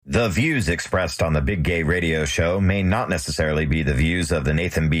The views expressed on the Big Gay Radio Show may not necessarily be the views of the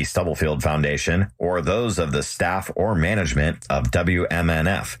Nathan B. Stubblefield Foundation or those of the staff or management of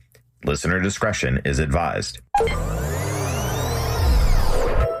WMNF. Listener discretion is advised.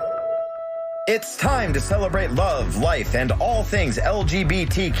 It's time to celebrate love, life, and all things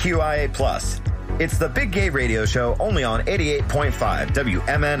LGBTQIA+. It's the Big Gay Radio Show only on 88.5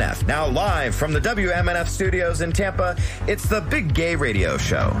 WMNF. Now live from the WMNF studios in Tampa, it's the Big Gay Radio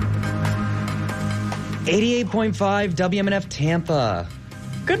Show. 88.5 WMNF Tampa.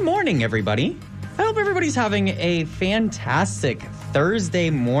 Good morning, everybody. I hope everybody's having a fantastic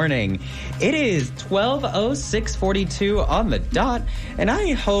Thursday morning. It is 12:06:42 on the dot, and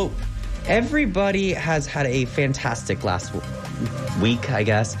I hope everybody has had a fantastic last week, I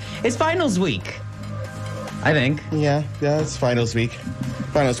guess. It's finals week, I think. Yeah, it's finals week.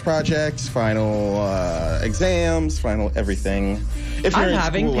 Finals projects, final exams, final everything. If you're I'm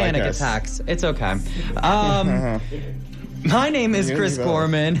having panic attacks. It's okay. My name is Chris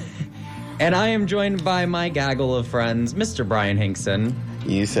Gorman, and I am joined by my gaggle of friends, Mr. Bryan Hinkson.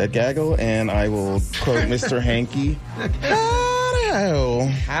 You said gaggle, and I will quote Mr. Hanky. Howdy ho.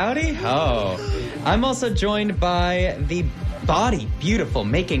 Howdy ho. I'm also joined by the body beautiful,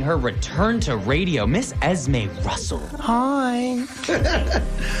 making her return to radio, Miss Esme Russell. Hi.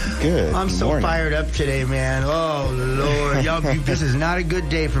 Good. I'm so morning. Fired up today, man. Oh Lord, y'all, this is not a good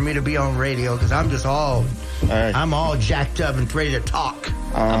day for me to be on radio because I'm just I'm all jacked up and ready to talk.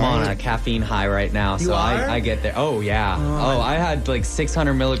 I'm on a caffeine high right now, so I get there. Oh yeah. I had like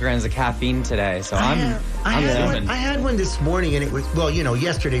 600 milligrams of caffeine today, so I had one this morning, and it was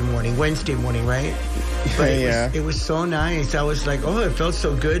yesterday morning, Wednesday morning, right? But it was so nice. I was like, it felt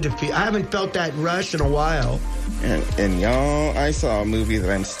so good to feel. I haven't felt that rush in a while. And y'all, I saw a movie that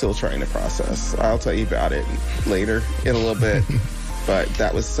I'm still trying to process. I'll tell you about it later in a little bit. But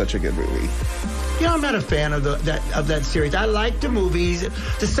that was such a good movie. I'm not a fan of that series. I liked the movies.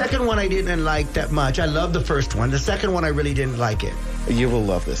 The second one I didn't like that much. I loved the first one. The second one I really didn't like it. You will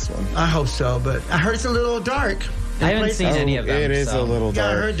love this one. I hope so, but I heard it's a little dark. I haven't seen any of them. It is a little dark.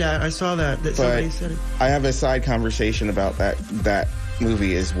 Yeah, I heard that. I saw that somebody said it. I have a side conversation about that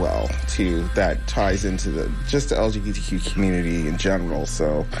movie as well, too, that ties into the LGBTQ community in general.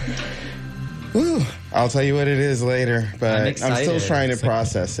 So, I'll tell you what it is later, but I'm still trying to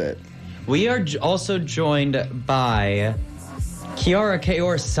process it. We are also joined by Kierra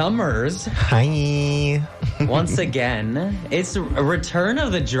Ka'oir Summers. Hi. Once again, it's a return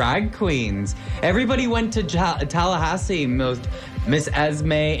of the drag queens. Everybody went to Tallahassee, Miss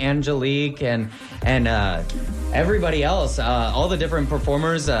Esme, Angelique, and everybody else. All the different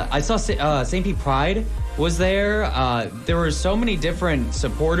performers. I saw St. Pete Pride was there. There were so many different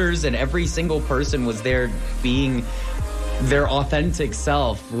supporters, and every single person was there being their authentic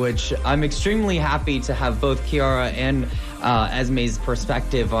self, which I'm extremely happy to have both Kierra and Esme's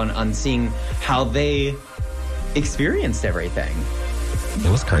perspective on seeing how they experienced everything. It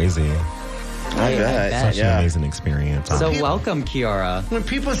was crazy. I bet. Such an amazing experience. So welcome, Kierra. When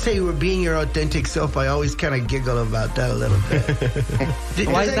people say you were being your authentic self, I always kind of giggle about that a little bit.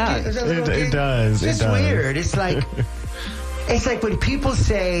 Why is that? It does. It's just weird. It's like... It's like when people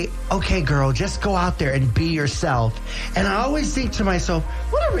say, okay, girl, just go out there and be yourself. And I always think to myself,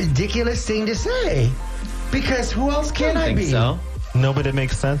 what a ridiculous thing to say. Because who else can I be? So. No, but it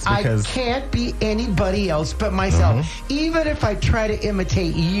makes sense because... I can't be anybody else but myself. Mm-hmm. Even if I try to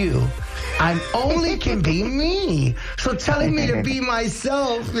imitate you, I only can be me. So telling me to be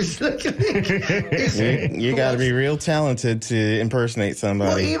myself is like... You got to be real talented to impersonate somebody.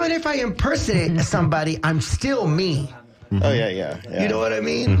 Well, even if I impersonate somebody, I'm still me. Mm-hmm. Oh, yeah. You know what I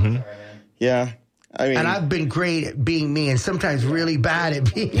mean? Mm-hmm. Yeah. I mean, and I've been great at being me and sometimes really bad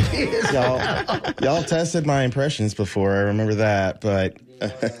at being me. Y'all tested my impressions before. I remember that, but...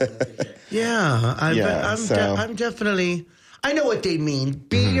 I'm definitely... I know what they mean.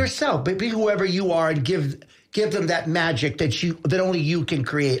 Be yourself. Be whoever you are and give them that magic that only you can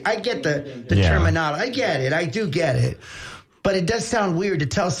create. I get the terminology. I get it. I do get it. But it does sound weird to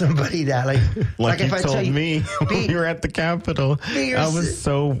tell somebody that. Like if I told me when we were at the Capitol. I was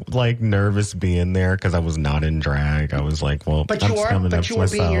so nervous being there because I was not in drag. I was like, well, but you were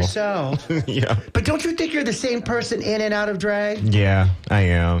being yourself. Yeah. But don't you think you're the same person in and out of drag? Yeah, I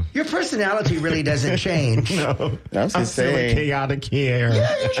am. Your personality really doesn't change. No. I was going to say. Chaotic here.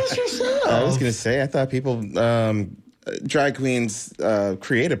 Yeah, you're just yourself. I was going to say, I thought people... drag queens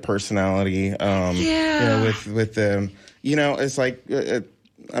create a personality. With them. It's like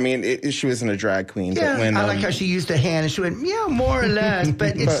I mean, she wasn't a drag queen. Yeah, but when, I like how she used the hand and she went, yeah, more or less,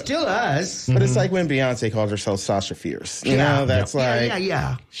 but it's still us. But it's like when Beyonce called herself Sasha Fierce. You know, that's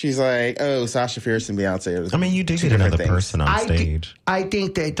yeah. She's like, oh, Sasha Fierce and Beyonce. I mean, you do get another person on stage. I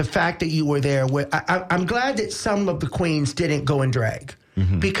think that the fact that you were there, I'm glad that some of the queens didn't go in drag.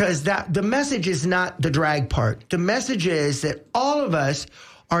 Mm-hmm. Because the message is not the drag part. The message is that all of us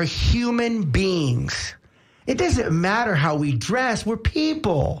are human beings. It doesn't matter how we dress. We're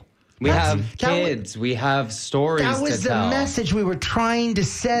people. We have kids. We have stories to tell. That was the message we were trying to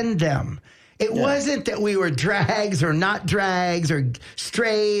send them. It wasn't that we were drags or not drags or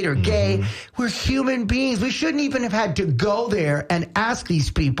straight or gay. We're human beings. We shouldn't even have had to go there and ask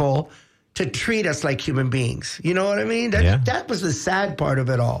these people to treat us like human beings. You know what I mean? That was the sad part of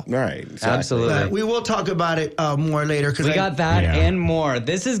it all. Right. Exactly. Absolutely. But we will talk about it more later. We got that and more.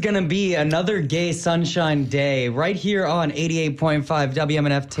 This is going to be another Gay Sunshine Day right here on 88.5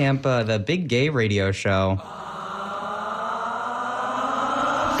 WMNF Tampa, the big gay radio show.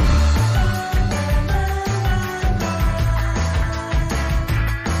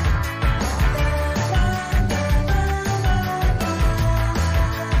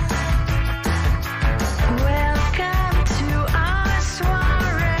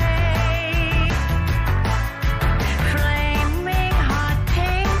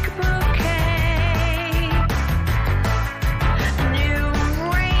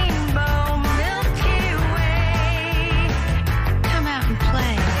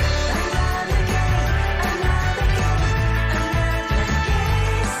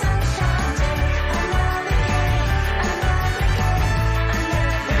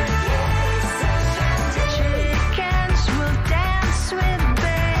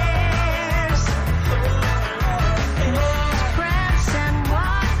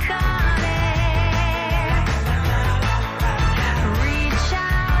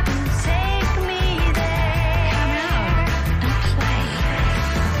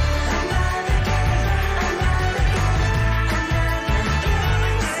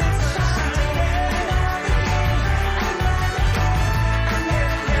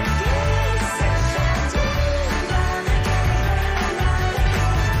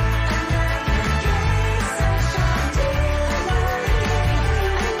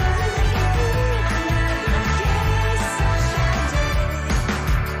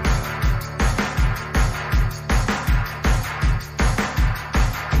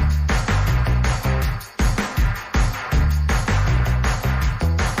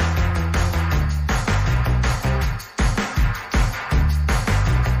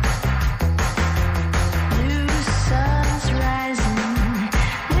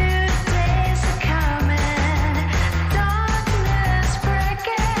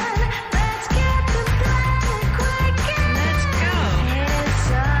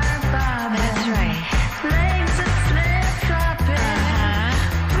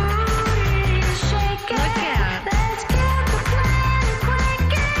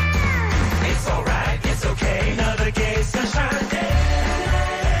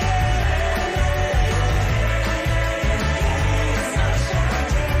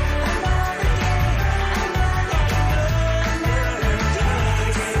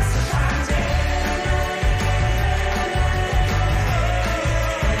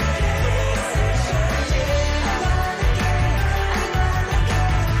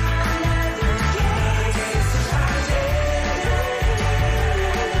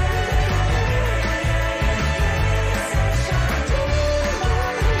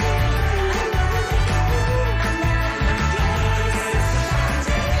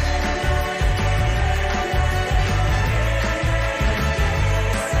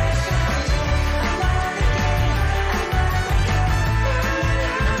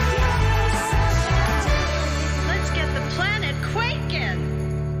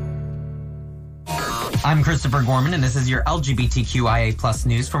 I'm Christopher Gorman, and this is your LGBTQIA plus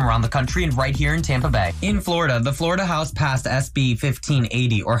news from around the country and right here in Tampa Bay. In Florida, the Florida House passed SB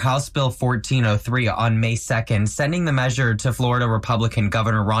 1580, or House Bill 1403, on May 2nd, sending the measure to Florida Republican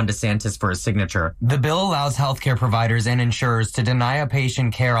Governor Ron DeSantis for his signature. The bill allows healthcare providers and insurers to deny a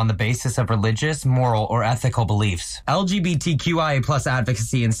patient care on the basis of religious, moral, or ethical beliefs. LGBTQIA plus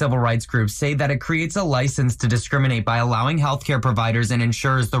advocacy and civil rights groups say that it creates a license to discriminate by allowing healthcare providers and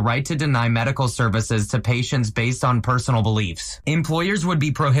insurers the right to deny medical services to patients regulations based on personal beliefs. Employers would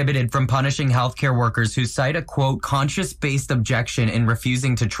be prohibited from punishing healthcare workers who cite a, quote, conscience-based objection in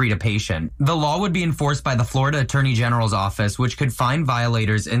refusing to treat a patient. The law would be enforced by the Florida Attorney General's office, which could fine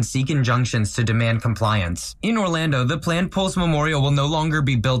violators and seek injunctions to demand compliance. In Orlando, the planned Pulse Memorial will no longer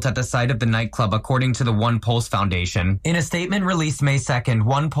be built at the site of the nightclub, according to the One Pulse Foundation. In a statement released May 2nd,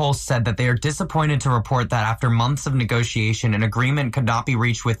 One Pulse said that they are disappointed to report that after months of negotiation, an agreement could not be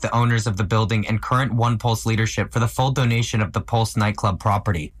reached with the owners of the building and current One Pulse leadership for the full donation of the Pulse nightclub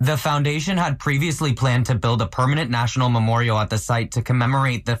property. The foundation had previously planned to build a permanent national memorial at the site to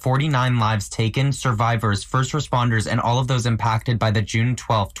commemorate the 49 lives taken, survivors, first responders, and all of those impacted by the June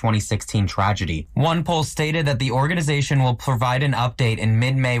 12, 2016 tragedy. One Pulse stated that the organization will provide an update in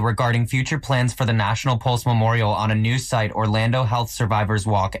mid-May regarding future plans for the National Pulse Memorial on a new site, Orlando Health Survivors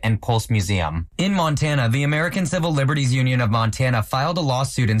Walk and Pulse Museum. In Montana, the American Civil Liberties Union of Montana filed a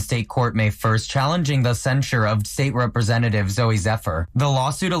lawsuit in state court May 1st challenging the censure of State Representative Zoe Zephyr. The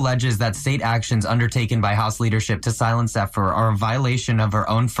lawsuit alleges that state actions undertaken by House leadership to silence Zephyr are a violation of her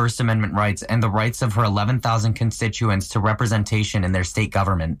own First Amendment rights and the rights of her 11,000 constituents to representation in their state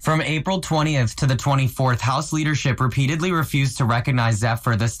government. From April 20th to the 24th, House leadership repeatedly refused to recognize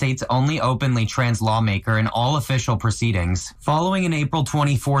Zephyr, the state's only openly trans lawmaker, in all official proceedings. Following an April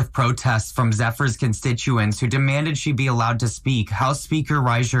 24th protest from Zephyr's constituents who demanded she be allowed to speak, House Speaker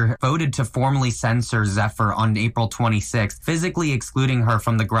Reiser voted to formally censor Zephyr on April 26th, physically excluding her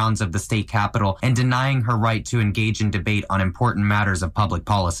from the grounds of the state capitol and denying her right to engage in debate on important matters of public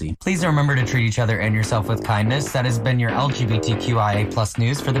policy. Please remember to treat each other and yourself with kindness. That has been your LGBTQIA plus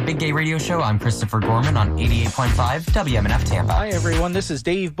news. For the Big Gay Radio Show, I'm Christopher Gorman on 88.5 WMNF Tampa. Hi everyone, this is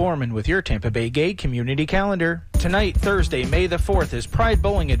Dave Borman with your Tampa Bay Gay Community Calendar. Tonight, Thursday, May the 4th, is Pride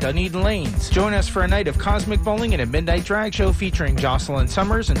Bowling at Dunedin Lanes. Join us for a night of cosmic bowling and a midnight drag show featuring Jocelyn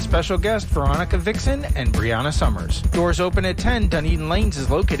Summers and special guest Veronica Vixen and Brianna Summers. Doors open at 10. Dunedin Lanes is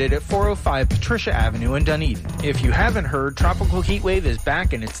located at 405 Patricia Avenue in Dunedin. If you haven't heard, Tropical Heatwave is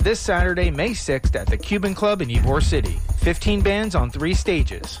back, and it's this Saturday, May 6th at the Cuban Club in Ybor City. 15 bands on 3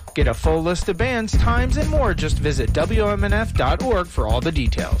 stages. Get a full list of bands, times, and more. Just visit WMNF.org for all the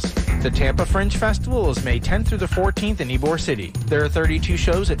details. The Tampa Fringe Festival is May 10th through the 14th in Ybor City. There are 32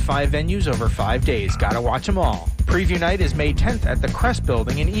 shows at 5 venues over 5 days. Gotta watch them all. Preview night is May 10th at the Crest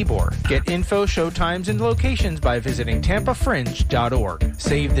Building in Ybor. Get info, show times, and locations by visiting TampaFringe.org.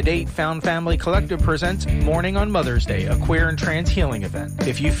 Save the date. Found Family Collective presents Mourning on Mother's Day, a queer and trans healing event.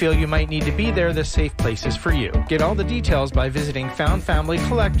 If you feel you might need to be there, the safe place is for you. Get all the details by visiting Found Family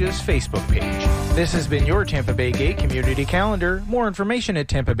Collective's Facebook page. This has been your Tampa Bay Gay Community Calendar. More information at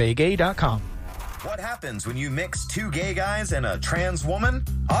TampaBayGay.com. What happens when you mix 2 gay guys and a trans woman?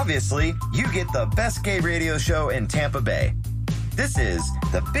 Obviously, you get the best gay radio show in Tampa Bay. This is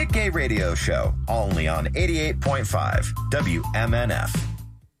the Big Gay Radio Show, only on 88.5 WMNF.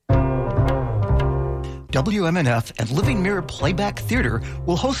 WMNF and Living Mirror Playback Theater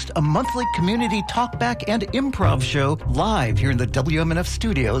will host a monthly community talkback and improv show live here in the WMNF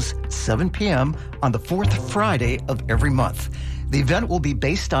studios, 7 p.m. on the 4th Friday of every month. The event will be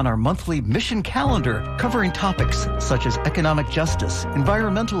based on our monthly mission calendar, covering topics such as economic justice,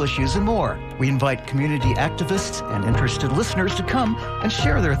 environmental issues, and more. We invite community activists and interested listeners to come and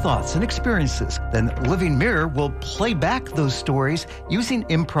share their thoughts and experiences. Then Living Mirror will play back those stories using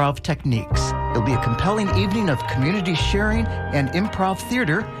improv techniques. It'll be a compelling evening of community sharing and improv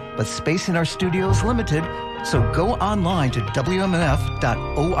theater, but space in our studio is limited, so go online to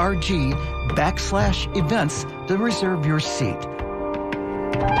WMNF.org/events to reserve your seat.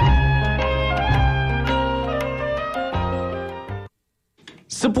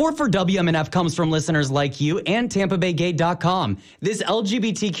 Support for WMNF comes from listeners like you and TampaBayGay.com. This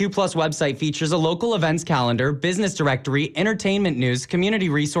LGBTQ+ website features a local events calendar, business directory, entertainment news, community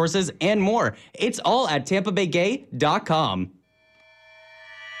resources, and more. It's all at TampaBayGay.com.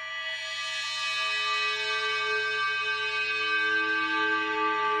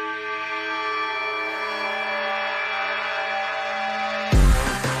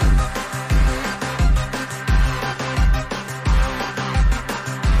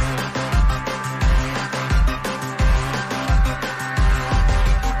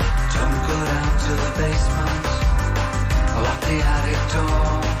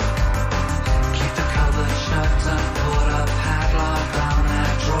 Keep the cupboard shut and put up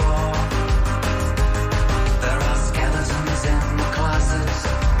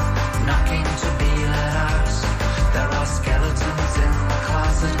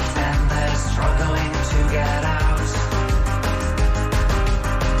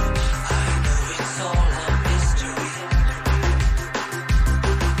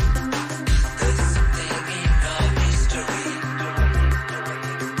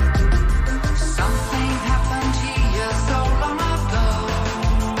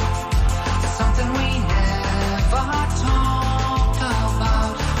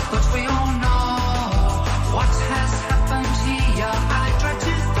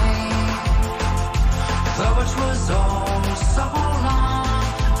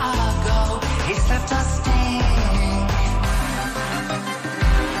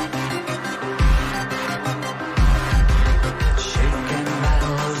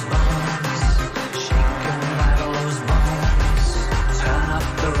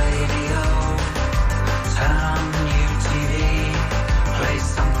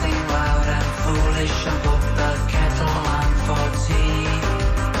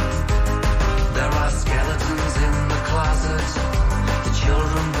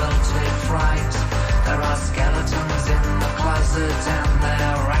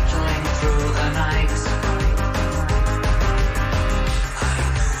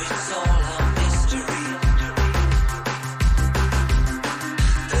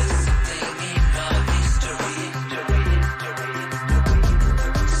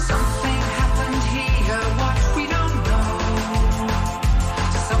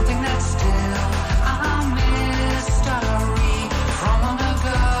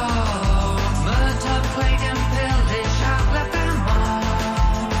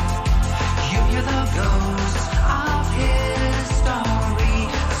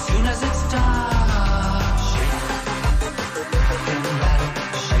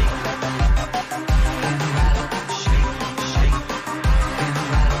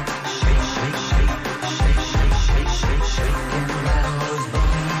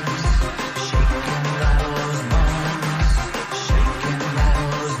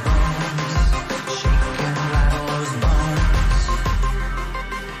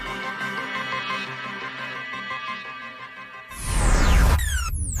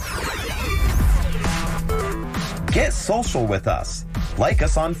Get social with us. Like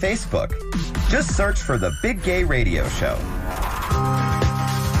us on Facebook. Just search for The Big Gay Radio Show.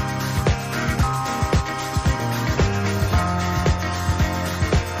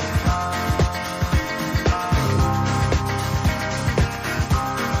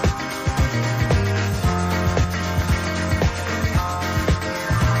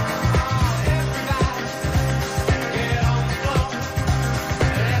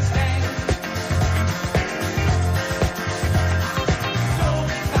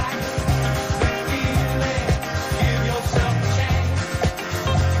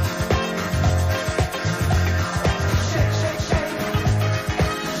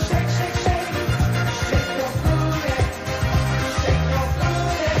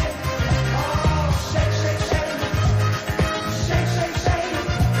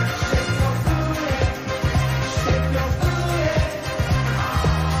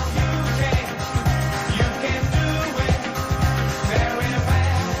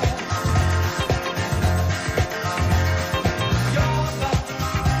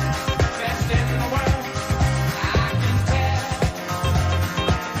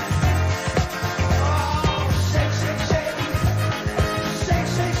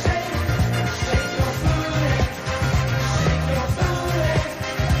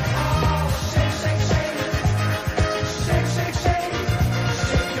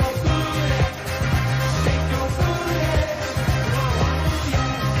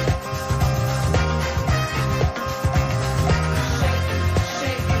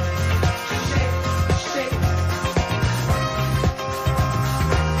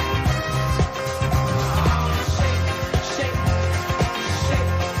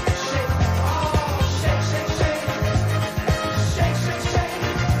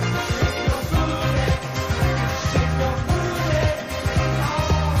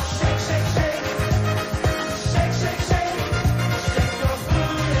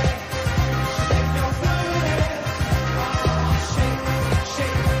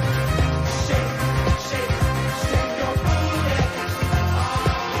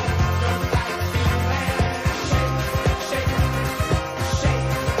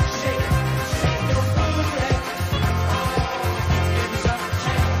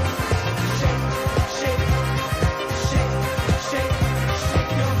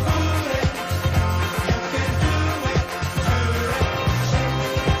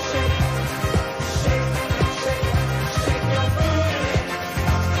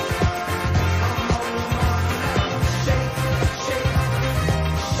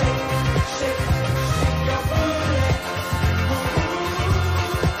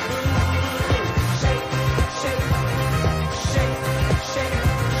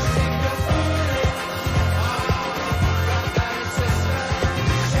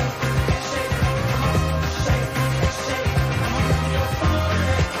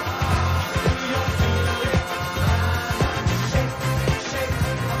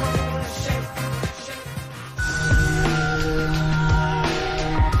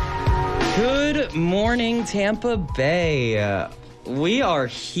 Good morning, Tampa Bay. We are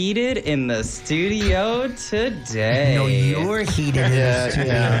heated in the studio today. No, you're heated in the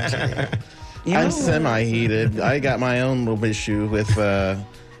studio today. I'm semi-heated. I got my own little issue with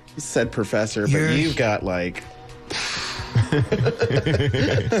said professor, but you've got like...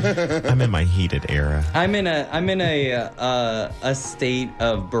 I'm in my heated era. I'm in a state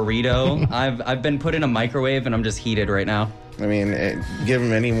of burrito. I've been put in a microwave and I'm just heated right now. I mean, give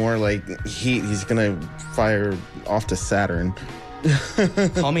him any more like heat, he's gonna fire off to Saturn.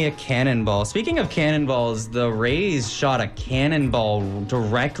 Call me a cannonball. Speaking of cannonballs, the Rays shot a cannonball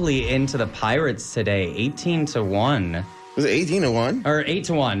directly into the Pirates today, 18-1. Was it 18-1? Or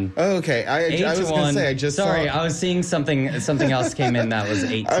 8-1. Oh, okay. I was going to say, I just Sorry, saw... I was seeing something else came in that was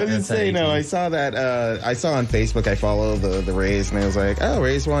 8. I was going to say, no, I saw that. I saw on Facebook, I follow the Rays, and I was like, oh,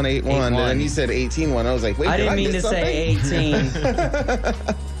 Rays won 8-1. And then you said 18-1. I was like, wait, I didn't mean to say 18.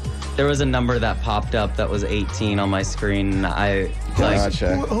 There was a number that popped up that was 18 on my screen.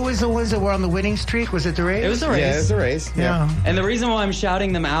 Gotcha. Who was the ones that were on the winning streak? Was it the Rays? It was the Rays. Yeah, it was the Rays. Yeah. And the reason why I'm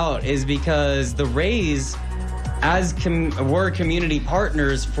shouting them out is because the Rays... were community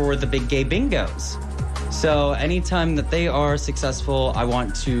partners for the Big Gay Bingos. So anytime that they are successful, I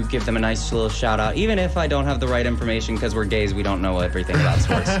want to give them a nice little shout out, even if I don't have the right information because we're gays, we don't know everything about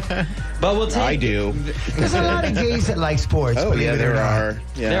sports. But we'll take... I do. There's a lot of gays that like sports. Oh, yeah, there are.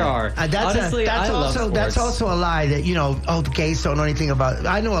 Yeah. There are. Honestly, I love sports. That's also a lie that, the gays don't know anything about it.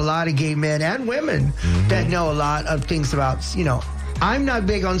 I know a lot of gay men and women that know a lot of things about, I'm not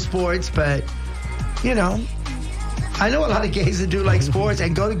big on sports, but, I know a lot of gays that do like sports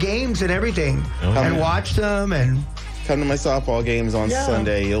and go to games and everything and watch them and. Come to my softball games on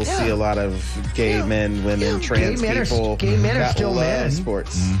Sunday. You'll see a lot of gay men, women, trans people. Gay men are still men.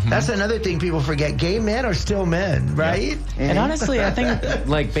 Sports. Mm-hmm. That's another thing people forget. Gay men are still men, right? Yeah. Mm-hmm. And honestly, I think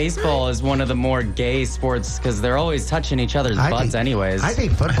like baseball is one of the more gay sports because they're always touching each other's butts anyways. I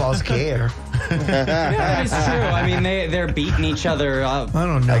think football's gayer. Yeah, it's true. I mean, they're beating each other up. I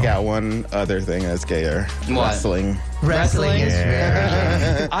don't know. I got one other thing that's gayer. What? Wrestling. Wrestling is very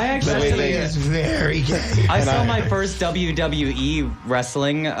gay. I actually is very gay. I saw my first WWE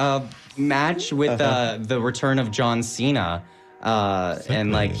wrestling match with the return of John Cena,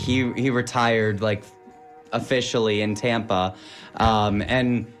 and like he retired like officially in Tampa,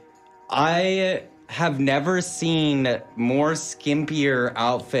 and I have never seen more skimpier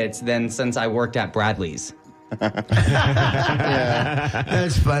outfits than since I worked at Bradley's. That's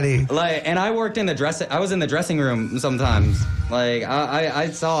funny. Like, and I worked in I was in the dressing room sometimes. Like, I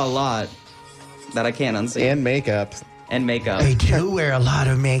saw a lot that I can't unsee. And makeup. They do wear a lot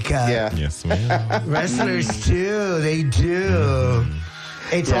of makeup. Yeah. Yes, ma'am. Wrestlers too. They do.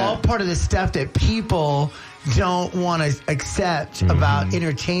 It's all part of the stuff that people don't want to accept about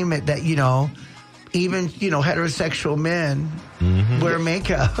entertainment that, even, heterosexual men wear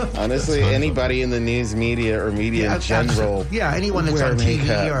makeup. Honestly, anybody in the news media or media in general. Yeah, anyone that's on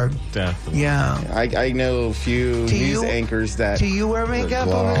TV or. Definitely. Yeah. I know a few news anchors that. Do you wear makeup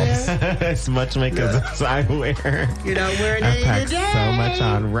over there? As much makeup as I wear. You're not wearing any I pack today. so much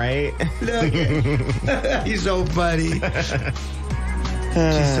on, right? He's so funny.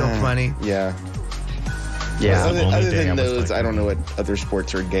 She's so funny. Yeah. Yeah. Other than those, I don't know what other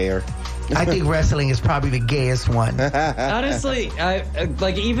sports are gayer. I think wrestling is probably the gayest one. Honestly,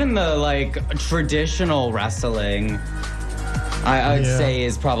 like even the traditional wrestling, I would say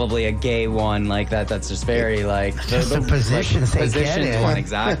is probably a gay one. Like that's just very like the positions they get in. One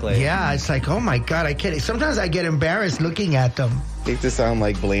exactly. Yeah, it's like, oh my God, I can't. Sometimes I get embarrassed looking at them. I hate to sound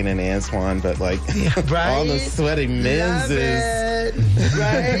like Blaine and Antoine, but like right? all the sweaty men's is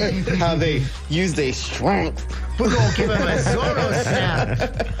right? how they use their strength. We're gonna give him a Zorro snap.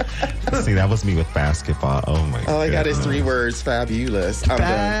 See, that was me with basketball. Oh my God. All I got is 3 words: fabulous. I'm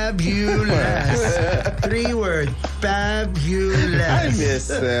done. Fabulous. 3 words. Fabulous. I miss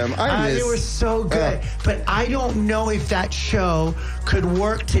them. They were so good. But I don't know if that show could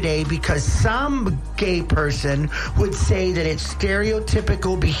work today because some gay person would say that it's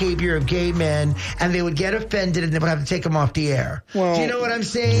stereotypical behavior of gay men and they would get offended and they would have to take them off the air. Well, do you know what I'm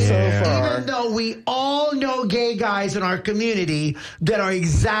saying? So far. Even though we all know gay guys in our community that are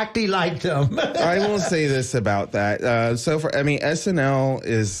exactly like them. I will say this about that. So far, I mean, SNL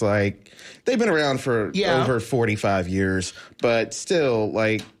is like, they've been around for over 45 years, but still,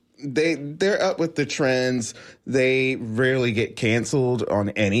 like, they're up with the trends. They rarely get canceled on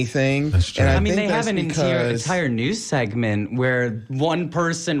anything. That's true. And I mean, they have an entire news segment where one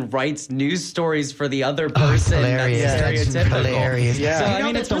person writes news stories for the other person. That's stereotypical. Hilarious. Yeah. So, I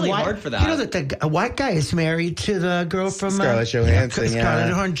mean, it's really hard for that. You know that the white guy is married to the girl from Scarlett Johansson. Scarlett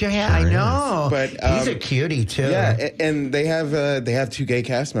Johansson. I know. But he's a cutie too. Yeah, and they have 2 gay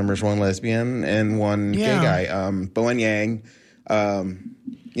cast members, one lesbian and one gay guy. Bowen Yang.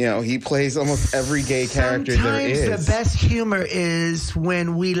 He plays almost every gay character there is. Sometimes the best humor is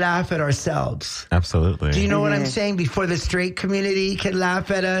when we laugh at ourselves. Absolutely. Do you know what I'm saying? Before the straight community can laugh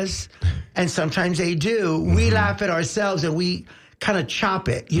at us, and sometimes they do, we laugh at ourselves and we kind of chop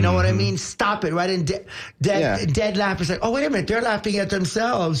it. You know what I mean? Stop it right in dead laugh. It's like, oh, wait a minute, they're laughing at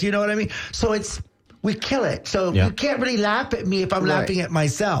themselves. You know what I mean? So we kill it. So you can't really laugh at me if I'm laughing at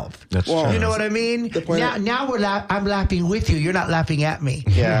myself. That's true. You know what I mean? Now I'm laughing with you. You're not laughing at me.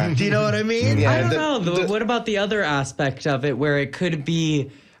 Yeah. Do you know what I mean? Yeah, I don't know. What about the other aspect of it where it could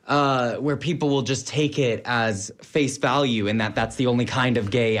be where people will just take it as face value and that's the only kind of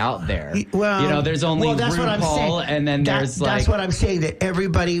gay out there? Well, there's only that's what I'm saying. RuPaul, and then that's what I'm saying, that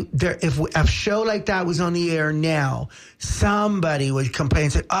everybody there, if a show like that was on the air now, somebody would complain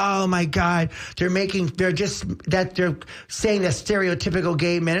and say, oh my God, they're saying that stereotypical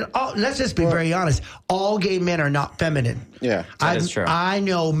gay men. Let's just be very honest. All gay men are not feminine. Yeah, that is true. I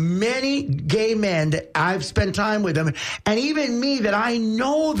know many gay men that I've spent time with them, and even me that I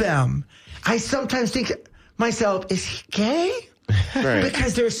know them, I sometimes think myself, is he gay? Right.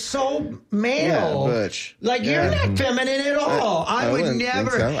 Because they're so male. Yeah, butch. Like, you're not feminine at all. I would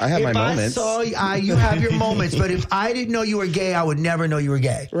never. So. I have my moments. You have your moments, but if I didn't know you were gay, I would never know you were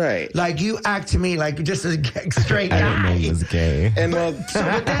gay. Right. Like, you act to me like just a straight guy. I didn't know he was gay. And but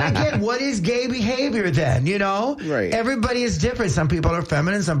then again, what is gay behavior then, you know? Right. Everybody is different. Some people are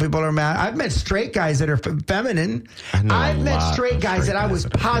feminine, some people are mad. I've met straight guys that are feminine. I've met straight guys that I was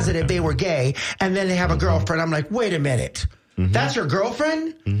positive they were gay, and then they have a girlfriend. I'm like, wait a minute. That's your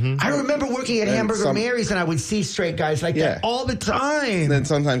girlfriend? I remember working at Hamburger Mary's, and I would see straight guys like that all the time. Then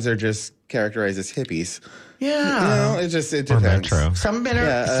sometimes they're just characterized as hippies. Yeah. You know, it depends. Some men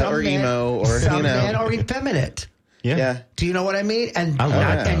are or emo, or some men are effeminate. Yeah. Do you know what I mean? And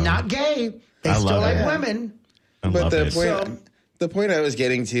not gay. They still like women. But the point I was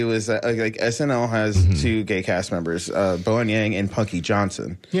getting to is that like SNL has two gay cast members, Bowen Yang and Punky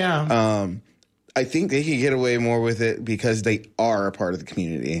Johnson. Yeah. I think they can get away more with it because they are a part of the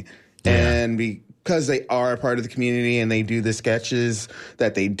community. Yeah. And because they are a part of the community and they do the sketches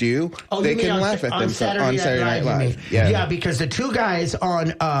that they do, they can laugh at them on Saturday Night Live. Yeah, because the two guys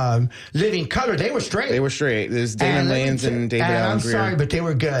on Living Color, they were straight. They were straight. There's Damon Wayans and David Allen Greer. I'm sorry, but they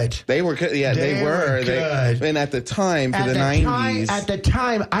were good. They were good. Yeah, they were good. And at the time, for the 90s. At the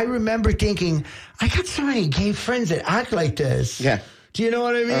time, I remember thinking, I got so many gay friends that act like this. Yeah. Do you know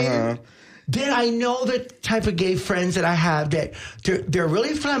what I mean? Then I know the type of gay friends that I have that they're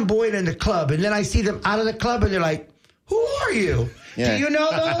really flamboyant in the club, and then I see them out of the club, and they're like, "Who are you? Yeah. Do you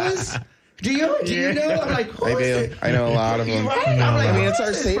know those? Do you know?" I'm like, "Who is it?" I know a lot of them. Right? I'm like, I mean, it's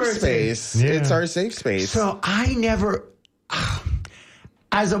our safe space. Yeah. It's our safe space. So I never,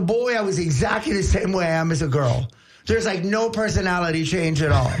 as a boy, I was exactly the same way I am as a girl. There's like no personality change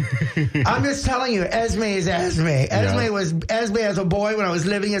at all. I'm just telling you, Esme is Esme. Esme was Esme as a boy when I was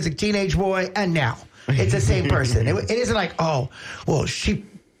living as a teenage boy, and now it's the same person. It isn't like, oh, well, she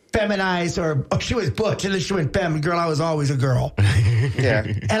feminized or she was butch and then she went femme. Girl, I was always a girl. Yeah.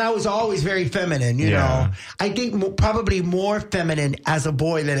 And I was always very feminine, you know. I think probably more feminine as a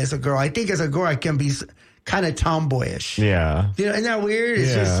boy than as a girl. I think as a girl I can be kind of tomboyish. Yeah. You know, isn't that weird?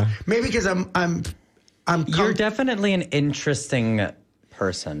 It's just maybe because You're definitely an interesting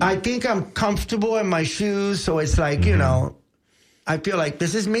person. I think I'm comfortable in my shoes, so it's like, you know, I feel like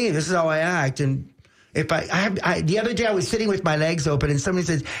this is me. This is how I act. And if the other day I was sitting with my legs open, and somebody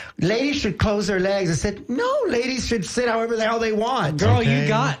says, ladies should close their legs. I said, no, ladies should sit however the hell they want. Girl, you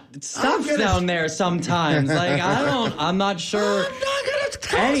got stuff down there sometimes. Like, I'm not sure. I'm not going to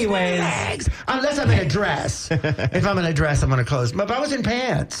close my legs. Unless I'm in a dress. If I'm in a dress, I'm going to close. But if I was in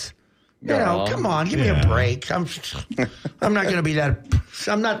pants... You know, come on, give me a break. I'm not going to be that.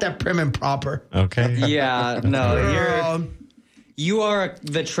 I'm not that prim and proper. Okay. Yeah, no, you are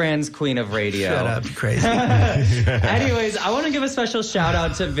the trans queen of radio. Shut up, you crazy. Anyways, I want to give a special shout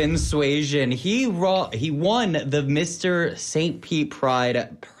out to Vin Suasion. He won the Mr. St. Pete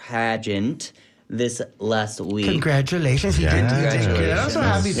Pride pageant this last week. Congratulations. He did good. I'm so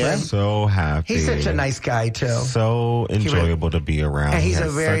happy for him. So happy. He's such a nice guy, too. So enjoyable to be around. And he's he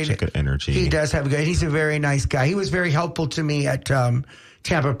has such a good energy. He does have he's a very nice guy. He was very helpful to me at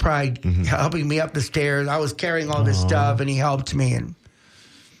Tampa Pride, helping me up the stairs. I was carrying all this stuff, and he helped me. And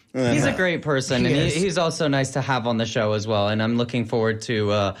he's a great person, and he's also nice to have on the show as well. And I'm looking forward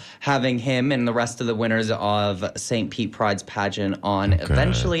to having him and the rest of the winners of St. Pete Pride's pageant on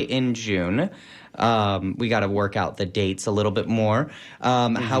eventually in June. We got to work out the dates a little bit more.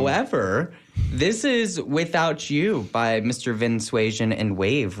 However, this is Without You by Mr. Vin Suasion and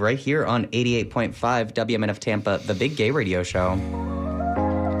Wave right here on 88.5 WMNF Tampa, the big gay radio show.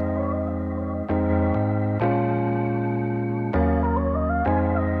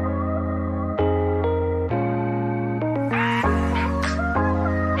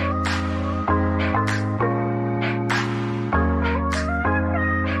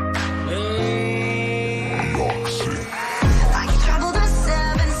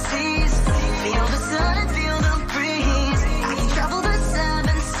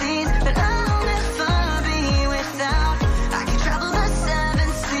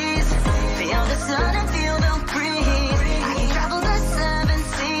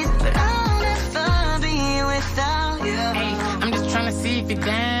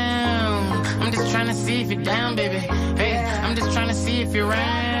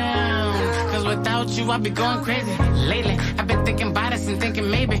 I be going crazy lately. I've been thinking about this and thinking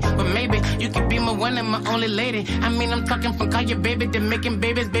maybe, but maybe you could be my one and my only lady. I mean, I'm talking from call you baby to making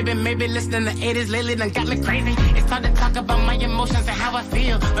babies, baby. Maybe listening to 80s lately done got me crazy. It's hard to talk about my emotions and how I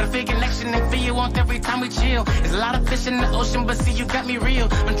feel, but I feel connection and feel you want every time we chill. There's a lot of fish in the ocean, but see, you got me real.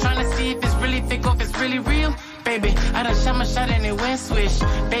 I'm trying to see if it's really fake or if it's really real. baby. I done shot my shot and it went swish.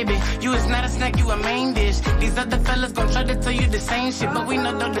 Baby, you is not a snack, you a main dish. These other fellas gon' try to tell you the same shit, but we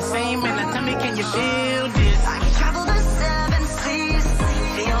know they're the same. And now tell me, can you feel this? I can travel the 7 seas,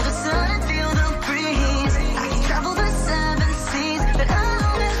 feel the sun and feel the breeze. I can travel the 7 seas, but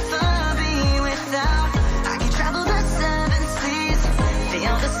I'll never be without. I can travel the 7 seas,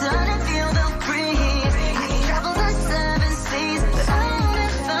 feel the sun and feel the breeze. I can travel the 7 seas, but I'll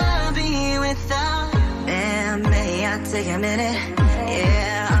never be without. And may I take a minute?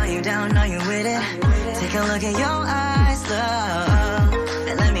 Yeah, are you down? Are you with it? Take a look at your eyes, love,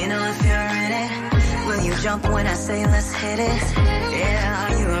 and let me know if you're in it. Will you jump when I say let's hit it? Yeah,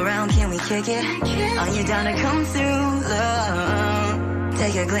 are you around? Can we kick it? Are you down to come through, love?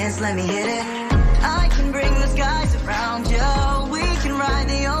 Take a glance, let me hit it. I can bring the skies around you. We can ride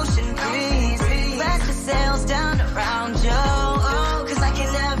the ocean breeze. Let the sails down around you. Oh, 'cause I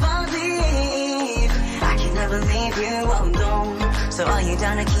can never leave. I can never leave you alone. So are you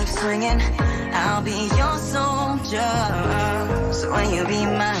down to keep swinging? I'll be your soldier. So will you be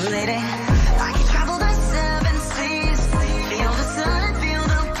my lady? I can travel the 7 seas, feel the sun and feel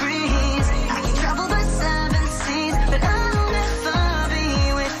the breeze. I can travel the 7 seas, but I'll never be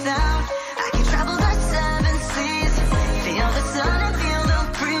without. I can travel the 7 seas, feel the sun and feel the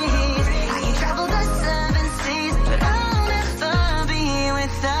breeze. I can travel the 7 seas, but I'll never be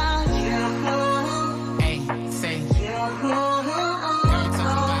without you. Hey, say, you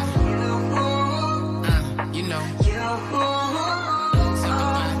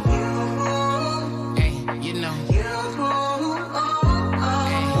know.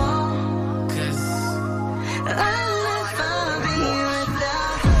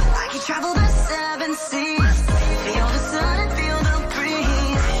 Travel the 7 seas, feel the sun and feel the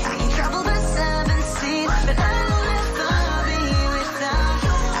breeze. I can travel the 7 seas, but I'll never be without.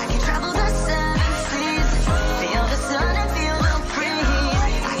 I can travel the 7 seas, feel the sun and feel the breeze.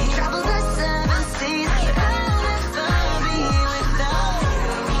 I can travel the 7 seas, but I'll never be without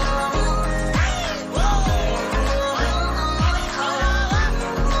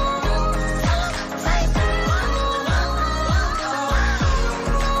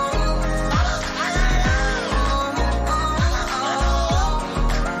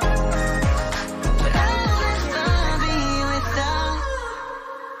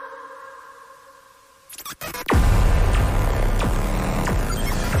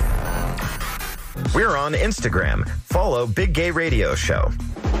We're on Instagram. Follow Big Gay Radio Show.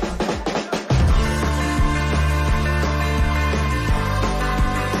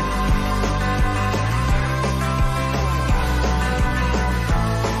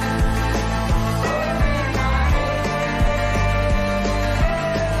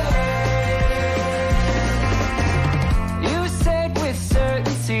 You said with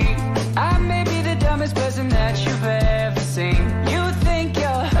certainty, I may be the dumbest person that you've ever seen. You think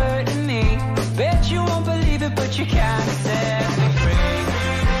you're hurting me, bet you won't believe it, but you can't set me free.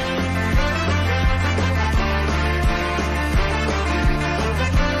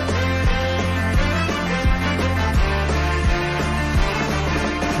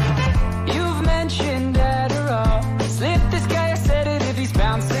 You've mentioned Adderall. Slip this guy a sedative if he's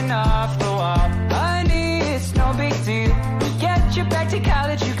bouncing off the wall. Honey, it's no big deal. We get you back to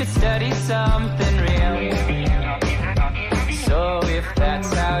college, you could study something real. So if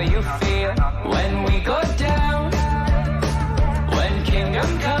that's how you feel, when we go down, when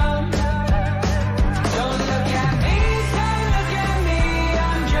kingdom come, don't look at me, don't look at me,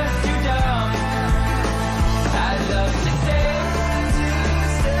 I'm just too dumb. I'd love to say,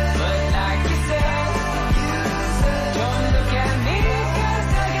 but like you said, don't look at me, 'cause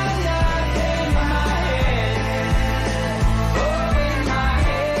I got nothing in my head. Oh, in my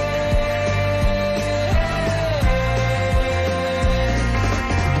head.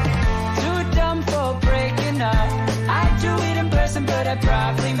 Too dumb for breaking up. I'd do it in person, but I'd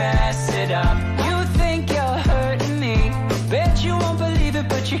probably mess it up. You think you're hurting me, bet you won't believe it,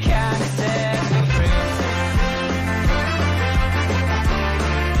 but you can't set me free.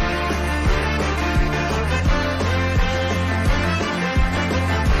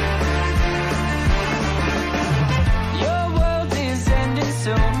 Your world is ending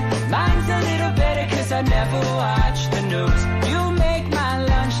soon. Mine's a little better 'cause I never watch the news. You make my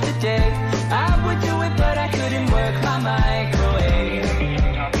lunch today. I would do it, but I couldn't work my microwave.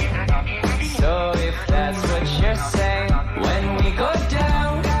 So if that's what you're saying, when we go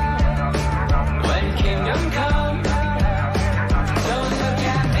down,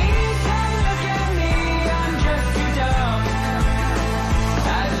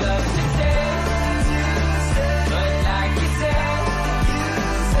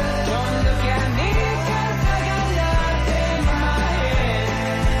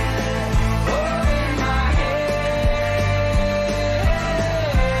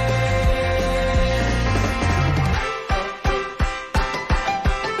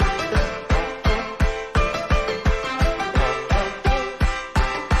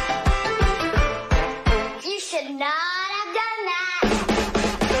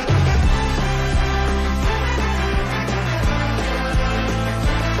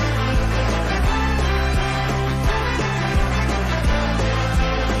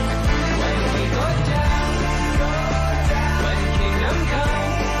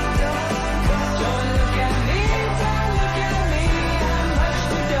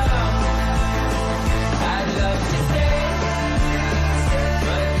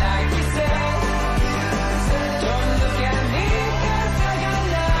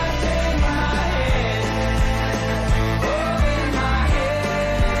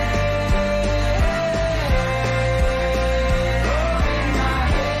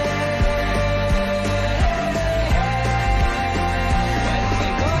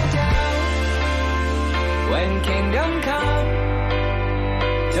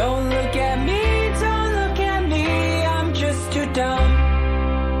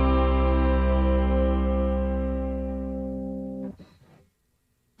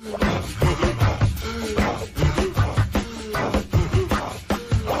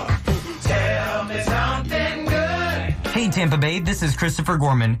 Hey Tampa Bay, this is Christopher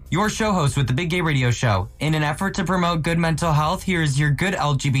Gorman, your show host with the Big Gay Radio Show. In an effort to promote good mental health, here's your good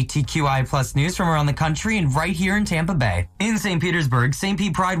LGBTQIA plus news from around the country and right here in Tampa Bay. In St. Petersburg, St.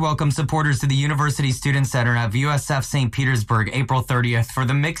 Pete Pride welcomes supporters to the University Student Center at USF St. Petersburg April 30th for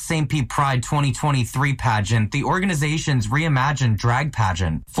the Mixed St. Pete Pride 2023 pageant, the organization's reimagined drag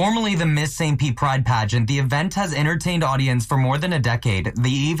pageant. Formerly the Miss St. Pete Pride pageant, the event has entertained audience for more than a decade. The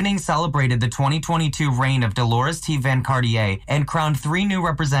evening celebrated the 2022 reign of Dolores T. Van Cartier and crowned 3 new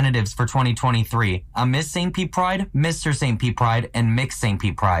representatives for 2023, a Miss St. Pete Pride, Mr. St. Pete Pride, and Mixed St.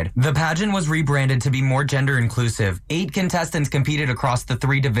 Pete Pride. The pageant was rebranded to be more gender inclusive. 8 contestants competed across the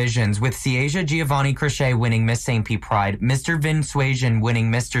 3 divisions, with Ciasia Giovanni Crochet winning Miss St. Pete Pride, Mr. Vin Suasian winning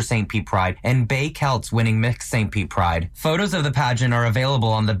Mr. St. Pete Pride, and Bay Keltz winning Mixed St. Pete Pride. Photos of the pageant are available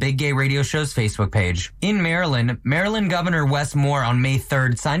on the Big Gay Radio Show's Facebook page. In Maryland Governor Wes Moore on May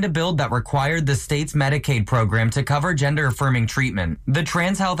 3rd signed a bill that required the state's Medicaid program to cover gender-affirming treatment. The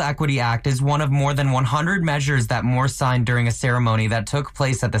Trans Health Equity Act is one of more than 100 measures that Moore signed during a ceremony that took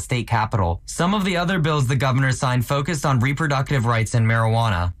place at the state capitol. Some of the other bills the governor signed focused on reproductive rights and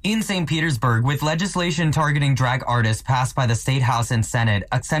marijuana. In St. Petersburg, with legislation targeting drag artists passed by the State House and Senate,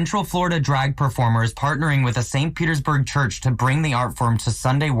 a Central Florida drag performer is partnering with a St. Petersburg church to bring the art form to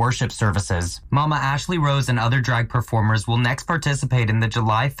Sunday worship services. Mama Ashley Rose and other drag performers will next participate in the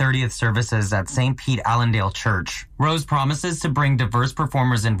July 30th services at St. Pete Allendale Church. Rose promises to bring diverse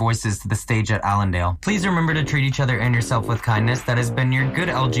performers and voices to the stage at Allendale. Please remember to treat each other and yourself with kindness. That has been your good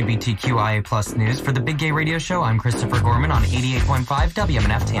LGBTQIA plus news. For the Big Gay Radio Show, I'm Christopher Gorman on 88.5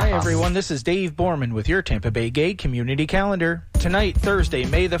 WMNF Tampa. Hi everyone, this is Dave Borman with your Tampa Bay Gay Community Calendar. Tonight, Thursday,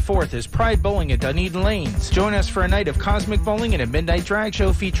 May the 4th, is Pride Bowling at Dunedin Lanes. Join us for a night of cosmic bowling and a midnight drag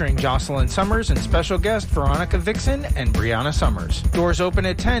show featuring Jocelyn Summers and special guest Veronica Vixen and Brianna Summers. Doors open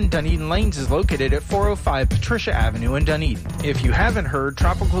at 10. Dunedin Lanes is located at 405 Patricia Avenue in Dunedin. If you haven't heard,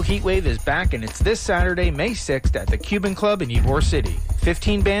 Tropical Heatwave is back, and it's this Saturday, May 6th at the Cuban Club in Ybor City.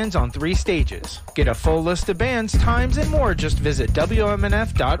 15 bands on 3 stages. Get a full list of bands, times, and more. Just visit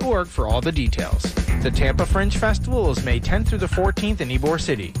WMNF.org for all the details. The Tampa Fringe Festival is May 10th through the 14th in Ybor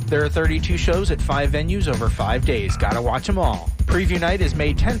City. There are 32 shows at 5 venues over 5 days. Gotta watch them all. Preview night is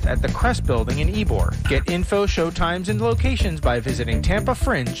May 10th at the Crest Building in Ybor. Get info, show times, and locations by visiting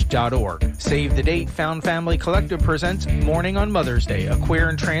TampaFringe.org. Save the date. Found Family Collective presents Morning on Mother's Day, a queer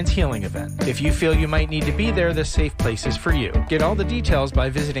and trans healing event. If you feel you might need to be there, the safe place is for you. Get all the details by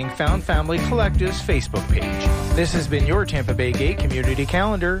visiting Found Family Collective's Facebook page. This has been your Tampa Bay Gay Community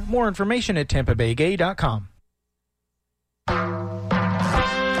Calendar. More information at TampaBayGay.com.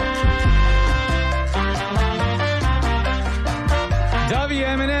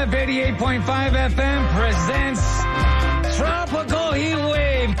 WMNF 88.5 FM presents Tropical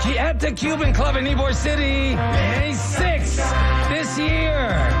Heatwave at the Cuban Club in Ybor City, May 6th this year.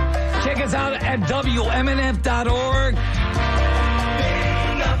 Check us out at WMNF.org.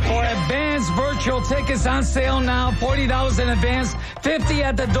 For advance virtual tickets on sale now, $40 in advance, $50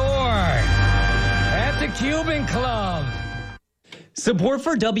 at the door. At the Cuban Club. Support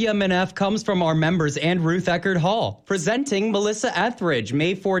for WMNF comes from our members and Ruth Eckerd Hall, presenting Melissa Etheridge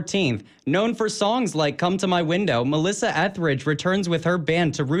May 14th. Known for songs like Come to My Window, Melissa Etheridge returns with her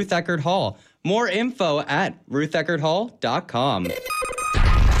band to Ruth Eckerd Hall. More info at rutheckerdhall.com.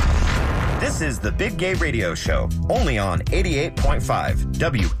 This is the Big Gay Radio Show, only on 88.5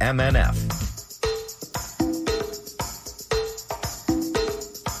 WMNF.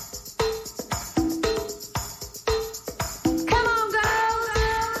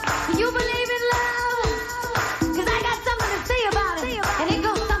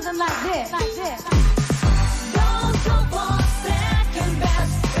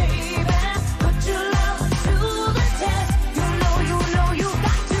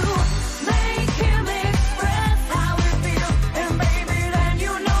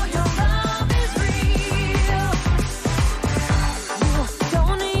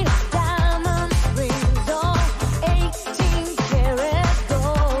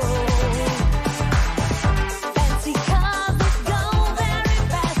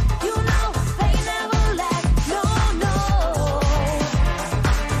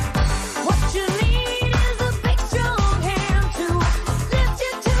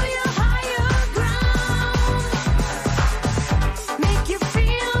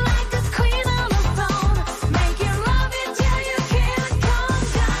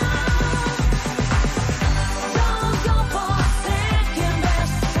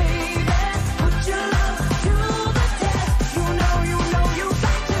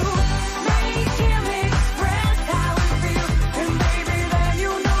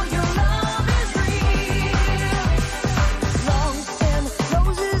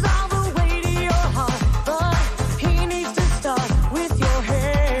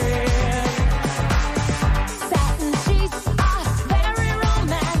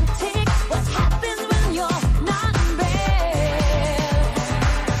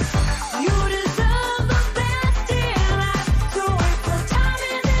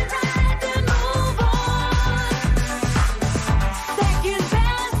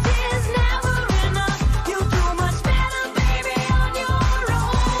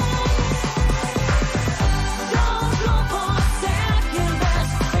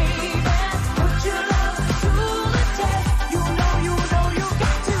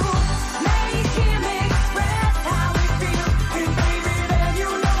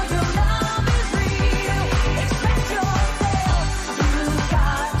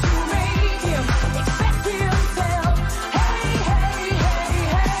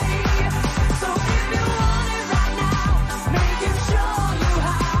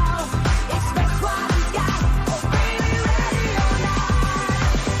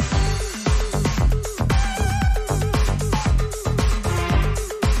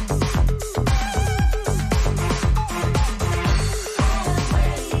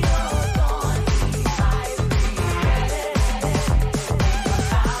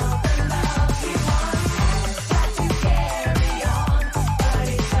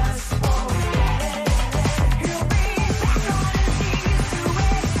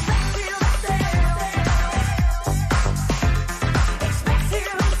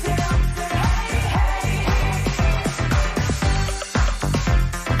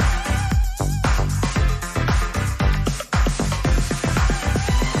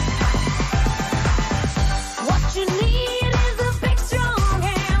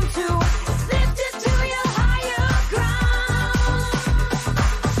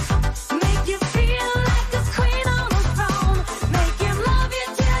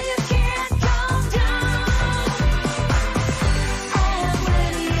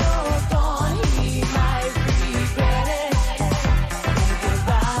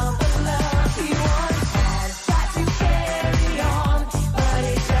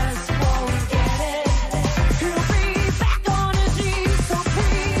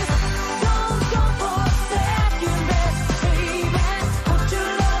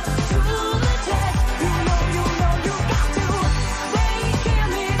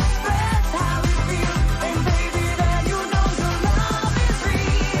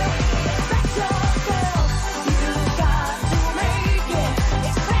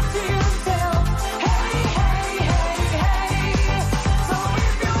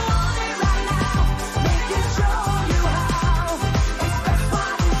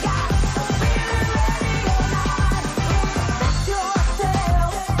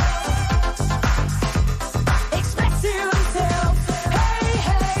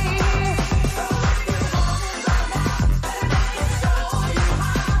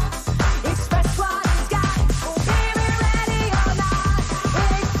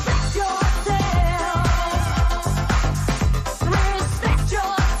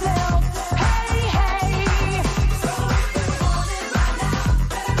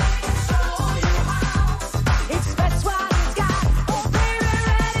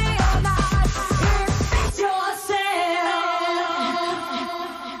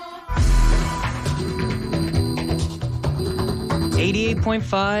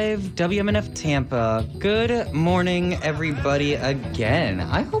 88.5 WMNF Tampa. Good morning, everybody, again.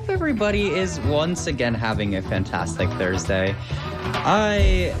 I hope everybody is once again having a fantastic Thursday.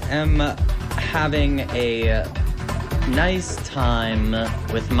 I am having a nice time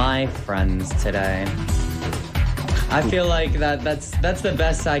with my friends today. I feel like that's the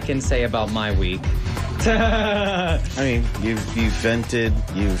best I can say about my week. I mean, you've vented,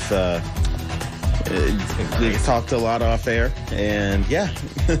 you've talked a lot off air, and yeah,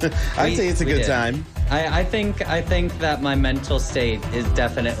 I'd say it's a good time. I think that my mental state is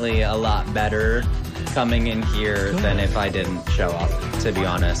definitely a lot better coming in here than if I didn't show up, to be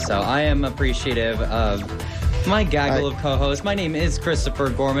honest. So I am appreciative of my gaggle of co-hosts. My name is Christopher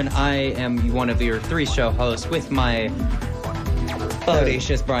Gorman. I am one of your 3 show hosts with my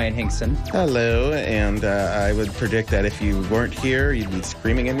audacious Bryan Hinkson. Hello, and I would predict that if you weren't here, you'd be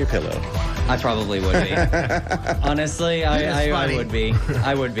screaming in your pillow. I probably would be. Honestly, I would be.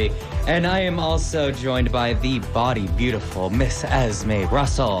 I would be. And I am also joined by the body beautiful Miss Esme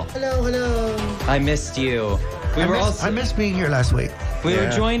Russell. Hello, hello. I missed you. I missed being here last week. We were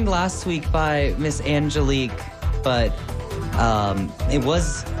joined last week by Miss Angelique, but it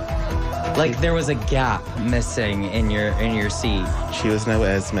was like there was a gap missing in your seat. She was no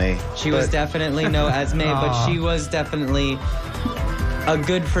Esme. She was definitely no Esme, but she was definitely a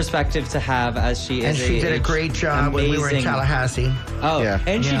good perspective to have, as she is. And she did a great job when we were in Tallahassee. Oh, yeah.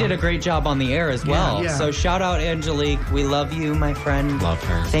 And she did a great job on the air as well. Yeah. So shout out Angelique. We love you, my friend. Love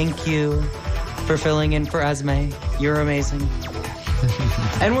her. Thank you for filling in for Esme. You're amazing.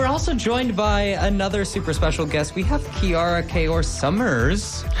 And we're also joined by another super special guest. We have Kierra Ka'oir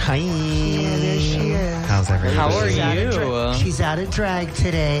Summers. Hi. Yeah, there she is. How's everybody? How are you? She's out of drag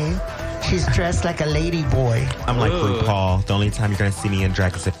today. She's dressed like a lady boy. I'm like RuPaul. The only time you're going to see me in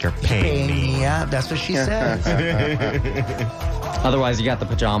drag is if you're paying me. Yeah, that's what she says. Otherwise, you got the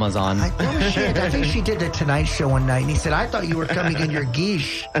pajamas on. Shit. I think she did the Tonight Show one night, and he said, I thought you were coming in your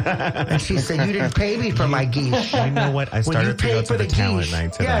geesh. And she said, you didn't pay me for my geesh. You know what? I started to go to the talent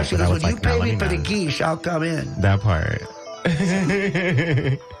night today. Yeah, she goes, when you like, pay me for the geesh, I'll come in. That part.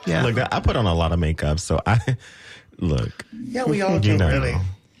 Yeah. Look, I put on a lot of makeup, so look. Yeah, we all do, really.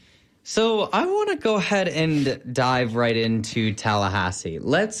 So I want to go ahead and dive right into Tallahassee.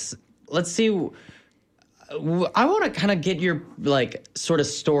 Let's see. I want to kind of get your sort of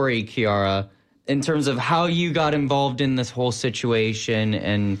story, Kierra, in terms of how you got involved in this whole situation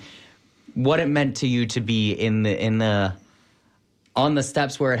and what it meant to you to be on the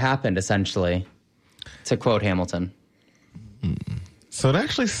steps where it happened, essentially, to quote Hamilton. So it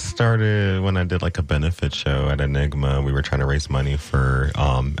actually started when I did a benefit show at Enigma. We were trying to raise money for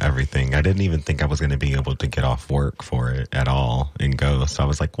everything. I didn't even think I was going to be able to get off work for it at all and go. So I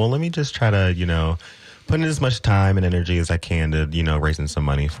was like, well, let me just try to, put in as much time and energy as I can to, raising some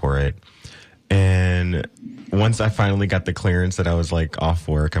money for it. And once I finally got the clearance that I was off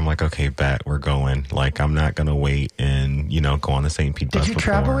work, I'm like, okay, bet, we're going. I'm not going to wait and, go on the St. Pete bus. Did you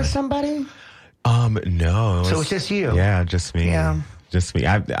travel with somebody? No. So it's just you? Yeah, just me. Yeah. Just me.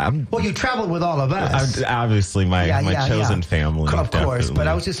 Well, you traveled with all of us. Obviously, my chosen family. Of course. But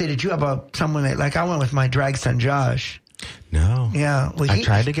I was just saying, did you have someone that, I went with my drag son, Josh. No. Yeah. Well, I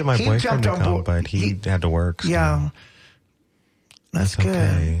tried to get my boyfriend to come, but he had to work. So. Yeah. That's good.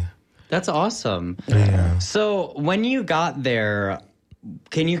 Okay. That's awesome. Yeah. So when you got there,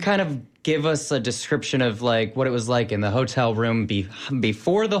 can you kind of give us a description of what it was like in the hotel room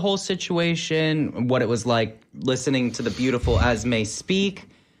before the whole situation, what it was like listening to the beautiful Esme speak?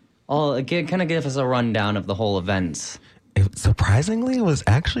 Kind of give us a rundown of the whole events. Surprisingly, it was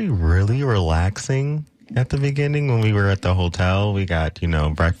actually really relaxing at the beginning when we were at the hotel. We got,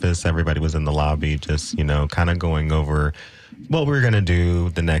 breakfast. Everybody was in the lobby just, kind of going over what we were going to do,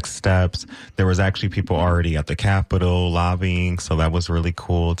 the next steps. There was actually people already at the Capitol lobbying, so that was really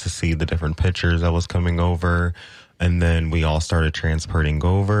cool to see the different pictures that was coming over. And then we all started transporting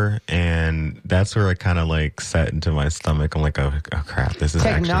over, and that's where it kind of set into my stomach. I'm like, oh crap, this is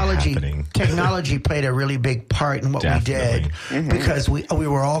actually happening. Technology played a really big part in what we did because we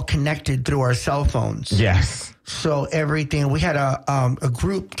were all connected through our cell phones. Yes. So everything, we had a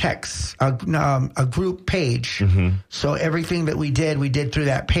group text, a group page. Mm-hmm. So everything that we did through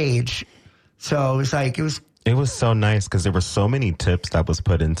that page. So it was so nice because there were so many tips that was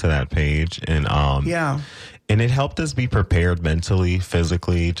put into that page, and and it helped us be prepared mentally,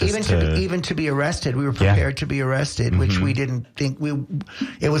 physically, even to be arrested. We were prepared to be arrested, which we didn't think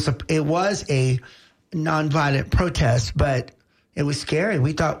it was a nonviolent protest, but it was scary.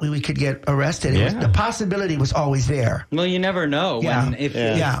 We thought we could get arrested. The possibility was always there. Well, you never know.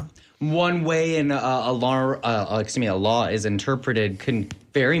 one way a law is interpreted can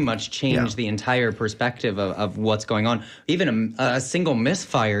very much change the entire perspective of what's going on. Even a single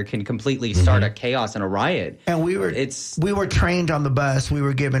misfire can completely start a chaos and a riot. And we were trained on the bus. We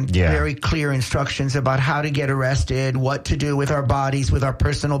were given very clear instructions about how to get arrested, what to do with our bodies, with our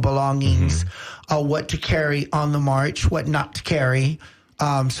personal belongings, what to carry on the march, what not to carry.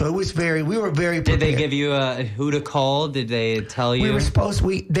 So it was we were very prepared. Did they give you who to call? Did they tell you? We were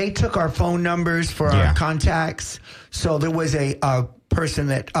they took our phone numbers for our contacts. So there was a person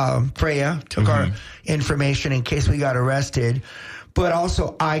that, Freya, took our information in case we got arrested. But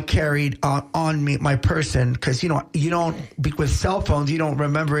also I carried on me my person because, you don't, with cell phones, you don't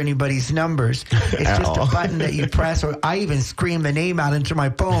remember anybody's numbers. It's just a button that you press, or I even scream the name out into my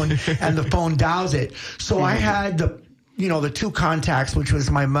phone and the phone dials it. So I had the two contacts, which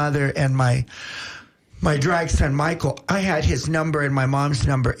was my mother and my drag son, Michael. I had his number and my mom's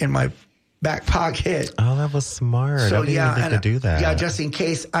number in my back pocket. Oh, that was smart. So I didn't even think to do that. Yeah, just in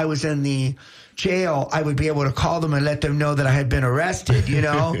case I was in the jail, I would be able to call them and let them know that I had been arrested,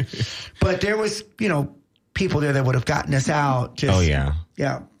 But there was, people there that would have gotten us out. Yeah.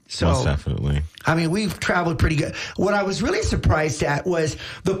 So, most definitely. I mean, we've traveled pretty good. What I was really surprised at was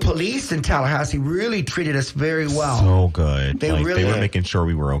the police in Tallahassee really treated us very well. So good. They were making sure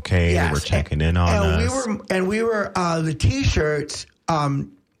we were okay. Yes. They were checking in on us. We were the T-shirts.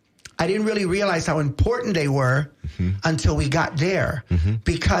 I didn't really realize how important they were until we got there.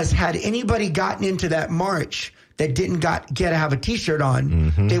 Because had anybody gotten into that march that didn't get to have a T-shirt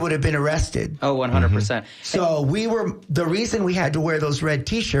on, they would have been arrested. Oh, 100%. So the reason we had to wear those red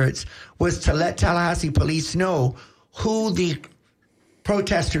T-shirts was to let Tallahassee police know who the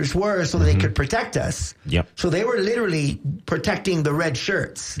protesters were so they could protect us. Yep. So they were literally protecting the red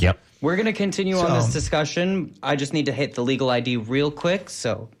shirts. Yep. We're going to continue on this discussion. I just need to hit the legal ID real quick,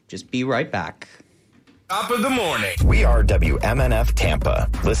 so just be right back. Top of the morning. We are WMNF Tampa.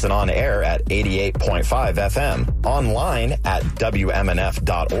 Listen on air at 88.5 FM, online at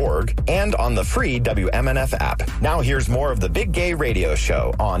WMNF.org, and on the free WMNF app. Now here's more of the Big Gay Radio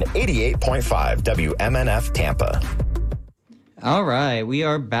Show on 88.5 WMNF Tampa. All right, we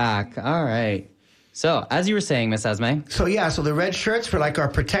are back. All right. So, as you were saying, Miss Esme. So the red shirts were like our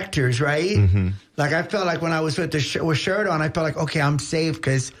protectors, right? Like, I felt like when I was with the shirt on, I felt like, okay, I'm safe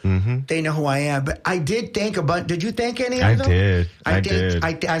because they know who I am. But I did think about, did you think any of them? I did.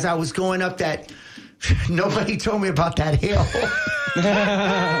 As I was going up that, nobody told me about that hill. That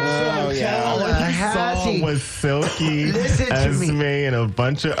song was Silky, Esme, and a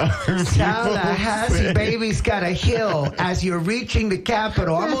bunch of other people. Tallahassee baby's got a hill as you're reaching the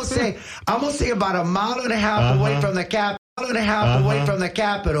Capitol. I'm gonna say about a mile and a half away from the Capitol. Away from the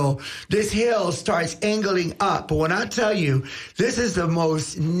Capitol, this hill starts angling up. But when I tell you, this is the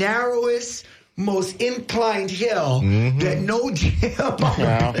most narrowest, most inclined hill that no gym.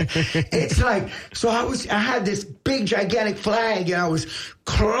 It's like, so I had this big gigantic flag and I was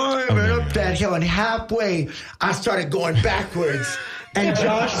climbing up that hill, and halfway I started going backwards. And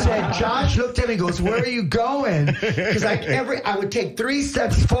Josh looked at me and goes, "Where are you going?" Because I would take 3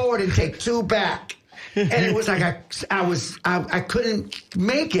 steps forward and take 2 back. And it was like I couldn't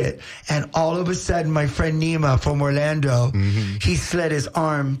make it. And all of a sudden, my friend Nima from Orlando, he slid his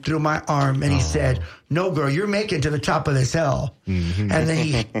arm through my arm and he said, "No, girl, you're making it to the top of this hill." And then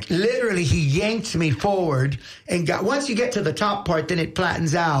he yanked me forward and once you get to the top part, then it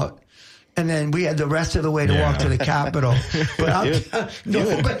flattens out. And then we had the rest of the way to walk to the Capitol. But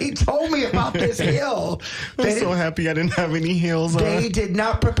nobody told me about this hill. I'm so happy I didn't have any heels on. They did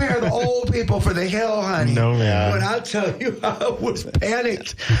not prepare the old people for the hill, honey. No, man. But I'll tell you, I was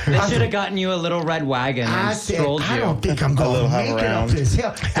panicked. They should have gotten you a little red wagon and strolled you. I don't think I'm going to make it up this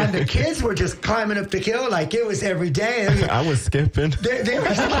hill. And the kids were just climbing up the hill like it was every day. I was skipping.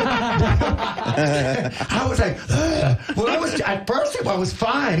 I was like, well, at first I was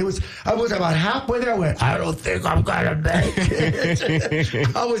fine. I was about halfway there. I went, I don't think I'm gonna make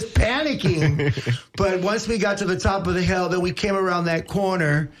it. I was panicking. But once we got to the top of the hill, then we came around that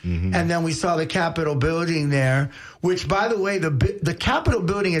corner, and then we saw the Capitol building there. Which, by the way, the Capitol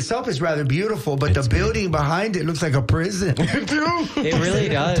building itself is rather beautiful, but the building behind it looks like a prison. It really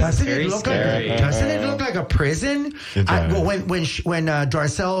does. Doesn't it look like a prison? When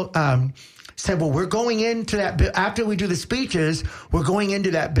Darcel said, "Well, we're going into that after we do the speeches, we're going into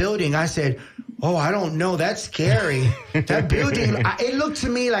that building," I said, "Oh, I don't know. That's scary." That building, it looked to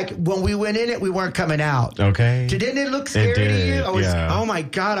me like when we went in it, we weren't coming out. Okay. Didn't it look scary to you? Oh my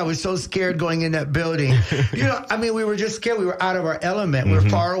God, I was so scared going in that building. We were just scared. We were out of our element. We're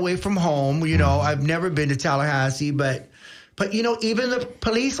far away from home. I've never been to Tallahassee, but But, you know, even the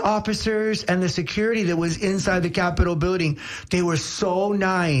police officers and the security that was inside the Capitol building, they were so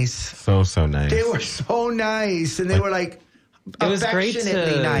nice. So nice. They were so nice. And they were like it was great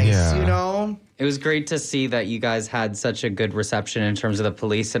affectionately nice, you know? It was great to see that you guys had such a good reception in terms of the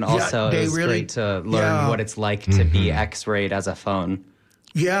police. And also it was great to learn what it's like to be X-rayed as a phone.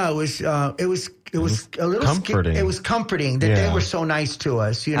 Yeah, it was a little comforting. It was comforting that they were so nice to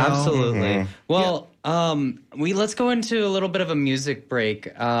us, you know? Absolutely. Well, let's go into a little bit of a music break.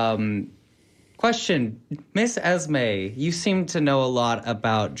 Question, Miss Esme, you seem to know a lot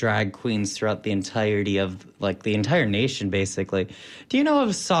about drag queens throughout the entirety of, like, the entire nation, basically. Do you know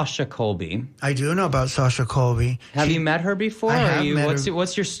of Sasha Colby? I do know about Sasha Colby. Have you met her before? I have met her.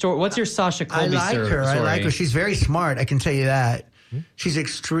 What's your story? What's your Sasha Colby story? I like her. She's very smart, I can tell you that. She's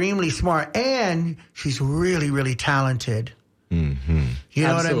extremely smart, and she's really, really talented. Mm-hmm. You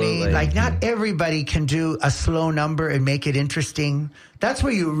know what I mean? Like, not everybody can do a slow number and make it interesting. That's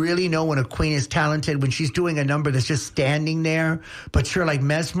where you really know when a queen is talented, when she's doing a number that's just standing there, but you're like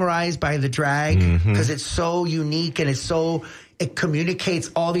mesmerized by the drag because it's so unique and it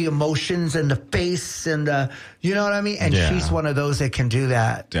communicates all the emotions and the face and the, you know what I mean? And she's one of those that can do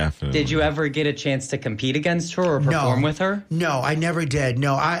that. Definitely. Did you ever get a chance to compete against her or perform with her? No, I never did.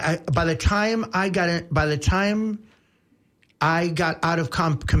 No, by the time I got out of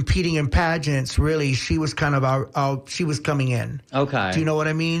competing in pageants, really, she was kind of she was coming in. Okay. Do you know what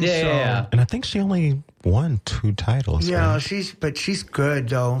I mean? Yeah. And I think she only won 2 titles. Yeah, right? she's good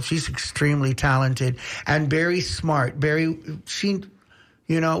though. She's extremely talented and very smart. A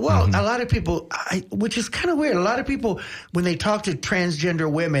lot of people, which is kind of weird. A lot of people, when they talk to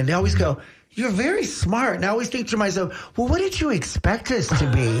transgender women, they always go, "You're very smart." And I always think to myself, well, what did you expect us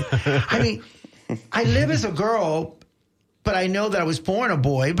to be? I mean, I live as a girl, but I know that I was born a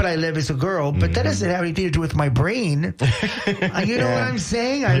boy, but I live as a girl. But that doesn't have anything to do with my brain. You know what I'm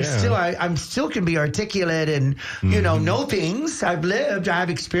saying? I'm still can be articulate and, know things. I've lived, I have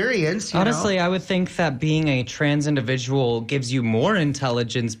experience. Honestly, I would think that being a trans individual gives you more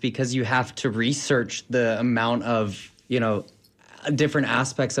intelligence because you have to research the amount of, different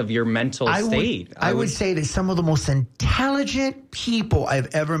aspects of your mental state. I would say that some of the most intelligent people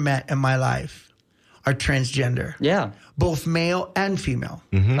I've ever met in my life are transgender. Yeah. Both male and female.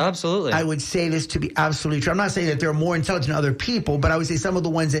 Mm-hmm. Absolutely. I would say this to be absolutely true. I'm not saying that they're more intelligent than other people, but I would say some of the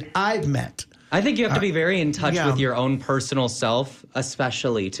ones that I've met. I think you have to be very in touch with your own personal self,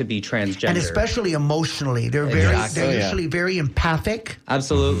 especially to be transgender. And especially emotionally. They're usually very empathic.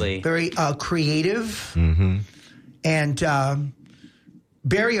 Absolutely. Very creative. Mm-hmm. And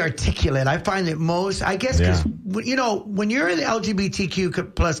very articulate. I find that most, I guess, because, when you're in the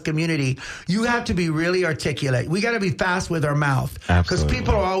LGBTQ plus community, you have to be really articulate. We got to be fast with our mouth. Because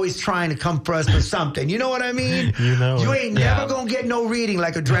people are always trying to come for us for something. You know what I mean? You ain't never going to get no reading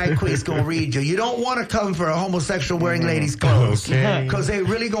like a drag queen's going to read you. You don't want to come for a homosexual wearing ladies' clothes. Because they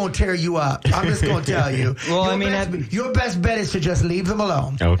really going to tear you up. I'm just going to tell you. Well, your best bet is to just leave them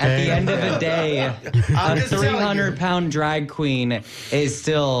alone. Okay. At the end of the day, a 300-pound drag queen is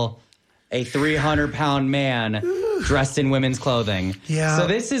still a 300-pound man dressed in women's clothing. Yeah. So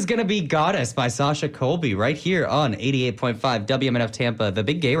this is going to be Goddess by Sasha Colby right here on 88.5 WMNF Tampa, the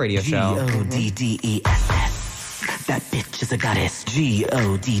big gay radio show. Goddess. That bitch is a goddess.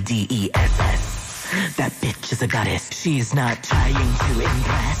 Goddess. That bitch is a goddess. She's not trying to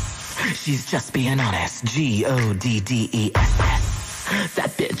impress. She's just being honest. Goddess.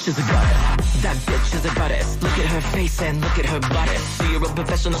 That bitch is a goddess. That bitch is a goddess. Look at her face and look at her bodice. She a real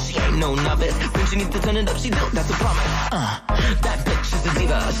professional, she ain't no novice. When she needs to turn it up, she don't, that's a promise. That bitch is a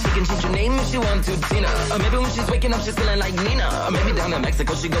diva. She can change her name if she wants to, Tina. Or maybe when she's waking up, she's feeling like Nina. Or maybe down in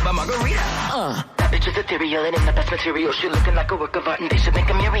Mexico, she go by Margarita. That bitch is ethereal and in the best material. She looking like a work of art and they should make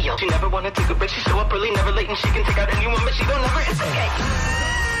a Muriel. She never wanna take a break, she show up early, never late, and she can take out anyone, but she don't never escape.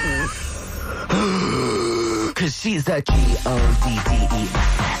 Cause she's a Goddess.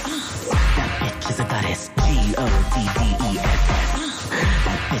 That bitch is a goddess. Goddess.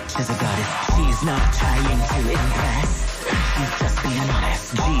 That bitch is a goddess. She's not trying to impress. She's just being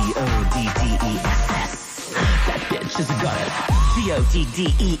honest. Goddess. That bitch is a goddess. Goddess.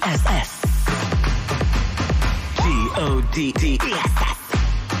 Goddess. Goddess.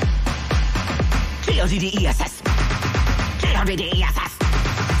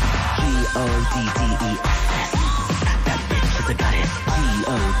 That bitch is a goddess.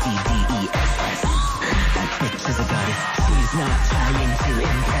 Goddess. That bitch is a goddess. She's not trying to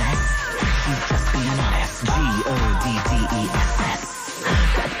impress. She's just being honest. Goddess.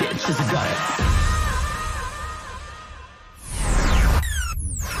 That bitch is a goddess.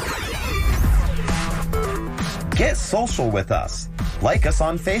 Get social with us. Like us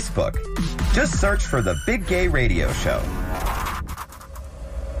on Facebook. Just search for The Big Gay Radio Show.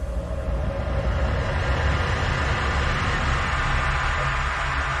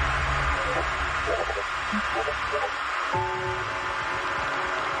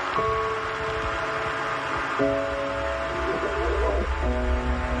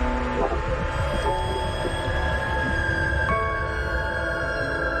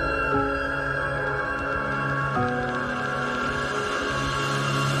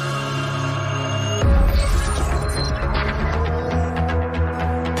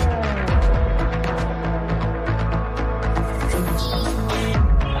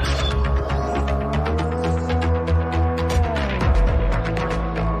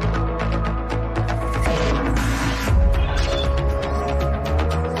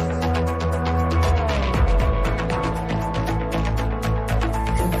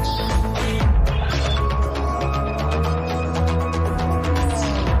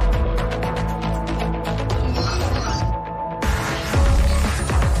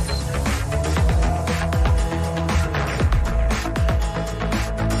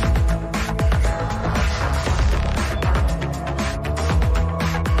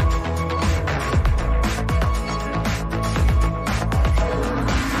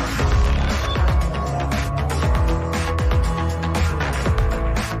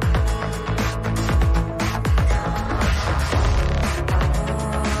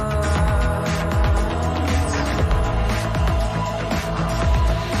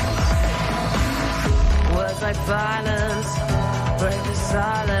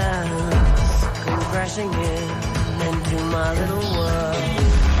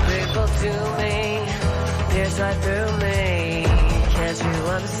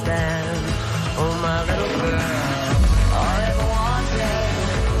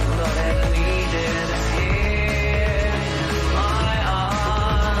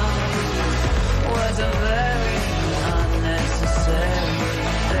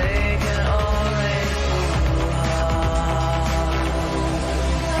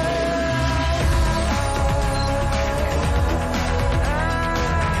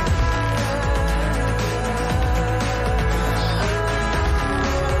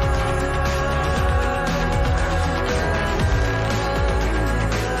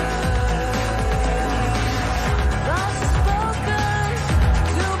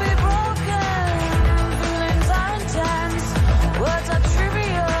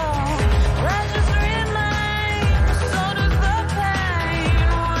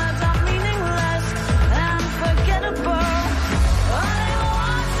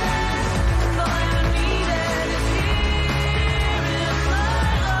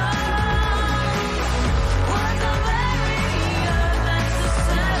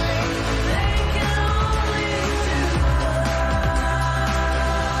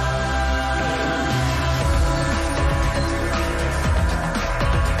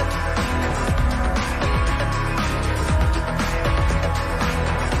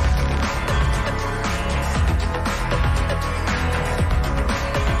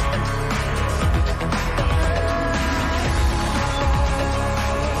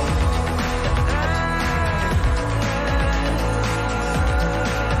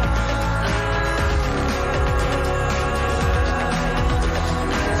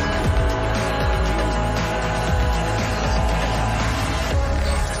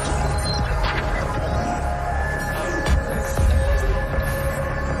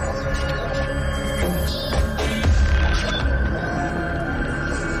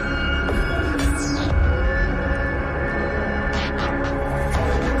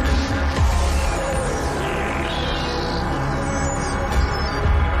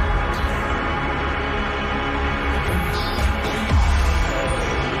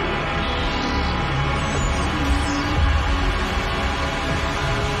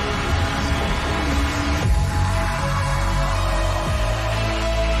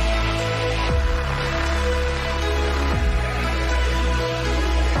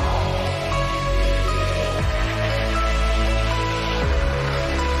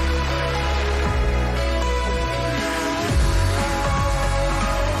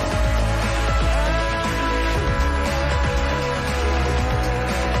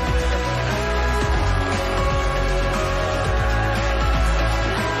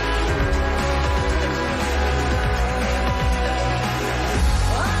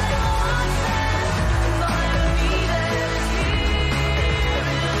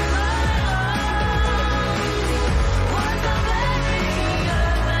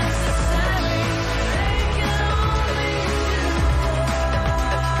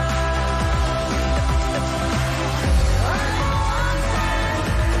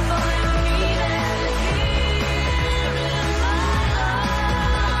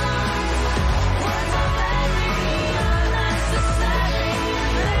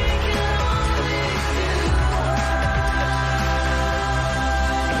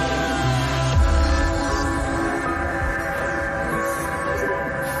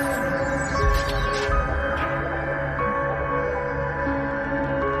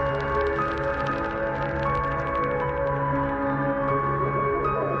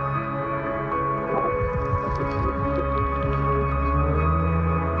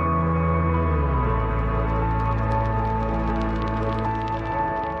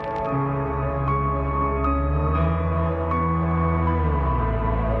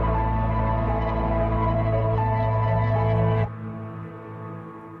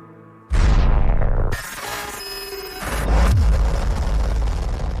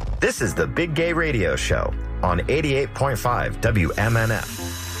 This is the Big Gay Radio Show on 88.5 WMNF.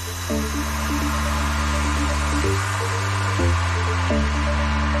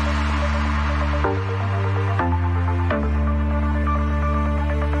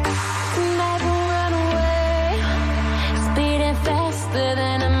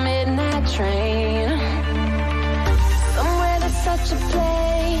 A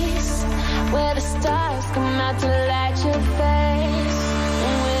place where the stars come out to light your face.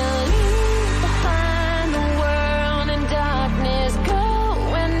 We'll leave behind the world in darkness, go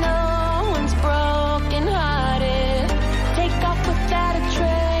where no one's broken hearted. Take off without a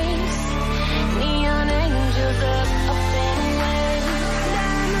trace. Neon angels up and away.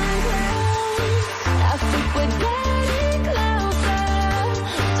 Diamond girls, I think we're getting closer.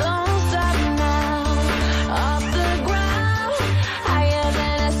 Don't stop now. Off the ground.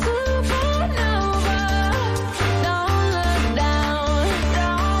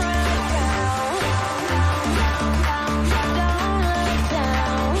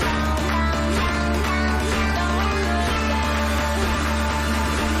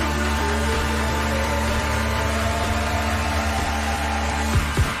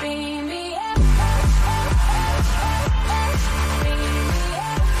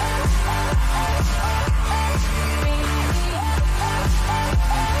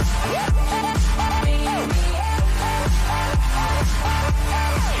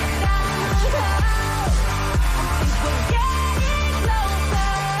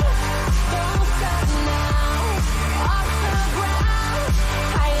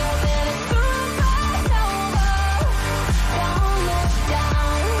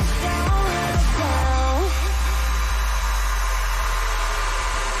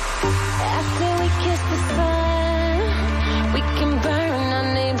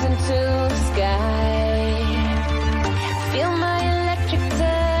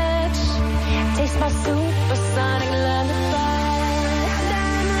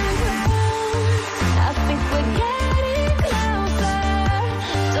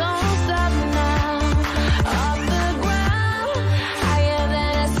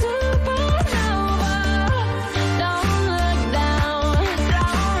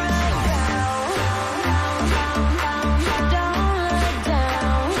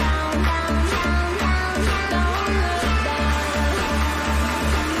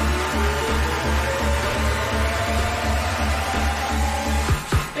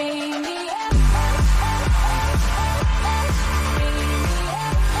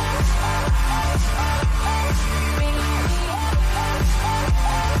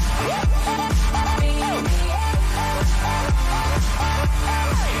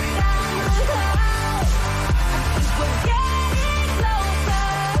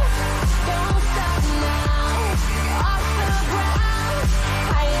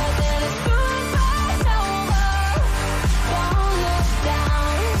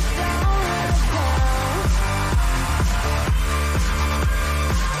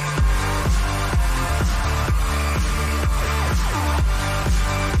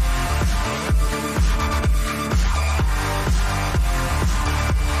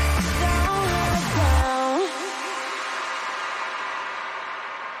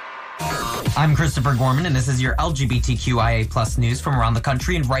 I'm Christopher Gorman, and this is your LGBTQIA plus news from around the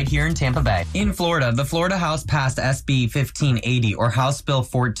country and right here in Tampa Bay. In Florida, the Florida House passed SB 1580, or House Bill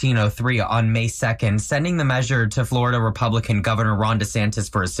 1403, on May 2nd, sending the measure to Florida Republican Governor Ron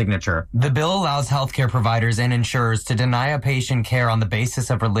DeSantis for his signature. The bill allows healthcare providers and insurers to deny a patient care on the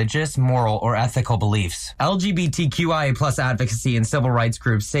basis of religious, moral, or ethical beliefs. LGBTQIA plus advocacy and civil rights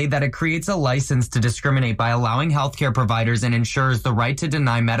groups say that it creates a license to discriminate by allowing healthcare providers and insurers the right to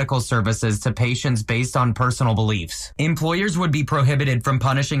deny medical services to patients based on personal beliefs. Employers would be prohibited from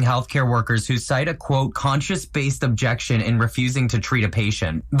punishing healthcare workers who cite a, quote, conscience-based objection in refusing to treat a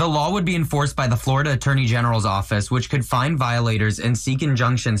patient. The law would be enforced by the Florida Attorney General's office, which could fine violators and seek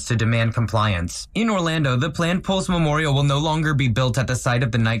injunctions to demand compliance. In Orlando, the planned Pulse Memorial will no longer be built at the site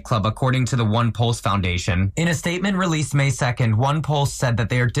of the nightclub, according to the One Pulse Foundation. In a statement released May 2nd, One Pulse said that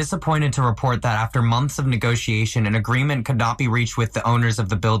they are disappointed to report that after months of negotiation, an agreement could not be reached with the owners of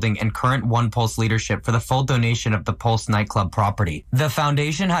the building and current One Pulse leadership for the full donation of the Pulse nightclub property. The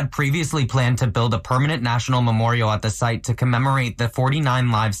foundation had previously planned to build a permanent national memorial at the site to commemorate the 49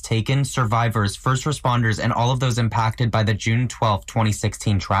 lives taken, survivors, first responders, and all of those impacted by the June 12,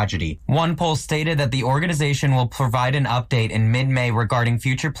 2016 tragedy. One Pulse stated that the organization will provide an update in mid-May regarding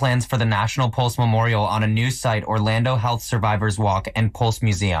future plans for the National Pulse Memorial on a new site, Orlando Health Survivors Walk and Pulse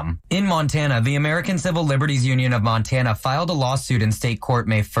Museum. In Montana, the American Civil Liberties Union of Montana filed a lawsuit in state court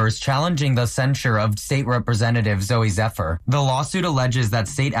May 1st challenging escaping the censure of State Representative Zoe Zephyr. The lawsuit alleges that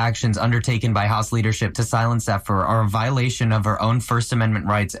state actions undertaken by House leadership to silence Zephyr are a violation of her own First Amendment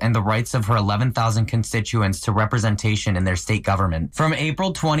rights and the rights of her 11,000 constituents to representation in their state government. From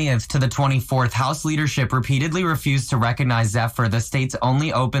April 20th to the 24th, House leadership repeatedly refused to recognize Zephyr, the state's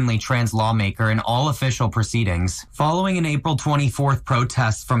only openly trans lawmaker, in all official proceedings. Following an April 24th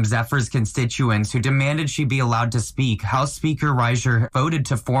protest from Zephyr's constituents who demanded she be allowed to speak, House Speaker Reiser voted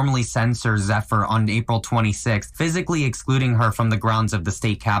to formally censor Zephyr on April 26th, physically excluding her from the grounds of the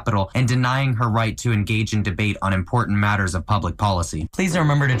state capitol and denying her right to engage in debate on important matters of public policy. Please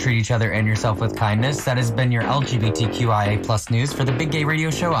remember to treat each other and yourself with kindness. That has been your LGBTQIA plus news. For the Big Gay Radio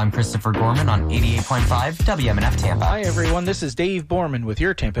Show, I'm Christopher Gorman on 88.5 WMNF Tampa. Hi everyone, this is Dave Borman with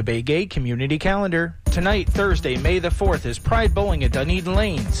your Tampa Bay Gay Community Calendar. Tonight, Thursday, May the 4th, is Pride Bowling at Dunedin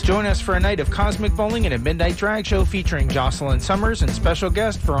Lanes. Join us for a night of cosmic bowling and a midnight drag show featuring Jocelyn Summers and special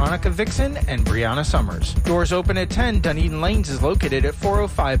guest Veronica Vixen and Brianna Summers. Doors open at 10. Dunedin Lanes is located at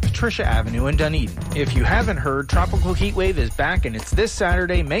 405 Patricia Avenue in Dunedin. If you haven't heard, Tropical Heatwave is back, and it's this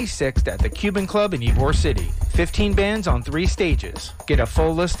Saturday, May 6th at the Cuban Club in Ybor City. 15 bands on 3 stages. Get a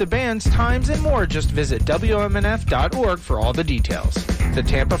full list of bands, times, and more. Just visit WMNF.org for all the details. The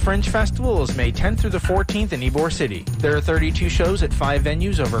Tampa Fringe Festival is May 10th through the 14th in Ybor City. There are 32 shows at 5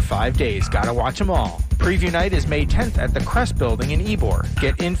 venues over 5 days. Gotta watch them all. Preview night is May 10th at the Crest Building in Ybor.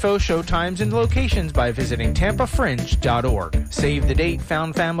 Get info, show times, and locations by visiting TampaFringe.org. Save the date.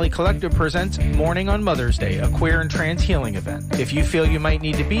 Found Family Collective presents Morning on Mother's Day, a queer and trans healing event. If you feel you might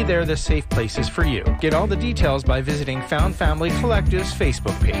need to be there, the safe place is for you. Get all the details by visiting Found Family Collective's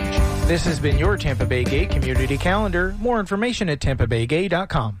Facebook page. This has been your Tampa Bay Gay Community Calendar. More information at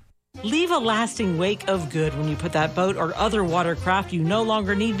TampaBayGay.com. Leave a lasting wake of good when you put that boat or other watercraft you no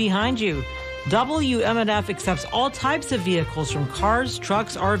longer need behind you. WMNF accepts all types of vehicles, from cars,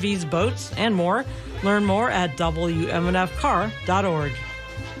 trucks, RVs, boats, and more. Learn more at WMNFcar.org.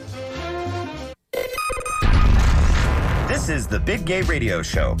 This is the Big Gay Radio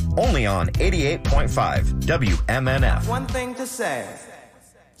Show, only on 88.5 WMNF. One thing to say,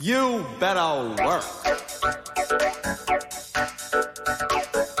 you better work.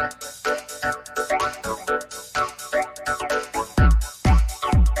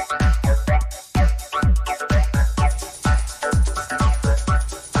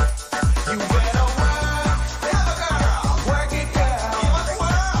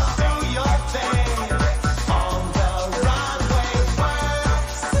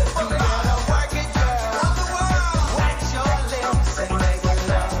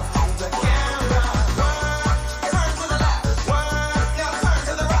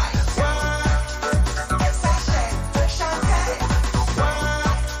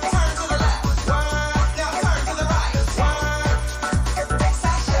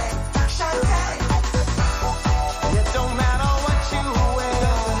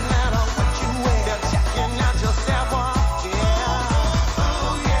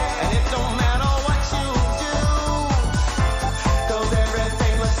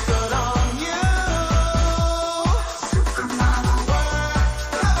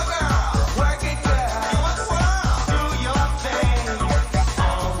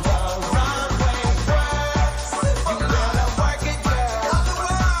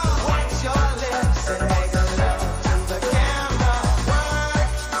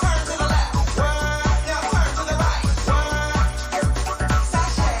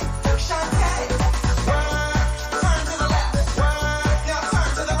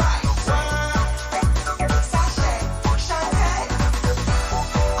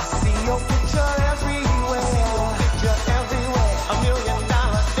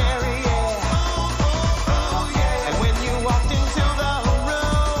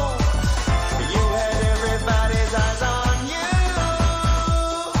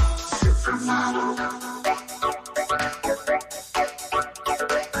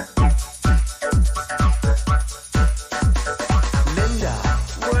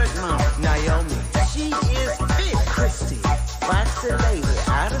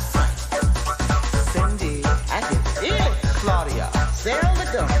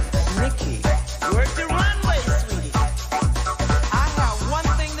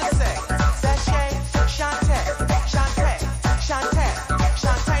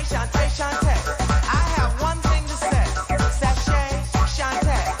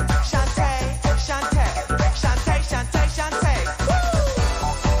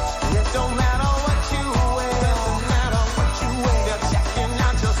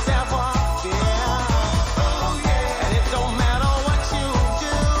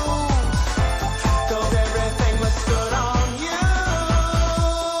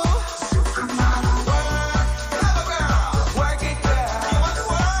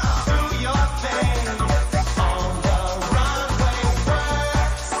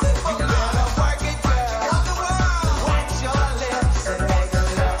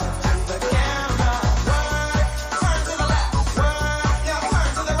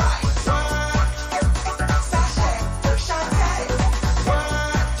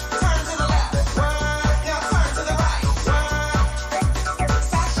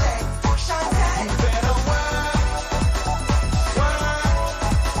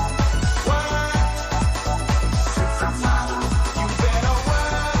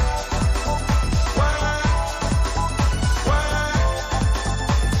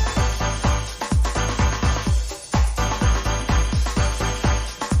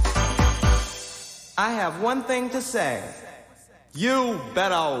 I have one thing to say. You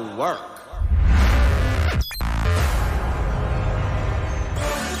better work.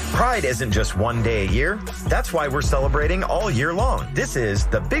 Pride isn't just one day a year. That's why we're celebrating all year long. This is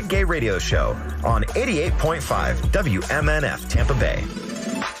the Big Gay Radio Show on 88.5 WMNF Tampa Bay.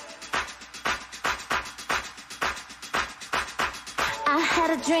 I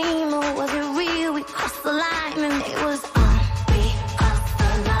had a dream, or was it real? We crossed the line and it was on. We crossed the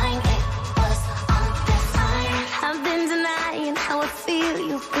line, it was on that time. I've been denying how I feel.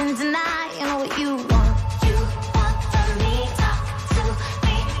 You've been denying what you want. You want from me, talk to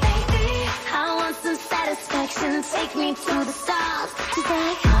me, baby. I want some satisfaction. Take me to the stars. Just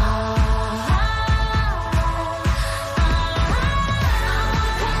like,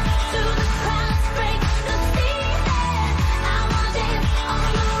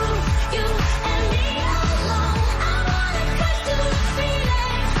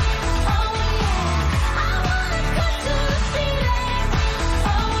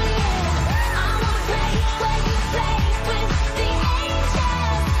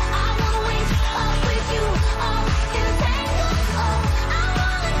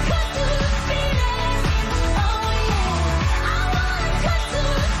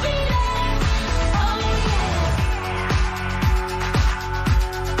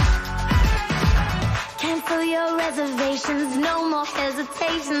 reservations, no more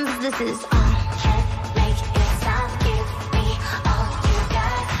hesitations. This is on. Can't make it stop. Give me all you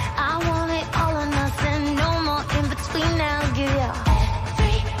got. I want it all or nothing. No more in between now. Give you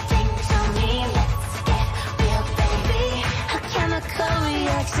everything to me. Let's get real, baby. A chemical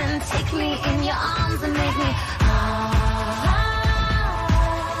reaction. Take me in your arms and make me.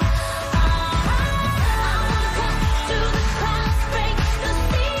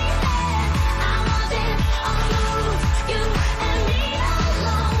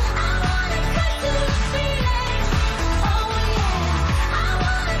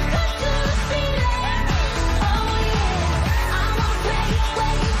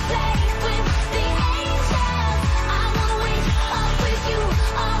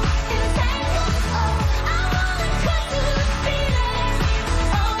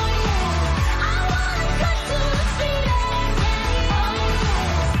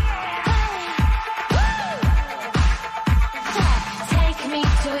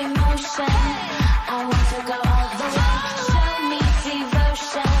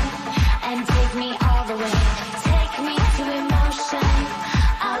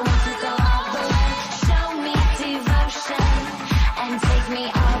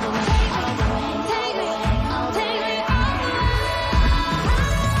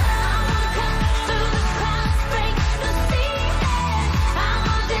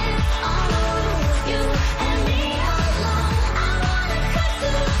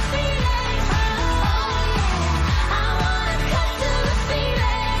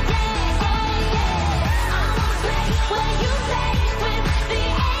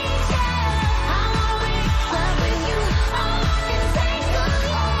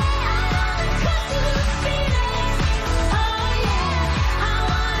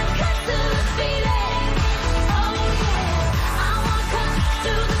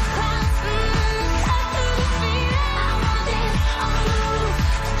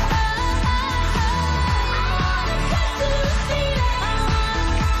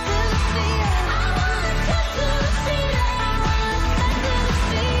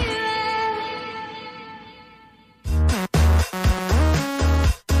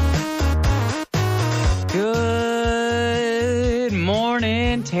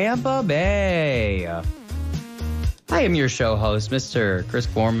 Tampa Bay. I am your show host, Mr. Chris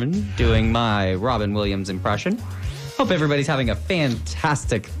Gorman, doing my Robin Williams impression. Hope everybody's having a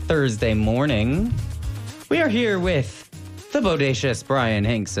fantastic Thursday morning. We are here with the bodacious Bryan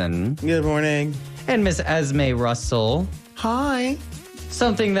Hinkson. Good morning. And Miss Esme Russell. Hi.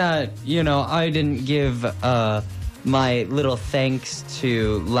 Something that, I didn't give my little thanks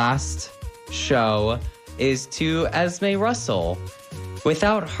to last show is to Esme Russell.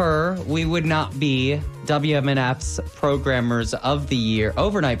 Without her, we would not be WMNF's Programmers of the Year,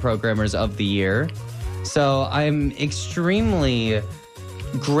 Overnight Programmers of the Year. So I'm extremely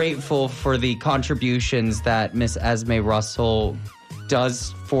grateful for the contributions that Miss Esme Russell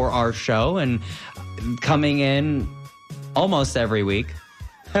does for our show and coming in almost every week.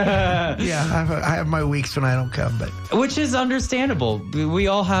 Yeah, I have my weeks when I don't come, but which is understandable. We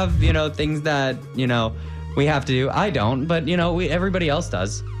all have, things that, we have to do. I don't, but everybody else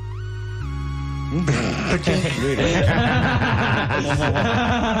does.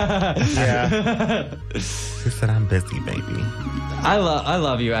 Yeah. She said, "I'm busy, baby." I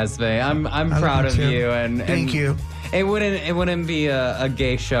love you, Esme. I'm proud of you, and Thank you. It wouldn't be a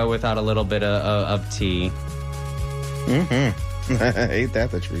gay show without a little bit of tea. Ain't that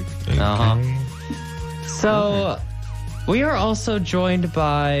the truth? So, we are also joined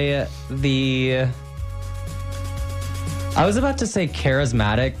by the. I was about to say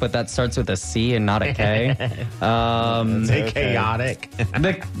charismatic, but that starts with a C and not a K. Say chaotic.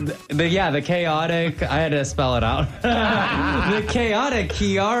 The chaotic. I had to spell it out. The chaotic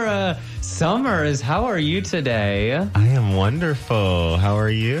Kierra Summers. How are you today? I am wonderful. How are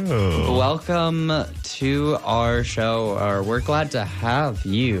you? Welcome to our show. We're glad to have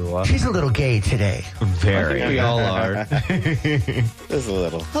you. She's a little gay today. Very. I think we all are. Just a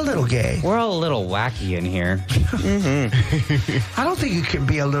little. A little gay. We're all a little wacky in here. I don't think you can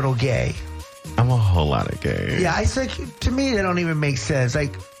be a little gay. I'm a whole lot of gay. Yeah, it's like, to me, they don't even make sense.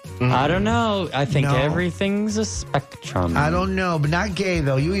 Like, I don't know. I think No. everything's a spectrum. I don't know, but not gay,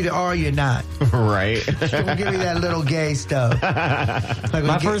 though. You either are or you're not. Right. Don't give me that little gay stuff. Like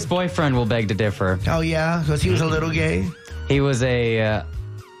My first boyfriend will beg to differ. Oh, yeah? Because he was a little gay? He was a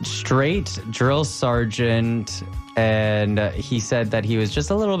straight drill sergeant, and he said that he was just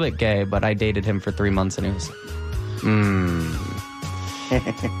a little bit gay, but I dated him for 3 months, and he was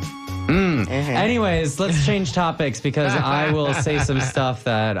Anyways, let's change topics because I will say some stuff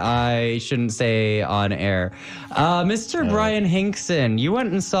that I shouldn't say on air. Mr. Bryan Hinkson, you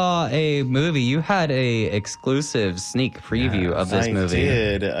went and saw a movie. You had a exclusive sneak preview of this movie.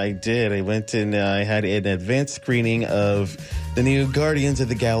 I did. I went and I had an advanced screening of the new Guardians of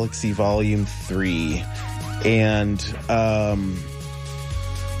the Galaxy Volume 3. And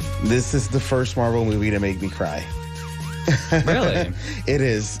this is the first Marvel movie to make me cry. Really? It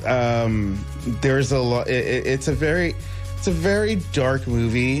is. There's a lot. It's a very dark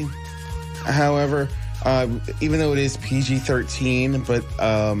movie. However, even though it is PG-13, but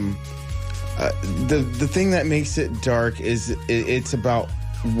the thing that makes it dark is it's about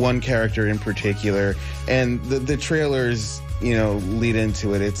one character in particular, and the trailers, lead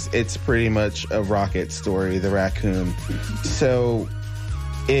into it. It's pretty much a Rocket story, the raccoon. So.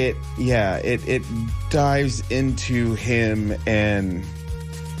 It dives into him, and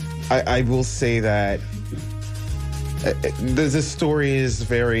I will say that the story is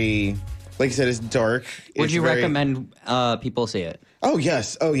very, like I said, it's dark. Would you recommend people see it? Oh,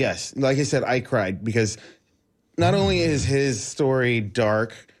 yes. Like I said, I cried because not only is his story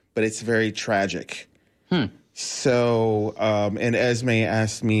dark, but it's very tragic. So, and Esme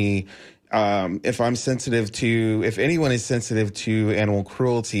asked me, if anyone is sensitive to animal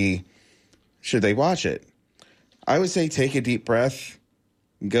cruelty, should they watch it? I would say take a deep breath,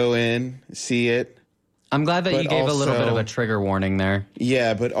 go in, see it. I'm glad that you gave a little bit of a trigger warning there.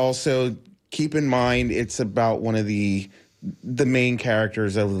 Yeah, but also keep in mind it's about one of the main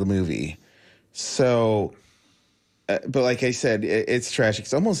characters of the movie. So, but like I said, it's tragic.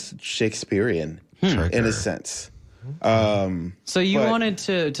 It's almost Shakespearean in a sense. So you wanted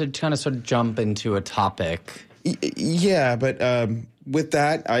to kind of sort of jump into a topic. Yeah, but with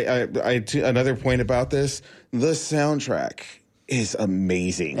that, I another point about this, the soundtrack is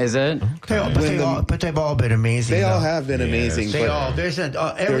amazing. Is it? But they've all been amazing. They all have been amazing. They all. There's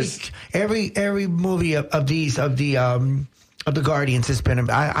every movie of the Guardians has been.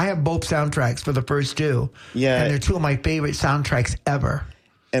 I have both soundtracks for the first two. Yeah, and they're two of my favorite soundtracks ever.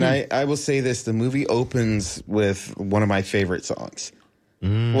 And I will say this, the movie opens with one of my favorite songs.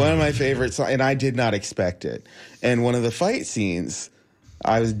 One of my favorite songs, and I did not expect it. And one of the fight scenes,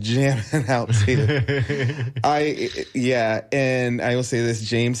 I was jamming out to. And I will say this,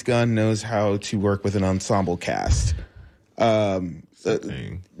 James Gunn knows how to work with an ensemble cast. I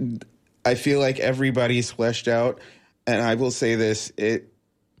feel like everybody's fleshed out, and I will say this,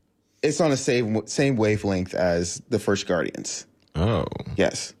 it's on the same wavelength as the first Guardians. Oh.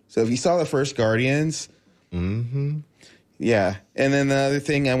 Yes. So if you saw the first Guardians, yeah. And then the other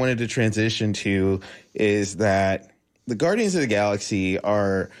thing I wanted to transition to is that the Guardians of the Galaxy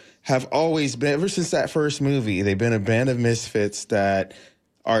have always been, ever since that first movie, they've been a band of misfits that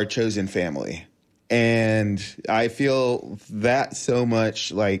are chosen family. And I feel that so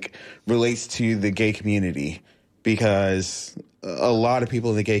much relates to the gay community because a lot of people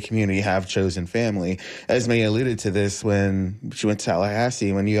in the gay community have chosen family. Esme alluded to this when she went to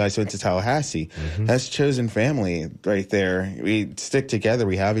Tallahassee, when you guys went to Tallahassee. That's chosen family right there. We stick together.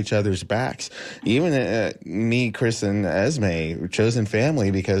 We have each other's backs. Even me, Chris, and Esme, chosen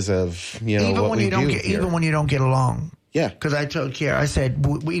family because of, even what when we you don't do get, here. even when you don't get along. Yeah. Because I told Kierra, I said,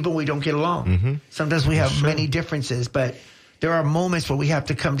 even we don't get along. Mm-hmm. Sometimes we have many differences, but there are moments where we have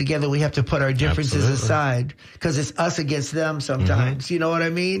to come together. We have to put our differences aside because it's us against them sometimes. You know what I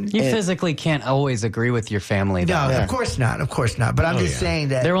mean? You physically can't always agree with your family. No, of course not. Of course not. But I'm just saying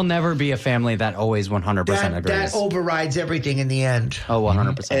that there will never be a family that always 100% agrees. That overrides everything in the end. Oh,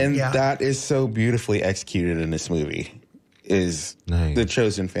 100%. And that is so beautifully executed in this movie, is the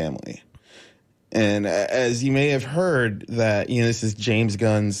chosen family. And as you may have heard, that this is James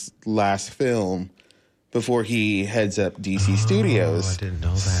Gunn's last film before he heads up DC Studios. I didn't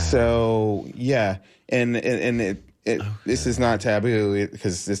know that. So yeah, and this is not taboo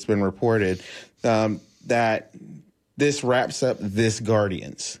because it's been reported that this wraps up this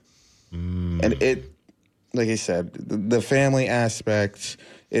Guardians, and it, like I said, the family aspect,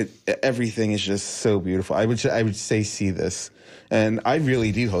 everything is just so beautiful. I would say see this, and I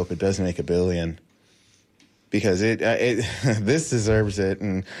really do hope it does make $1 billion. Because this deserves it,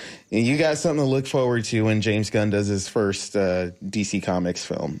 and you got something to look forward to when James Gunn does his first DC Comics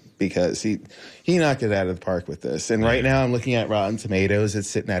film, because he knocked it out of the park with this. And right now I'm looking at Rotten Tomatoes; it's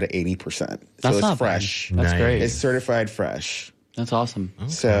sitting at 80%. So That's it's fresh. That's great. It's certified fresh. That's awesome. Okay.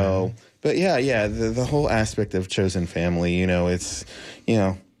 So, but yeah, the whole aspect of chosen family, it's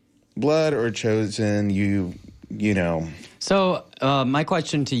blood or chosen, you know. So, my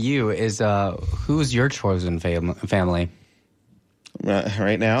question to you is, who's your chosen family?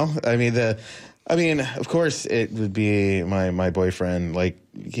 Right now? I mean, of course, it would be my boyfriend. Like,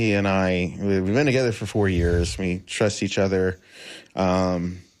 he and I, we've been together for 4 years. We trust each other.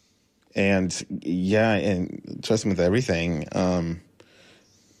 And trust him with everything.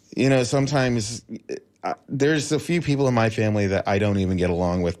 Sometimes there's a few people in my family that I don't even get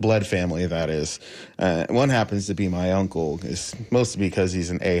along with, blood family, that is. One happens to be my uncle. It's mostly because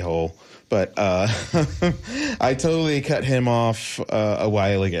he's an a-hole. But I totally cut him off a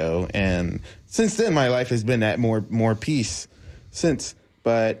while ago. And since then, my life has been at more peace since.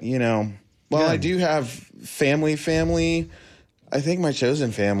 But, while I do have family, I think my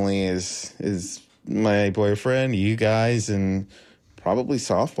chosen family is my boyfriend, you guys, and probably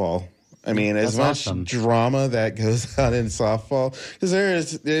softball. I mean, as much drama that goes on in softball, because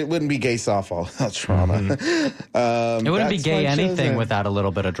it wouldn't be gay softball without drama. It wouldn't be gay anything without a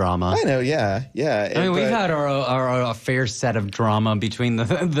little bit of drama. I know, yeah. I mean, we've had our fair set of drama between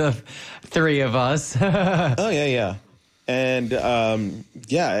the three of us. Oh, yeah. And,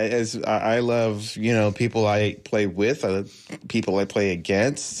 as I love, people I play with, people I play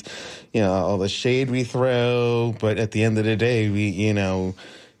against, all the shade we throw. But at the end of the day,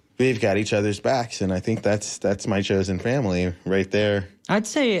 we've got each other's backs, and I think that's my chosen family right there. I'd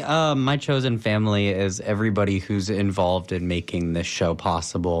say my chosen family is everybody who's involved in making this show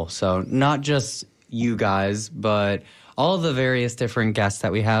possible. So not just you guys, but all the various different guests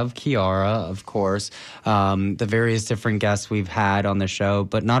that we have. Kierra, of course, the various different guests we've had on the show.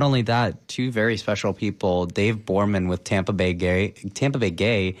 But not only that, two very special people, Dave Borman with Tampa Bay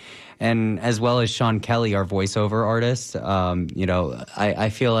Gay, and as well as Sean Kelly, our voiceover artist. I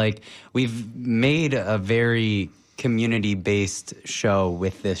feel like we've made a very community-based show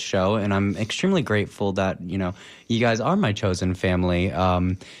with this show, and I'm extremely grateful that, you guys are my chosen family.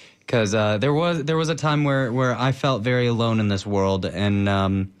 Because there was a time where I felt very alone in this world, and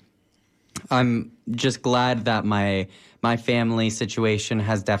I'm just glad that my family situation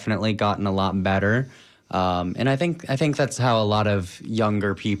has definitely gotten a lot better. And I think that's how a lot of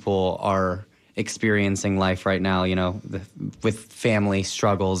younger people are experiencing life right now, with family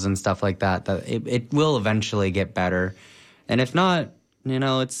struggles and stuff like that, that it will eventually get better. And if not,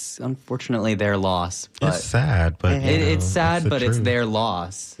 it's unfortunately their loss. But it's sad, but it's sad, but it's their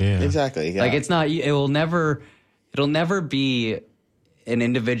loss. Yeah, exactly. Yeah. Like it'll never be an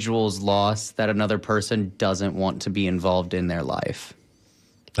individual's loss that another person doesn't want to be involved in their life.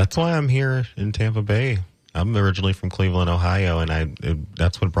 That's why I'm here in Tampa Bay. I'm originally from Cleveland, Ohio, and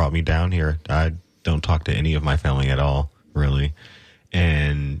that's what brought me down here. I don't talk to any of my family at all, really.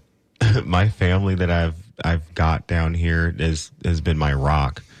 And my family that I've got down here has been my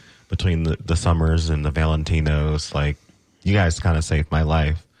rock between the Summers and the Valentinos. Like, you guys kind of saved my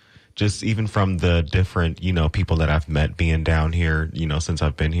life. Just even from the different, people that I've met being down here, since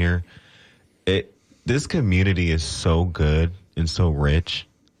I've been here. This community is so good and so rich.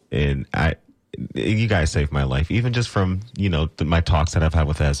 And you guys saved my life, even just from, my talks that I've had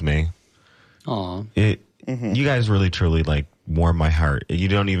with Esme. Aw. You guys really, truly, warm my heart. You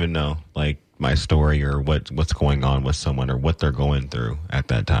don't even know, my story or what's going on with someone or what they're going through at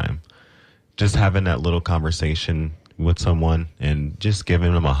that time. Just having that little conversation with someone and just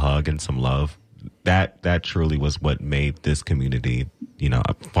giving them a hug and some love, that truly was what made this community,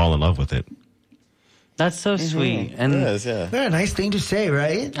 fall in love with it. That's so sweet. And Yeah, nice thing to say,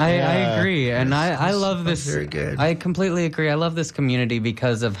 right? I agree. And I love this. Very good. I completely agree. I love this community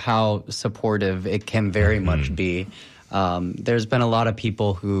because of how supportive it can very much be. There's been a lot of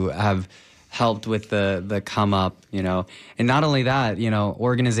people who have helped with the come up, and not only that,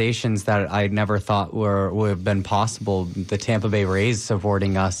 organizations that I never thought would have been possible. The Tampa Bay Rays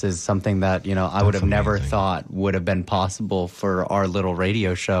supporting us is something that, I would have never thought would have been possible for our little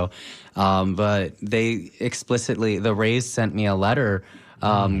radio show. But they explicitly, the Rays sent me a letter,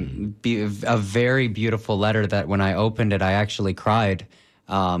 a very beautiful letter that when I opened it, I actually cried.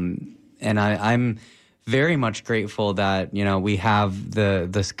 And I'm very much grateful that, we have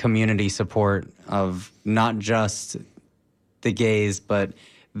this community support of not just the gays, but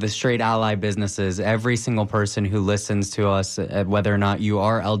the straight ally businesses, every single person who listens to us, whether or not you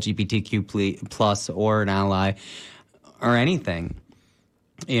are LGBTQ plus or an ally or anything.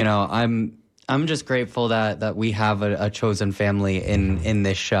 I'm just grateful that we have a chosen family in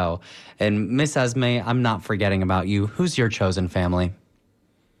this show. And Miss Esme, I'm not forgetting about you. Who's your chosen family?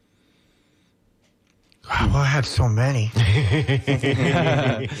 Well, I have so many.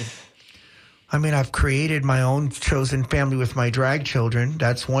 I mean, I've created my own chosen family with my drag children.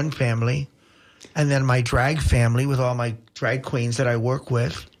 That's one family. And then my drag family with all my drag queens that I work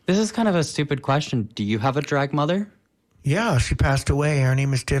with. This is kind of a stupid question. Do you have a drag mother? Yeah, she passed away. Her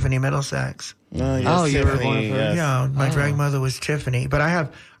name is Tiffany Middlesex. Oh, you were one of her? Yeah, my drag mother was Tiffany. But I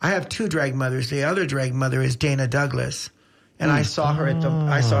have two drag mothers. The other drag mother is Dana Douglas. And I saw her at the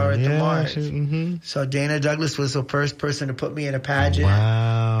March. So Dana Douglas was the first person to put me in a pageant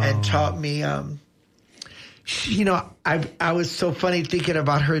and taught me. I was so funny thinking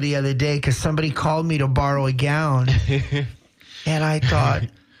about her the other day because somebody called me to borrow a gown, and I thought,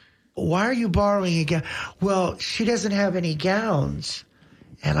 why are you borrowing a gown? Well, she doesn't have any gowns,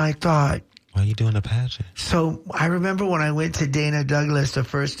 and I thought, why are you doing a pageant? So I remember when I went to Dana Douglas the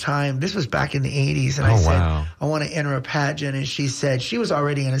first time, this was back in the 80s, and I said, I want to enter a pageant. And she said, she was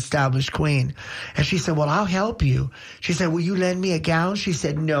already an established queen. And she said, well, I'll help you. She said, will you lend me a gown? She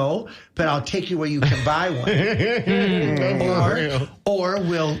said, no, but I'll take you where you can buy one. or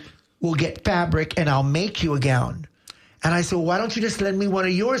we'll get fabric and I'll make you a gown. And I said, well, why don't you just lend me one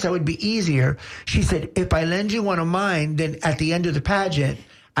of yours? That would be easier. She said, if I lend you one of mine, then at the end of the pageant,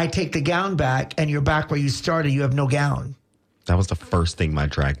 I take the gown back, and you're back where you started. You have no gown. That was the first thing my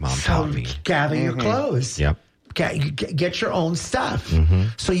drag mom taught me. Gather your clothes. Yep. Get your own stuff.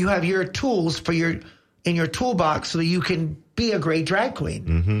 So you have your tools in your toolbox so that you can be a great drag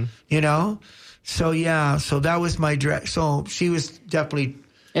queen. So yeah. So that was my drag. So she was definitely.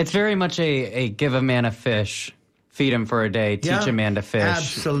 It's very much a give a man a fish. Feed him for a day, teach a man to fish.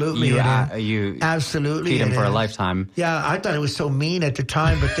 Absolutely. You absolutely feed him for a lifetime. Yeah, I thought it was so mean at the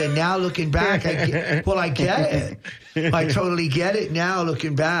time, but then now looking back, I get it. I totally get it now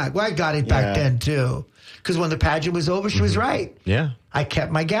looking back. Well, I got it back then too. Because when the pageant was over, she was right. Yeah. I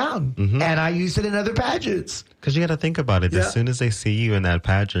kept my gown, and I used it in other pageants. Because you got to think about it. As soon as they see you in that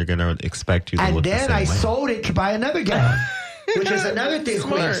pageant, they're going to expect you to look the same way. And then I sold it to buy another gown. Which is another thing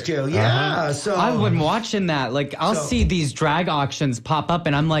queens do. Yeah. So I've been watching that. Like, I'll see these drag auctions pop up,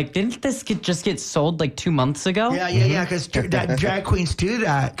 and I'm like, didn't this just get sold like 2 months ago? Yeah. Because drag queens do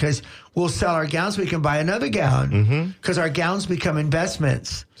that. Because we'll sell our gowns, we can buy another gown. Because our gowns become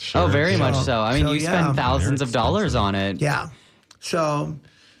investments. Sure. Oh, very much so. I mean, you spend thousands of dollars on it. Yeah. So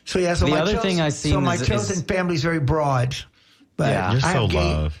yeah. So the other thing I see. So my chosen family is very broad. But you're so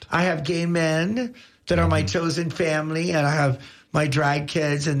loved. I have gay men that are my chosen family, and I have my drag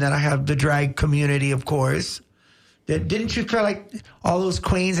kids, and then I have the drag community, of course. Didn't you feel like all those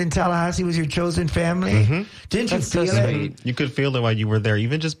queens in Tallahassee was your chosen family? Didn't you feel it? You could feel it while you were there.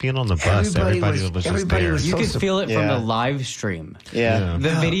 Even just being on the bus, everybody was just there. You could feel it from the live stream. Yeah. The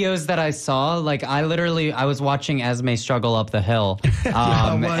videos that I saw, like I was watching Esme struggle up the hill.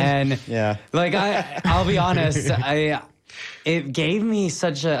 And like I'll be honest, it gave me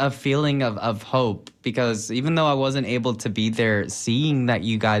such a feeling of hope, because even though I wasn't able to be there, seeing that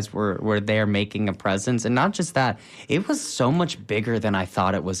you guys were there making a presence, and not just that, it was so much bigger than I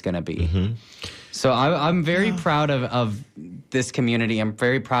thought it was going to be. So I'm very proud of this community. I'm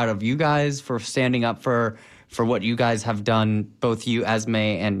very proud of you guys for standing up for for what you guys have done, both you, Esme,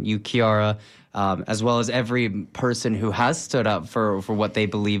 and you, Kierra, as well as every person who has stood up for what they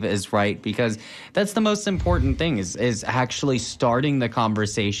believe is right, because that's the most important thing is actually starting the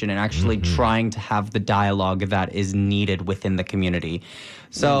conversation and actually trying to have the dialogue that is needed within the community.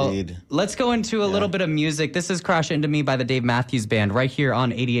 So let's go into a little bit of music. This is Crash Into Me by the Dave Matthews Band right here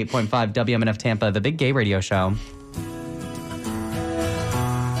on 88.5 WMNF Tampa, the big gay radio show.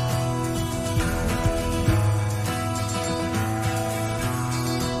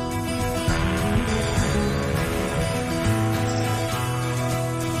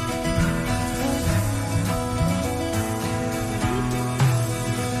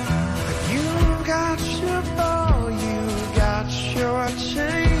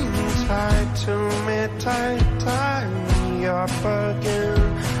 Tie me up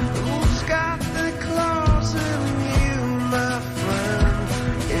again. Who's got the claws in you, my friend?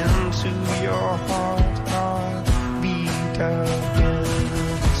 Into your heart beat again.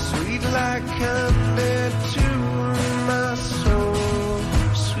 Sweet like candy to my soul.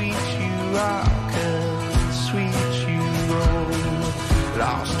 Sweet you rock and sweet you roll.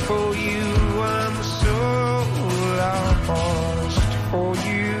 Lost for you, I'm so lost for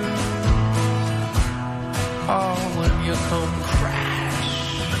you. Oh, when you come crash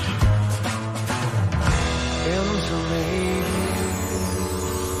into me,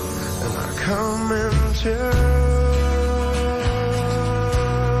 and I come into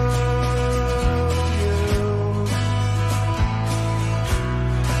you,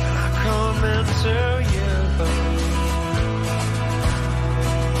 and I come into you,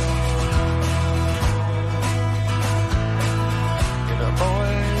 in a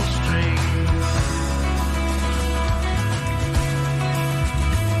boy's dream.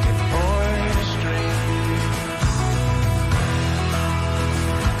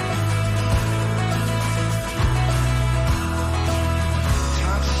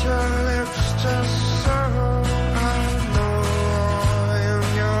 Just so I know in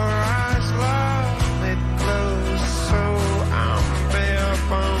your eyes, love, it glows so I'm bare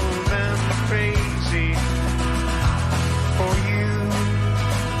boned and crazy for you.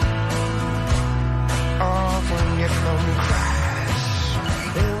 Oh, when you come crash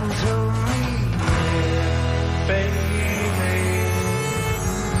into me, baby,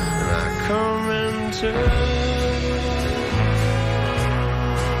 and I come into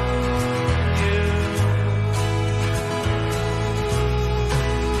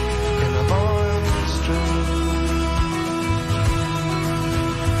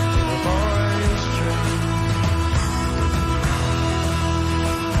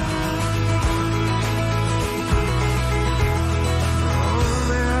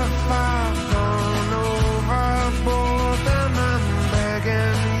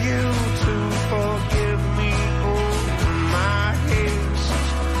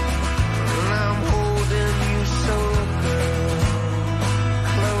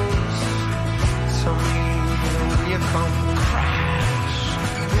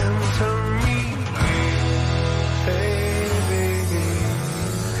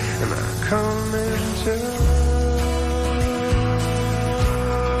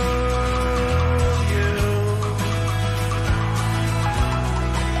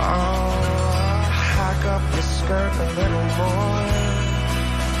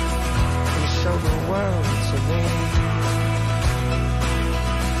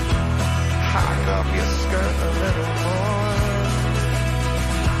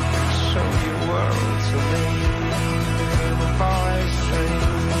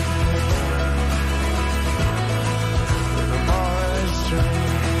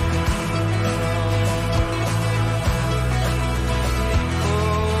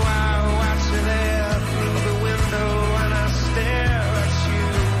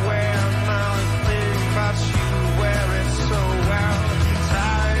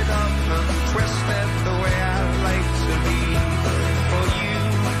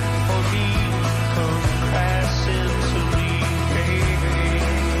for me, come crash into me, baby.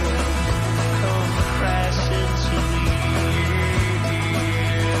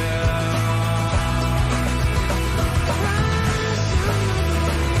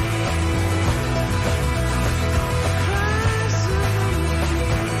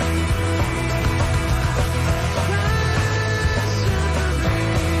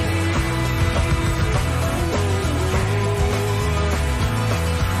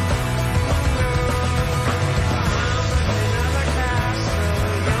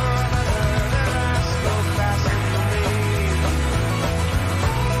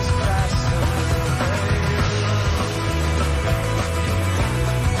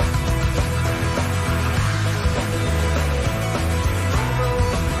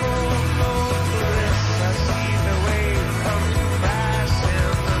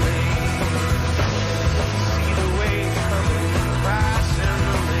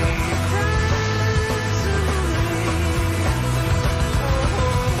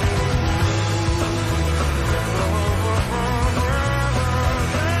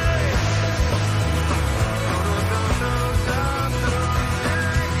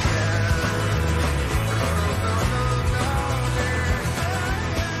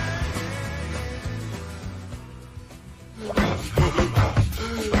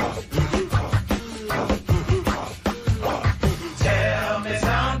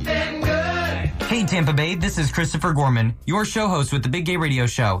 Tampa Bay, this is Christopher Gorman, your show host with the Big Gay Radio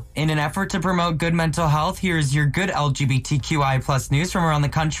Show. In an effort to promote good mental health, here's your good LGBTQIA plus news from around the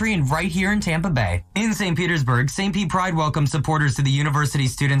country and right here in Tampa Bay. In St. Petersburg, St. Pete Pride welcomes supporters to the University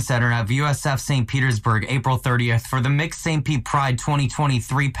Student Center at USF St. Petersburg April 30th for the Mixed St. Pete Pride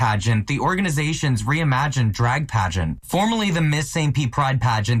 2023 pageant, the organization's reimagined drag pageant. Formerly the Miss St. Pete Pride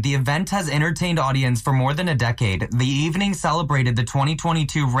pageant, the event has entertained audience for more than a decade. The evening celebrated the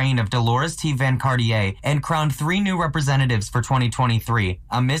 2022 reign of Dolores T. Van Cartier and crowned 3 new representatives for 2023,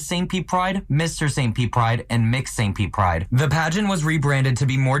 a Miss St. Pete Pride, Mr. St. Pete Pride, and Mixed St. Pete Pride. The pageant was rebranded to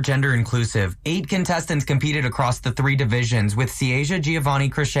be more gender inclusive. 8 contestants competed across the 3 divisions, with Ciasia Giovanni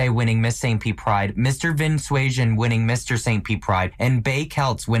Crochet winning Miss St. Pete Pride, Mr. Vin Suasion winning Mr. St. Pete Pride, and Bay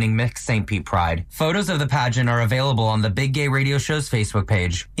Keltz winning Mixed St. Pete Pride. Photos of the pageant are available on the Big Gay Radio Show's Facebook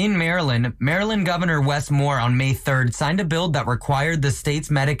page. In Maryland, Governor Wes Moore on May 3rd signed a bill that required the state's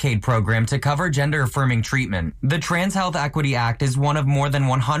Medicaid program to cover gender-affirming treatment. The Trans Health Equity Act is one of more than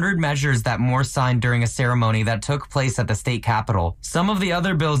 100 measures that Moore signed during a ceremony that took place at the state capitol. Some of the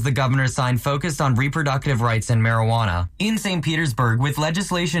other bills the governor signed focused on reproductive rights and marijuana. In St. Petersburg, with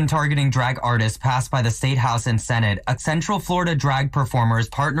legislation targeting drag artists passed by the State House and Senate, a Central Florida drag performer is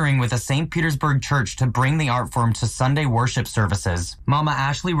partnering with a St. Petersburg church to bring the art form to Sunday worship services. Mama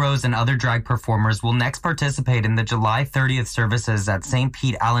Ashley Rose and other drag performers will next participate in the July 30th services at St.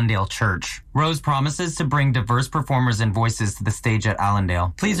 Pete Allendale Church. Rose promises to bring diverse performers and voices to the stage at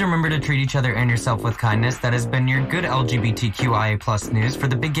Allendale. Please remember to treat each other and yourself with kindness. That has been your good LGBTQIA plus news. For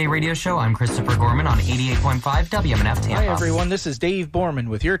the Big Gay Radio Show, I'm Christopher Gorman on 88.5 WMNF Tampa. Hi everyone, this is Dave Borman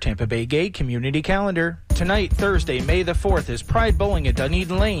with your Tampa Bay Gay Community Calendar. Tonight, Thursday, May the 4th, is Pride Bowling at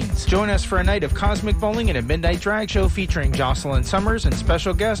Dunedin Lanes. Join us for a night of cosmic bowling and a midnight drag show featuring Jocelyn Summers and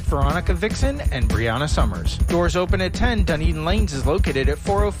special guest Veronica Vixen and Brianna Summers. Doors open at 10. Dunedin Lanes is located at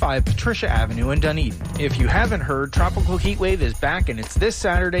 405 Patricia Avenue in Dunedin. If you haven't heard, Tropical Heatwave is back, and it's this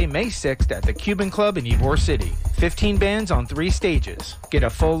Saturday, May 6th at the Cuban Club in Ybor City. 15 bands on 3 stages. Get a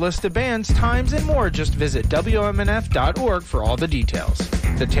full list of bands, times, and more. Just visit WMNF.org for all the details.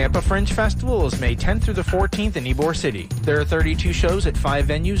 The Tampa Fringe Festival is May 10th through the 14th in Ybor City. There are 32 shows at 5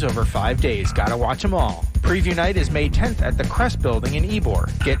 venues over 5 days. Gotta watch them all. Preview night is May 10th at the Crest Building in Ybor.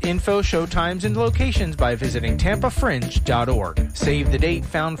 Get info, show times, and locations by visiting TampaFringe.org. Save the date.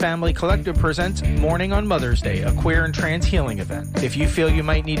 Found Family Collective presents Morning on Mother's Day, a queer and trans healing event. If you feel you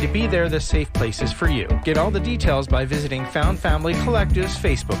might need to be there, the safe place is for you. Get all the details by visiting Found Family Collective's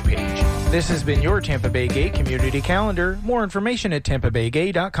Facebook page. This has been your Tampa Bay Gay Community Calendar. More information at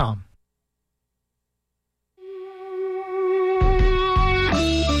TampaBayGay.com.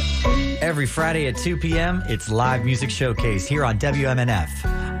 Every Friday at 2 p.m., it's Live Music Showcase here on WMNF.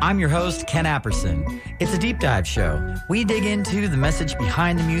 I'm your host, Ken Apperson. It's a deep dive show. We dig into the message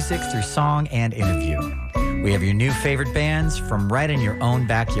behind the music through song and interview. We have your new favorite bands from right in your own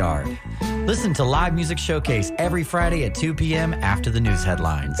backyard. Listen to Live Music Showcase every Friday at 2 p.m. after the news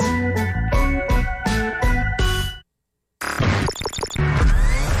headlines.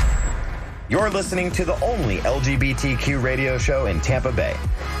 You're listening to the only LGBTQ radio show in Tampa Bay,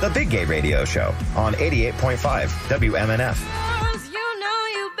 the Big Gay Radio Show on 88.5 WMNF. You know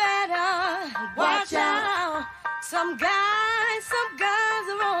you better watch out. Some guys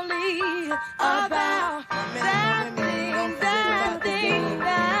are only about that thing, that thing,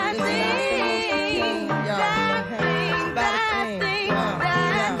 that thing, that thing, that thing, that thing.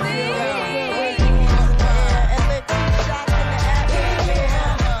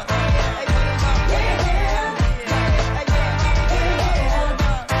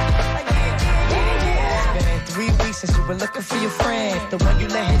 Since you were looking for your friend, the one you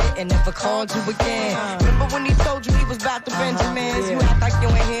let hit it and never called you again. Remember when he told you he was about to Benjamins? You act like you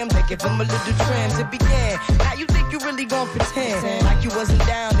ain't him, they give him a little trim to begin. Now you think you really gon' pretend like you wasn't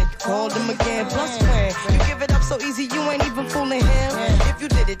down and you called him again. Plus when you give it up so easy, you ain't even fooling him. If you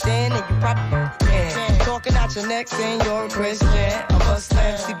did it then you probably can. Talking out your neck saying you're a Christian, a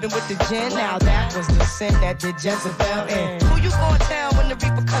Muslim, sleeping with the gin. Now that was the sin that did Jezebel in. Who you gonna tell when the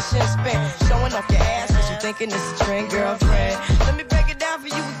repercussions spin? Showing off your ass cause you thinking it's a trend, girlfriend. Let me break it down for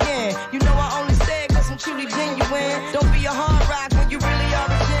you again. You know I only say it cause I'm truly genuine. Don't be a hard rock when you really are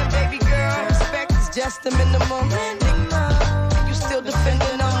a gem, baby girl. Respect is just the minimum. You still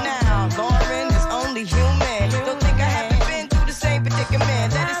defending them now. Lauren is only human. Don't think I haven't been through the same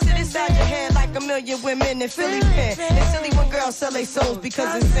predicament. Let it sit inside your head like a million women in Philly pen. It's silly when girls sell their souls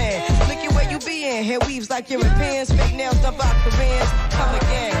because it's sin. Look at where you be in. Hair weaves like Europeans. Fake nails done by Koreans. Come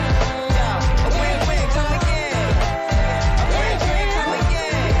again. Yo, a win-win. Come again.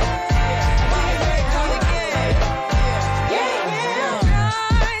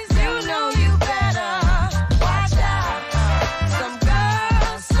 You know you better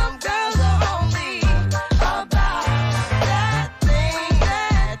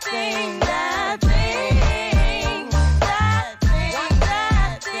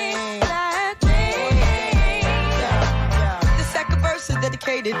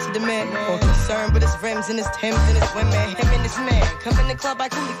rims and his Timbs and his women. Him and his man come in the club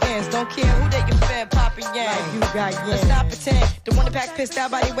like hooligans. Don't care who they can fan, Papa Yang. Like you got Yang. Let's not pretend. The one that pack pissed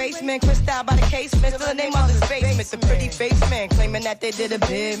out by the waist, man. Crissed out by the casement. Still the name of his basement. The pretty face man claiming that they did a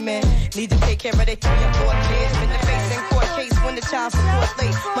bid, man. Need to take care of their 3 or 4 kids. Been the face in court case when the child support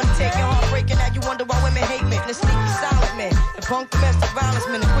late. Money taking, heartbreaking. Now you wonder why women hate men. The sneaky silent man. The punk domestic violence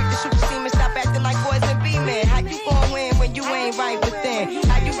man. The quick to shoot the semen. Stop acting like boys and be men. How you gon' win when you ain't right within?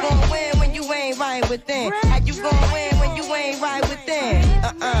 How you gon' win when you ain't right within? How you gon' win when you ain't right within?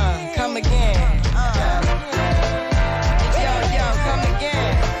 Come again. Yo, come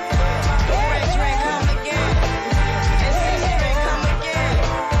again. Drink, come again. Drink, come again.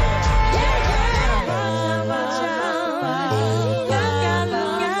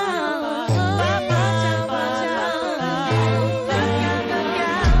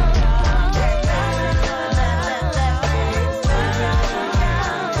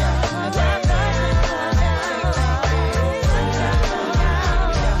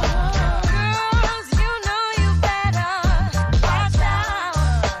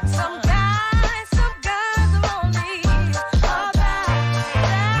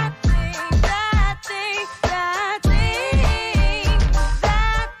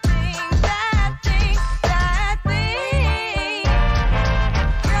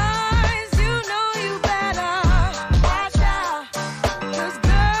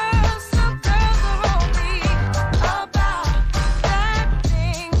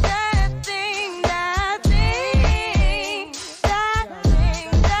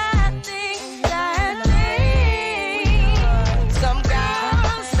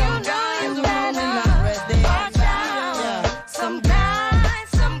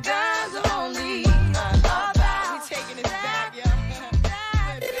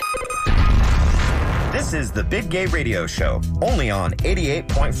 This is the Big Gay Radio Show, only on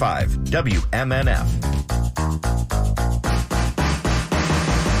 88.5 WMNF.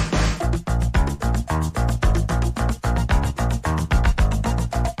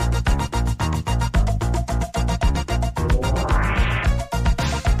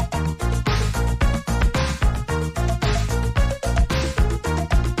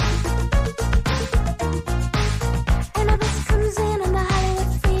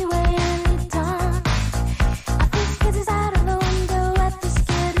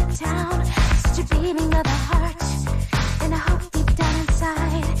 Beating of the heart.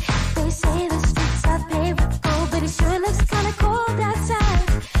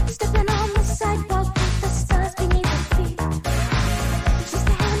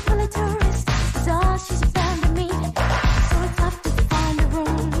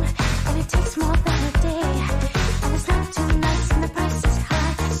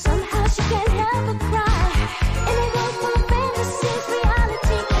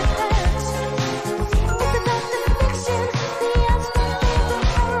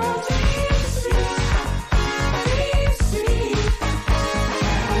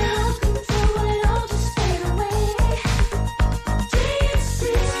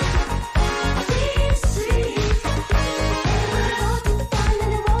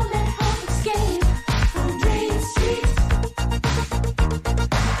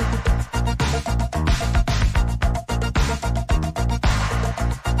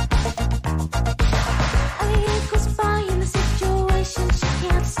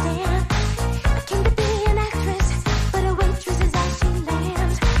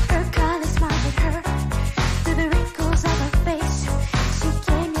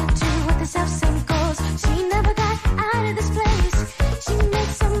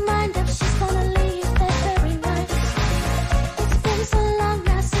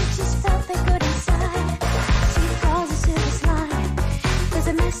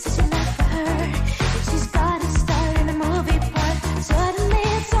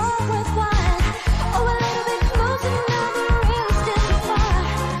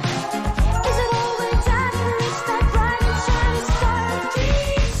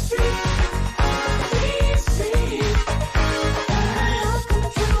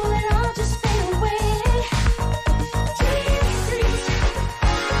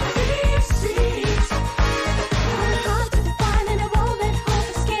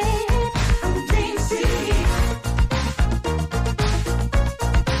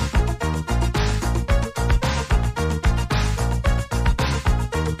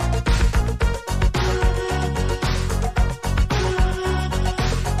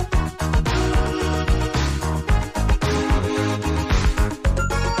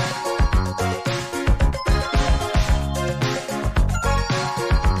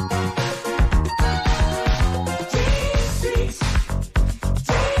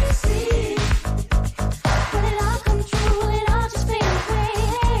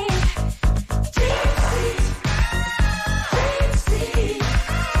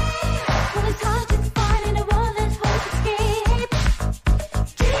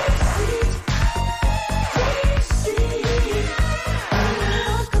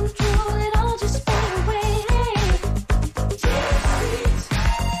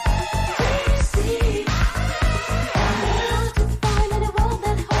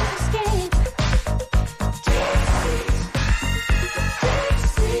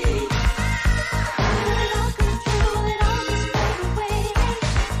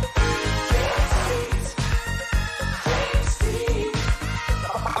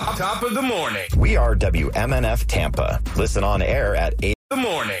 top of the morning. We are WMNF Tampa. Listen on air at 8 The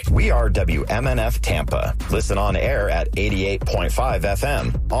morning. We are WMNF Tampa. Listen on air at 88.5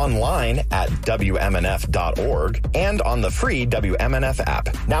 FM, online at WMNF.org, and on the free WMNF app.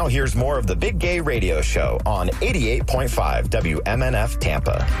 Now here's more of the Big Gay Radio Show on 88.5 WMNF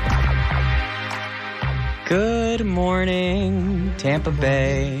Tampa. Good morning, Tampa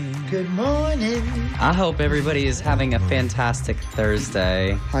Bay. Good morning. I hope everybody is having a fantastic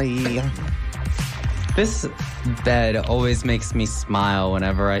Thursday. Hi. This bed always makes me smile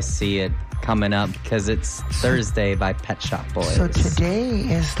whenever I see it coming up because it's Thursday by Pet Shop Boys. So today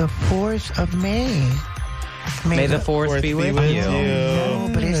is the 4th of May. May the 4th be with you. No,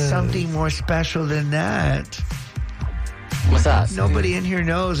 but it's something more special than that. What's that? Nobody in here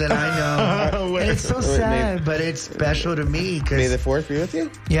knows, and I know. And it's so sad, but it's special to me. May the 4th be with you?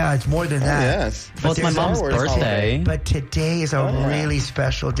 Yeah, it's more than that. Yes. Well, it's my mom's birthday. But today is a really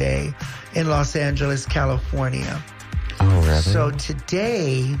special day in Los Angeles, California. Oh, really? So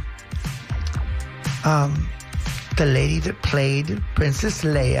today, the lady that played Princess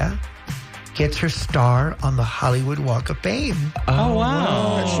Leia gets her star on the Hollywood Walk of Fame. Oh,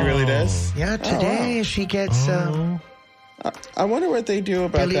 wow. She really does? Yeah, today she gets... I wonder what they do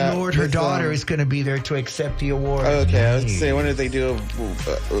about Billy that. Lord, her daughter, is going to be there to accept the award. Okay, I was going to say, what did they do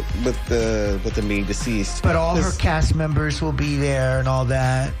with the me deceased? But all her cast members will be there and all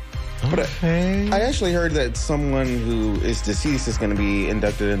that. But I actually heard that someone who is deceased is going to be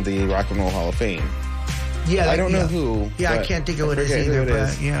inducted in the Rock and Roll Hall of Fame. Yeah, I don't know who. Yeah, I can't think of what it is either,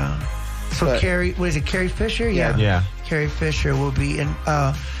 but yeah. So Carrie, was it Carrie Fisher? Yeah. Carrie Fisher will be in.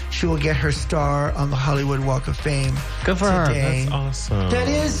 She will get her star on the Hollywood Walk of Fame. Good for her. Today. That's awesome. That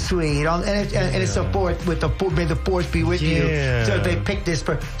is sweet. And it's the 4th with the May the 4th be with you. So they picked this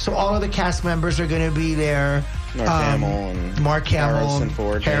for. So all of the cast members are going to be there. Mark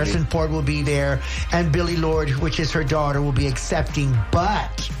Hamill, Harrison Ford will be there, and Billy Lord, which is her daughter, will be accepting.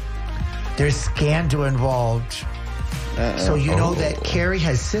 But there's scandal involved. So you know that Carrie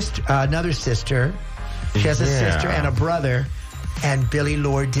has another sister. She has a sister and a brother, and Billy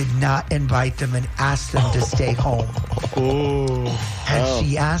Lord did not invite them and asked them to stay home. And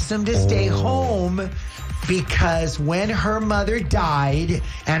she asked them to stay home because when her mother died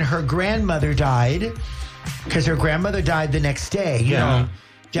and her grandmother died, because her grandmother died the next day, you know.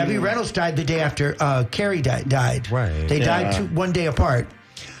 Debbie Reynolds died the day after Carrie died. Right. They died one day apart.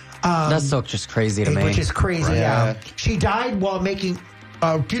 That's so just crazy to me. Which is crazy, yeah. She died while making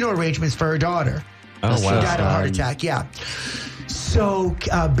funeral arrangements for her daughter. Oh, She wow. died of a heart attack, yeah. So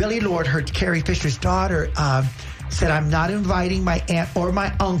Billy Lord, her Carrie Fisher's daughter, said, I'm not inviting my aunt or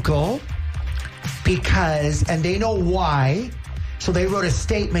my uncle because, and they know why. So they wrote a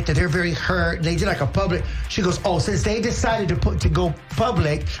statement that they're very hurt. They did like a public. She goes, since they decided to go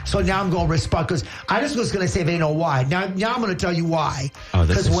public, so now I'm going to respond. Because I just was going to say they know why. Now I'm going to tell you why.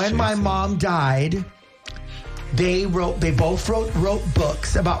 Because when my mom died, they both wrote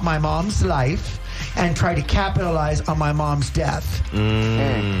books about my mom's life and tried to capitalize on my mom's death.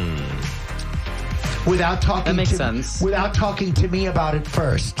 Without talking to me about it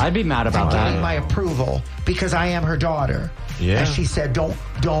first. I'd be mad about that. Giving my approval because I am her daughter. Yeah. And she said, don't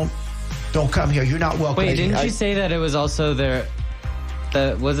come here. You're not welcome. Wait, didn't you say that it was also their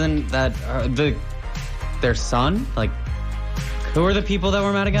son? Like, who are the people that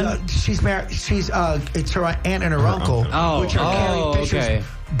were mad again? She's married. It's her aunt and her uncle. Which are Carrie Fisher's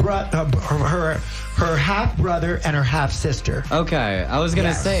her half brother and her half sister. Okay, I was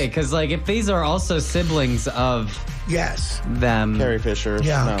gonna say because if these are also siblings of them, Carrie Fisher,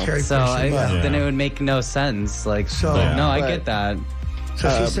 Carrie Fisher. Then it would make no sense. I get that. So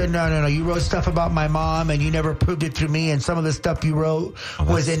she said, no, you wrote stuff about my mom and you never proved it to me, and some of the stuff you wrote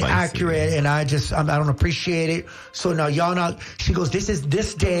was inaccurate, and I don't appreciate it. So now y'all not. She goes,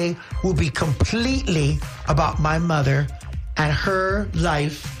 this day will be completely about my mother and her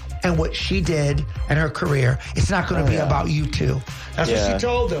life and what she did and her career. It's not going to be about you two. That's what she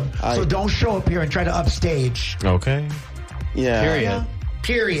told them. So don't show up here and try to upstage. Okay. Yeah.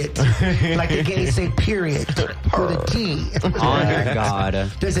 Period. Like the gays say, period. With a T. Oh, my God.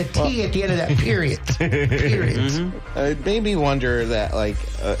 There's a T at the end of that period. Period. Mm-hmm. It made me wonder that,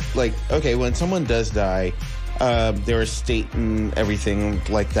 okay, when someone does die, their estate and everything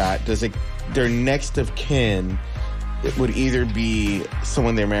like that, their next of kin, it would either be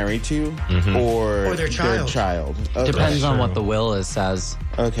someone they're married to or their child. Okay. Depends on what the will says.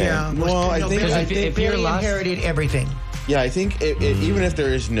 Okay. Yeah, well, I think if you're inherited everything. Yeah, I think even if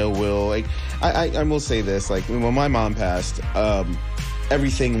there is no will, I will say this, when my mom passed,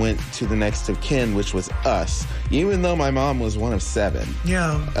 everything went to the next of kin, which was us, even though my mom was one of 7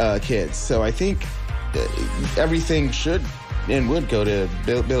 kids. So I think everything should and would go to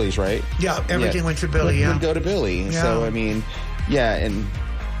Billy's, right? Yeah, everything went to Billy, would go to Billy. Yeah. So, I mean, and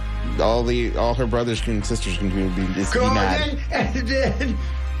all her brothers and sisters can be mad. And then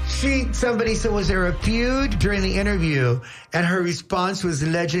somebody said, was there a feud during the interview? And her response was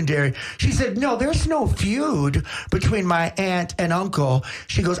legendary. She said, no, there's no feud between my aunt and uncle.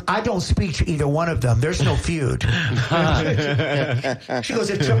 She goes, I don't speak to either one of them. There's no feud. She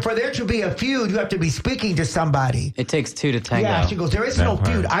goes, for there to be a feud, you have to be speaking to somebody. It takes 2 to tango. Yeah, she goes, there is no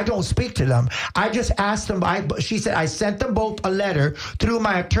feud. I don't speak to them. I just asked them. She said, I sent them both a letter through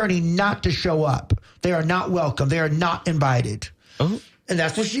my attorney not to show up. They are not welcome. They are not invited. Oh. And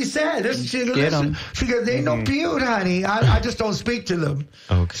that's what she said. She goes, there ain't no feud, honey. I just don't speak to them.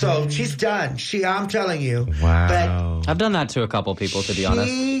 Okay. So she's done. I'm telling you. Wow. But I've done that to a couple people, to be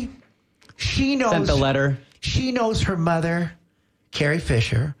honest. She knows. Sent the letter. She knows her mother, Carrie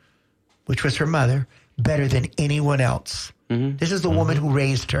Fisher, which was her mother, better than anyone else. Mm-hmm. This is the woman who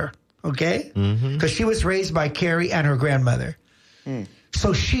raised her, okay? Because she was raised by Carrie and her grandmother.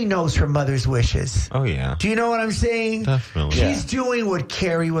 So she knows her mother's wishes. Oh, yeah. Do you know what I'm saying? Definitely. She's doing what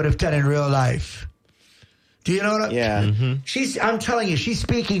Carrie would have done in real life. Do you know what I'm telling you, she's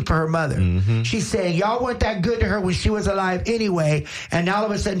speaking for her mother. She's saying, y'all weren't that good to her when she was alive anyway, and now all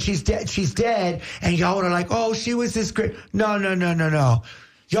of a sudden she's dead, and y'all are like, oh, she was this great. No.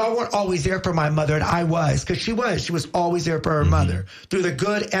 Y'all weren't always there for my mother, and I was, because she was always there for her mother, through the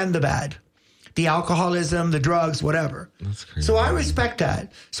good and the bad. The alcoholism, the drugs, whatever. That's crazy. So I respect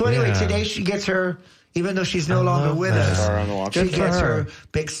that. So anyway, today she gets her, even though she's no longer with us, she gets her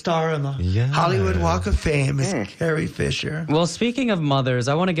big star on the Hollywood Walk of Fame is Carrie Fisher. Well, speaking of mothers,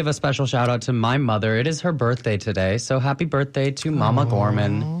 I want to give a special shout out to my mother. It is her birthday today, so happy birthday to Mama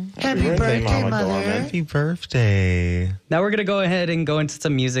Gorman. Happy birthday, Mother. Happy birthday. Now we're going to go ahead and go into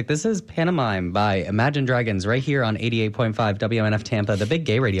some music. This is Pantomime by Imagine Dragons right here on 88.5 WMNF Tampa, the big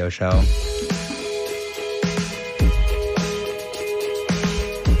gay radio show.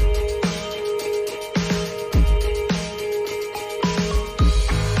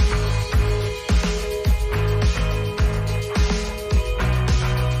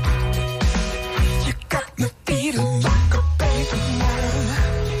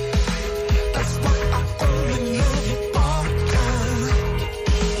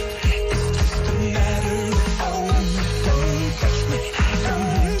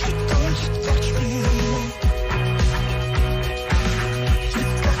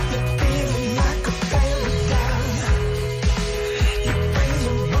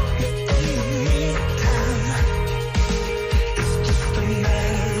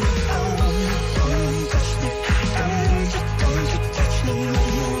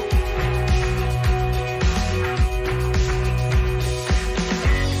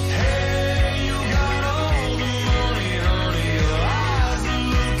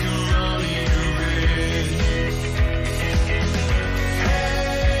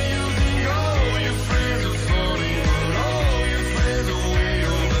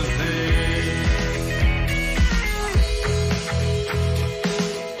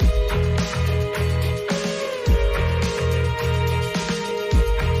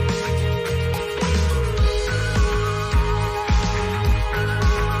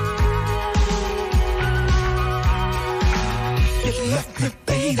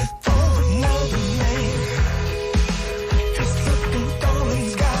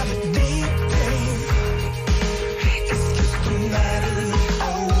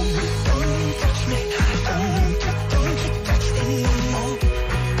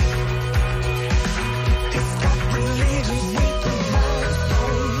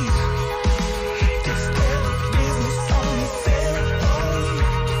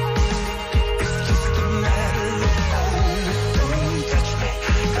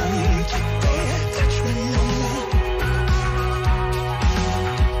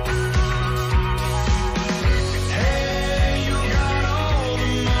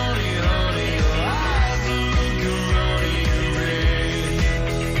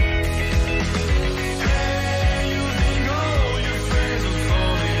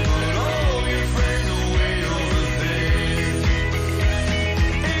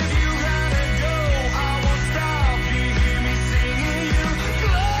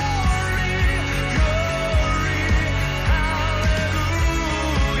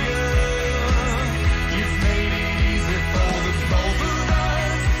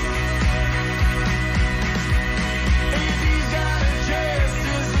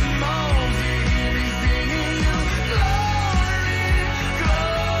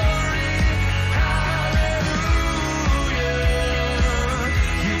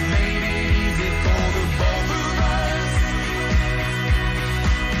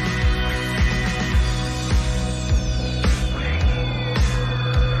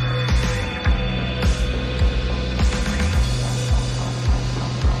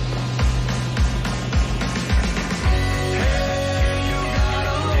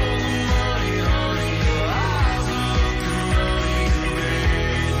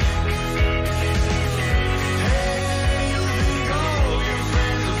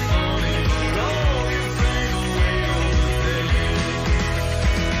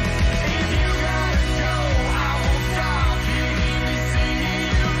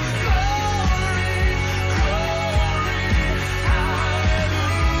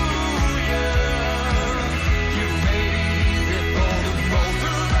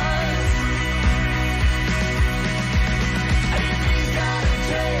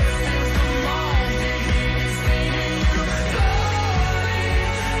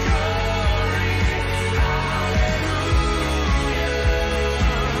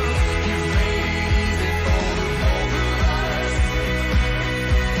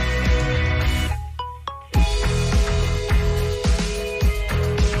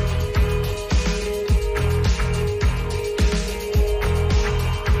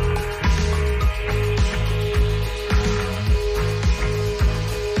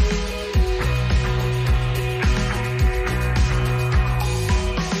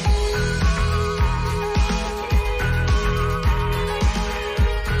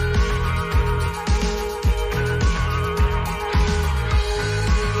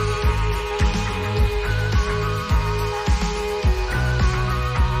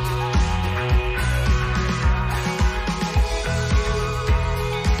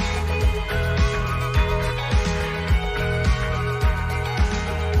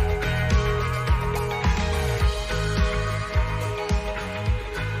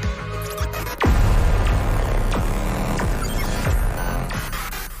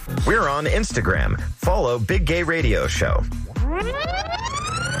 We're on Instagram. Follow Big Gay Radio Show.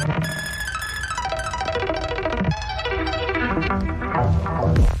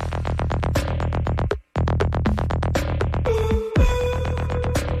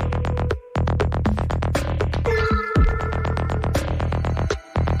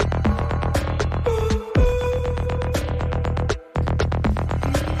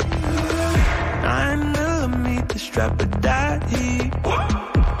 Strap with that heat.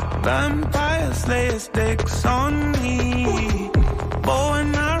 Vampire slayer stakes on me. Bow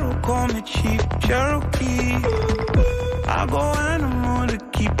and arrow, call me Chief Cherokee. I go animal to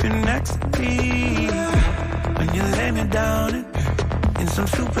keep you next to me. When you lay me down in some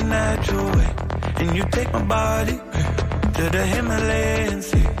supernatural way, and you take my body to the Himalayan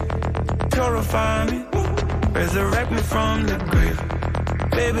sea. Purify me, resurrect me from the grave.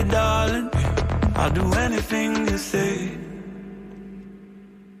 Baby darling, I'll do anything you say.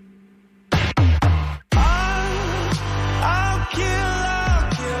 I'll kill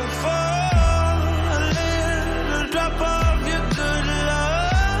for a little drop of your good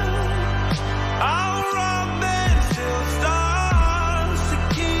love. I'll rob and steal stars to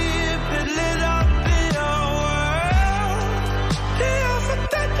keep it lit up in your world. Yeah, for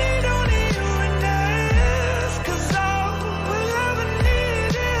that they don't need witness, 'cause all we'll ever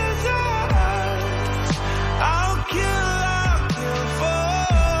need is us. I'll kill for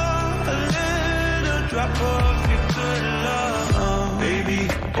a little drop of your good love. Baby,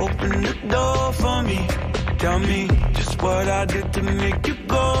 open the door for me. Tell me just what I did to make you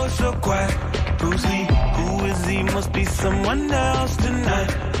go so quiet. Bruce Lee, who is he? Must be someone else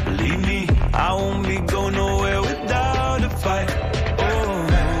tonight. Believe me, I won't be going nowhere without a fight. Oh,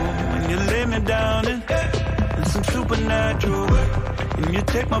 when you lay me down in some supernatural way, and you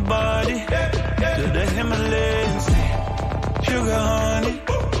take my body to the Himalayan sea. Sugar honey,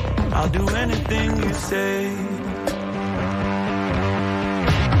 I'll do anything you say.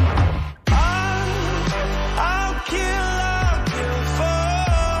 I'll kill for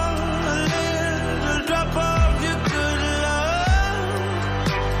a little drop of your good love.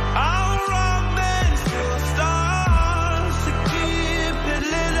 I'll rob and steal stars to keep it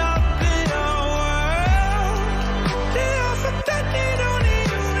lit up in your world. Yeah, for that they don't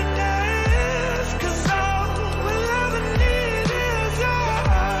need witness, 'cause all we'll ever need is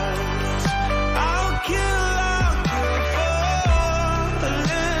us. I'll kill for a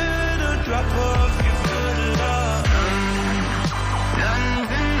little drop of your good love.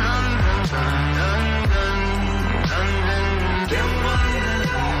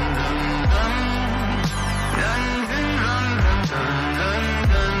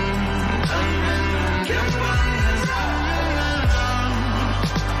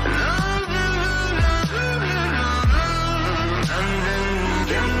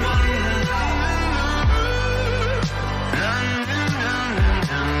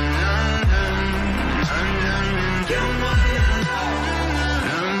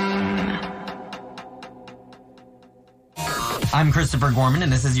 I'm Christopher Gorman,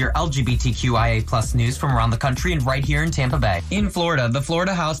 and this is your LGBTQIA plus news from around the country and right here in Tampa Bay. In Florida, the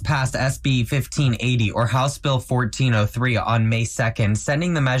Florida House passed SB 1580, or House Bill 1403, on May 2nd,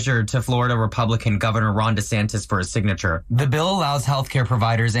 sending the measure to Florida Republican Governor Ron DeSantis for his signature. The bill allows healthcare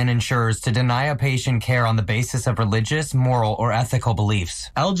providers and insurers to deny a patient care on the basis of religious, moral, or ethical beliefs.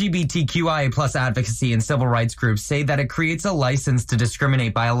 LGBTQIA plus advocacy and civil rights groups say that it creates a license to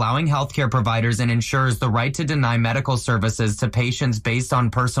discriminate by allowing healthcare providers and insurers the right to deny medical services to patients based on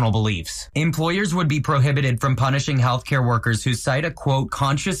personal beliefs. Employers would be prohibited from punishing healthcare workers who cite a, quote,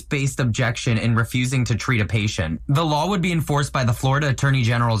 conscience-based objection in refusing to treat a patient. The law would be enforced by the Florida Attorney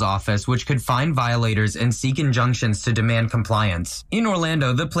General's office, which could fine violators and seek injunctions to demand compliance. In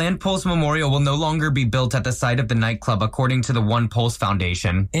Orlando, the planned Pulse Memorial will no longer be built at the site of the nightclub, according to the One Pulse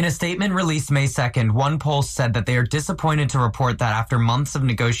Foundation. In a statement released May 2nd, One Pulse said that they are disappointed to report that after months of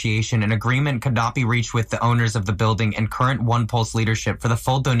negotiation, an agreement could not be reached with the owners of the building and current One Pulse leadership for the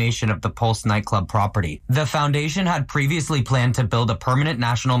full donation of the Pulse nightclub property. The foundation had previously planned to build a permanent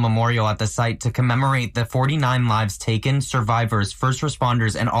national memorial at the site to commemorate the 49 lives taken, survivors, first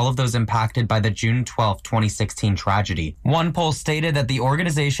responders, and all of those impacted by the June 12, 2016 tragedy. One Pulse stated that the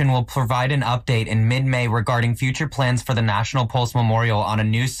organization will provide an update in mid-May regarding future plans for the National Pulse Memorial on a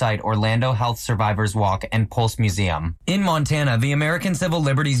new site, Orlando Health Survivors Walk and Pulse Museum. In Montana, the American Civil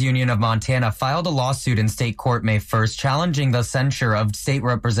Liberties Union of Montana filed a lawsuit in state court May 1st challenging following the censure of State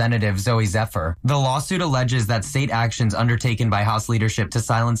Representative Zoe Zephyr. The lawsuit alleges that state actions undertaken by House leadership to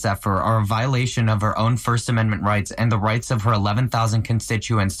silence Zephyr are a violation of her own First Amendment rights and the rights of her 11,000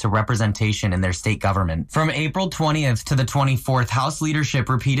 constituents to representation in their state government. From April 20th to the 24th, House leadership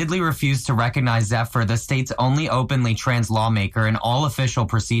repeatedly refused to recognize Zephyr, the state's only openly trans lawmaker, in all official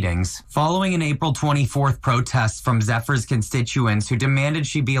proceedings. Following an April 24th protest from Zephyr's constituents who demanded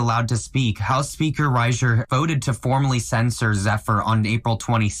she be allowed to speak, House Speaker Reiser voted to formally censor Zephyr on April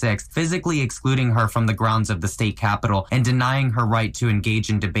 26th, physically excluding her from the grounds of the state capitol and denying her right to engage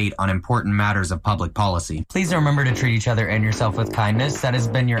in debate on important matters of public policy. Please remember to treat each other and yourself with kindness. That has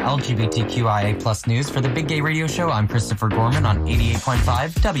been your LGBTQIA+ news. For the Big Gay Radio Show, I'm Christopher Gorman on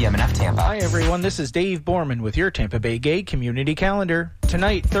 88.5 WMNF Tampa. Hi, everyone. This is Dave Borman with your Tampa Bay Gay Community Calendar.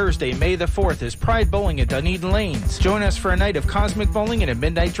 Tonight, Thursday, May the 4th, is Pride Bowling at Dunedin Lanes. Join us for a night of cosmic bowling and a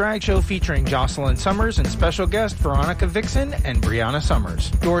midnight drag show featuring Jocelyn Summers and special guest Veronica Vixen and Brianna Summers.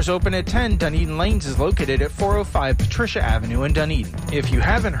 Doors open at 10. Dunedin Lanes is located at 405 Patricia Avenue in Dunedin. If you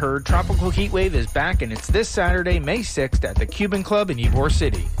haven't heard, Tropical Heatwave is back, and it's this Saturday, May 6th at the Cuban Club in Ybor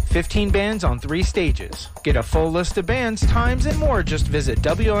City. 15 bands on 3 stages. Get a full list of bands, times, and more. Just visit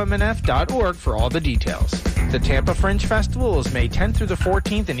WMNF.org for all the details. The Tampa Fringe Festival is May 10th through the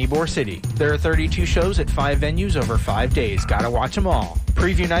 14th in Ybor City. There are 32 shows at 5 venues over 5 days. Gotta watch them all.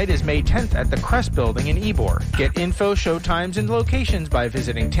 Preview night is May 10th at the Crest Building in Ybor. Get info, show times, and locations by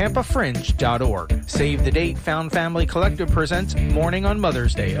visiting TampaFringe.org. Save the date. Found Family Collective presents Morning on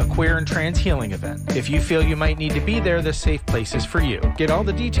Mother's Day, a queer and trans healing event. If you feel you might need to be there, the safe place is for you. Get all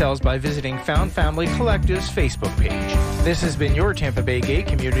the details by visiting Found Family Collective's Facebook page. This has been your Tampa Bay Gay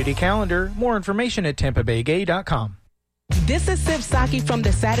Community Calendar. More information at TampaBayGay.com. This is Sib Saki from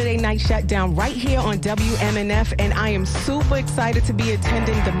the Saturday Night Shutdown right here on WMNF, and I am super excited to be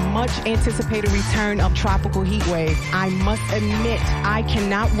attending the much-anticipated return of Tropical Heatwave. I must admit, I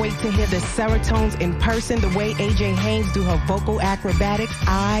cannot wait to hear the Serotones in person, the way AJ Haynes do her vocal acrobatics.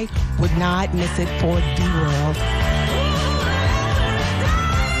 I would not miss it for the world.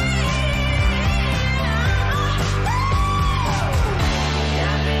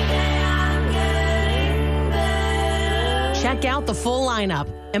 Check out the full lineup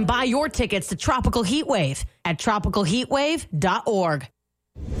and buy your tickets to Tropical Heatwave at tropicalheatwave.org.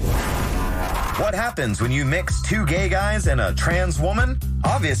 What happens when you mix 2 gay guys and a trans woman?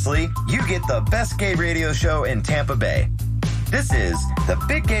 Obviously, you get the best gay radio show in Tampa Bay. This is the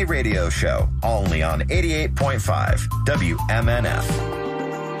Big Gay Radio Show, only on 88.5 WMNF.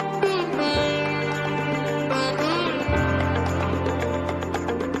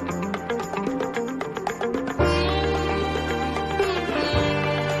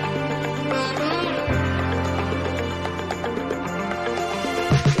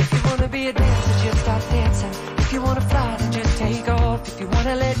 If you wanna fly, then just take off. If you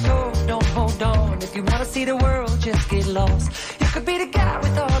wanna let go, don't hold on. If you wanna see the world, just get lost. You could be the guy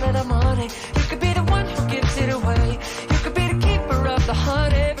with all of the money. You could be the one who gives it away. You could be the keeper of the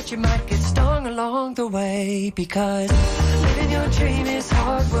honey, but you might get stung along the way. Because living your dream is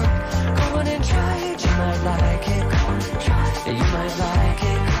hard work. Go on and try it, you might like it. Yeah, you might like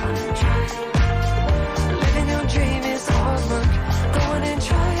it. Living your dream is hard work. Go on and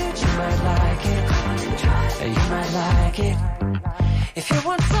try it, you might like it. You might like it. If you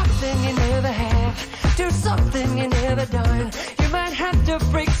want something you never have, do something you never done. You might have to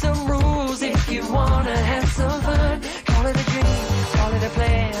break some rules if you wanna have some fun. Call it a dream, call it a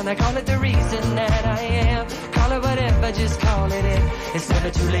plan, I call it the reason that I am. Call it whatever, just call it it. It's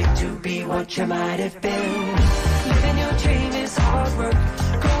never too late to be what you might have been. Living your dream is hard work.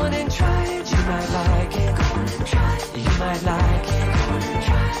 Go on and try it, you might like it. Go on and try it, you might like it. Go on and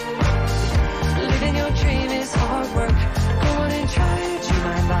try it. Living your dream is hard work. Go on and try it, you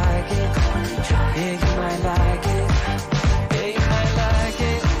might like it. Yeah, you might like it. Yeah, you might like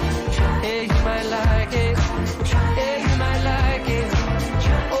it. Yeah, you might like it. Yeah, you might like it.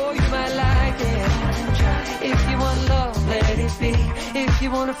 Oh, you might like it. If you want love, let it be. If you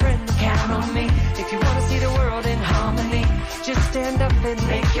want a friend, count on me. If you want to see the world in harmony, just stand up and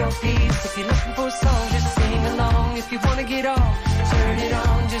make your peace. If you're looking for a song, just sing along. If you want to get off, turn it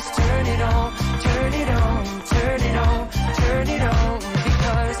on, just turn it on. Turn it on, turn it on, turn it on.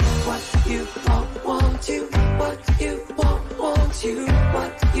 Because what you want you, what you want you,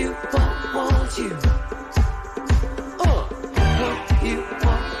 what you want you. What you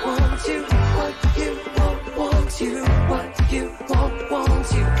want you, what you want you, what you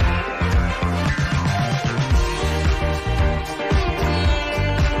want you.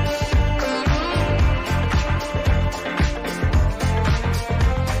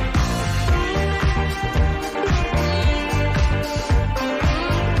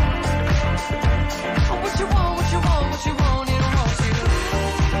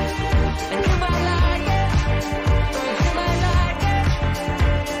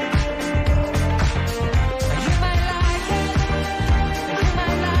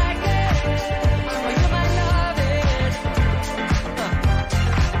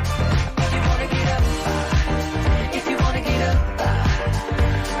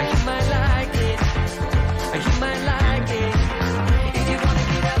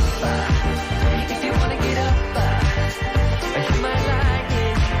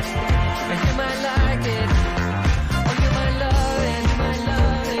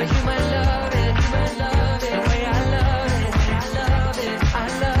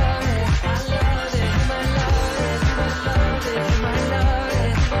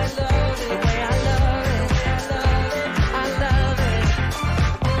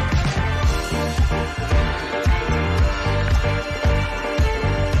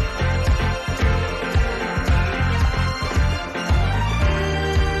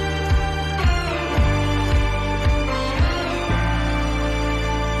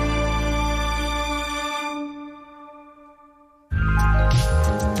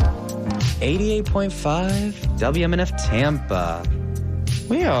 88.5 WMNF Tampa.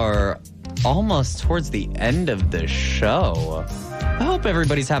 We are almost towards the end of the show. I hope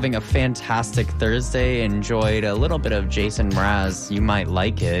everybody's having a fantastic Thursday. Enjoyed a little bit of Jason Mraz. You might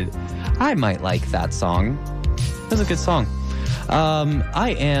like it. I might like that song. It was a good song.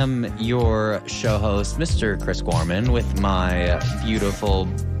 I am your show host, Mr. Chris Gorman, with my beautiful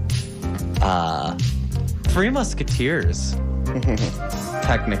Three Musketeers,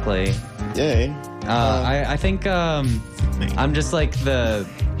 technically. Yay. I think I'm just like the...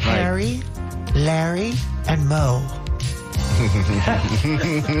 Harry, Larry, and Moe.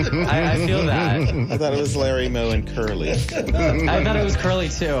 I feel that. I thought it was Larry, Moe, and Curly. I thought it was Curly,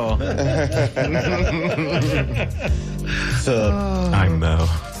 too. So, I'm Moe.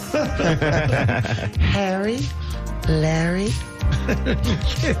 Harry, Larry.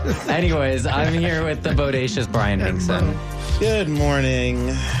 Anyways, I'm here with the bodacious Bryan Hinkson. Good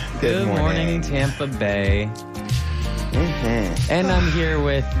morning. Good morning, Tampa Bay. And I'm here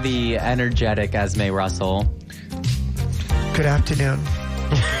with the energetic Esme Russell. Good afternoon.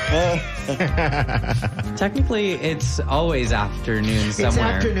 Technically, it's always afternoon somewhere.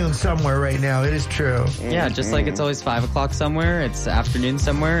 It's afternoon somewhere right now. It is true. Yeah, just like it's always 5 o'clock somewhere, it's afternoon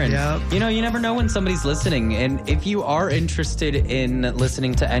somewhere. And, you know, you never know when somebody's listening. And if you are interested in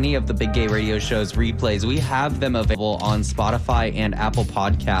listening to any of the Big Gay Radio Show's replays, we have them available on Spotify and Apple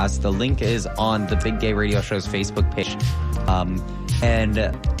Podcasts. The link is on the Big Gay Radio Show's Facebook page. And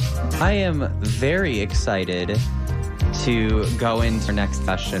I am very excited to go into our next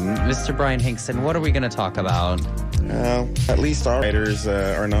session. Mr. Bryan Hinkson, what are we going to talk about? At least our writers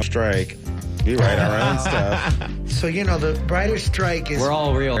are not on strike. We write our own stuff. So, you know, the writer's strike is... We're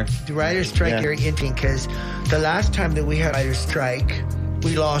all real. The writer's strike is very interesting because the last time that we had a writer's strike,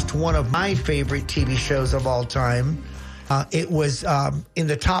 we lost one of my favorite TV shows of all time. It was in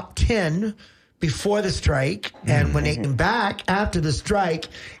the top 10 before the strike, and when they came back after the strike,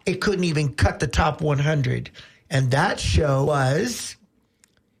 it couldn't even cut the top 100. And that show was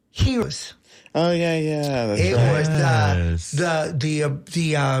Heroes. Oh yeah, that's it right. was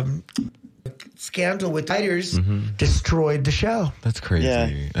the scandal with writers destroyed the show. That's crazy. Yeah.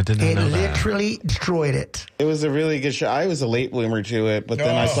 I did not know that. It literally destroyed it. It was a really good show. I was a late bloomer to it, but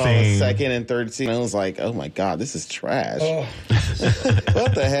then I saw the second and third season. I was like, oh my God, this is trash.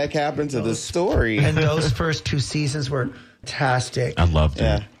 What the heck happened to this story? And those first 2 seasons were fantastic. I loved it.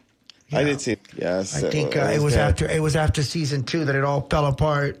 Yeah. I did too. Yes. I think it was after season 2 that it all fell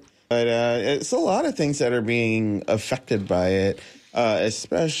apart. But it's a lot of things that are being affected by it,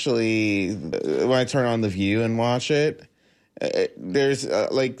 especially when I turn on The View and watch it. There's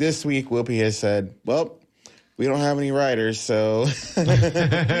like this week, Whoopi has said, well, we don't have any writers, so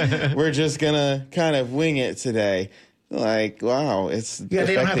we're just going to kind of wing it today. Like, wow, it's they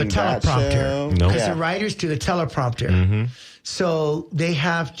don't have a teleprompter. Because the writers do the teleprompter. So they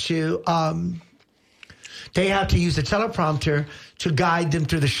have to use the teleprompter to guide them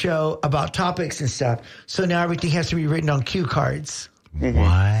through the show about topics and stuff. So now everything has to be written on cue cards. What?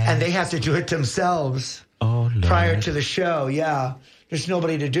 And they have to do it themselves prior to the show. Yeah. There's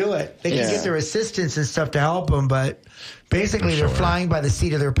nobody to do it. They can get their assistants and stuff to help them, but basically they're flying by the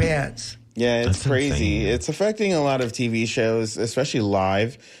seat of their pants. Yeah, it's crazy. Insane. It's affecting a lot of TV shows, especially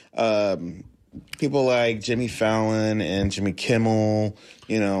live. People like Jimmy Fallon and Jimmy Kimmel,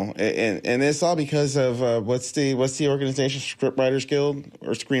 you know, and it's all because of what's the organization, Scriptwriters Guild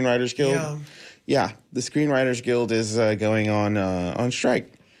or Screenwriters Guild? Yeah, the Screenwriters Guild is going on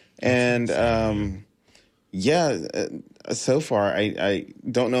strike, and so far I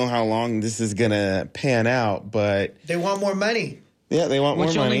don't know how long this is gonna pan out, but they want more money. Yeah, they want more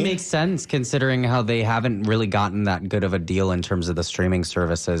money. Which only makes sense considering how they haven't really gotten that good of a deal in terms of the streaming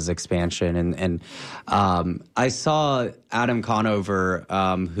services expansion. And I saw Adam Conover,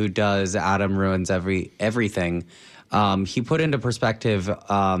 who does Adam Ruins Everything. He put into perspective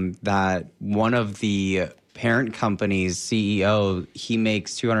that one of the parent company's CEO, he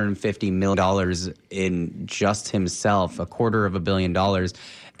makes $250 million in just himself, $250 million.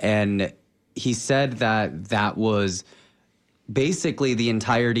 And he said that was basically the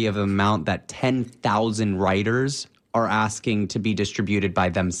entirety of the amount that 10,000 writers are asking to be distributed by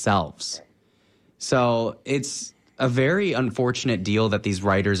themselves. So it's a very unfortunate deal that these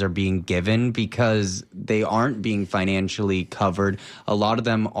writers are being given because they aren't being financially covered. A lot of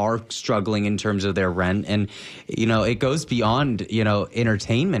them are struggling in terms of their rent. And, you know, it goes beyond, you know,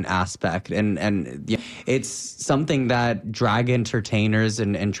 entertainment aspect. And it's something that drag entertainers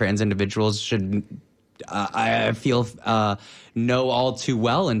and trans individuals should I feel know all too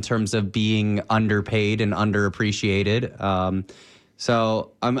well in terms of being underpaid and underappreciated. So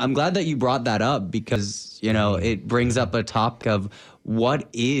I'm glad that you brought that up because, you know, it brings up a topic of what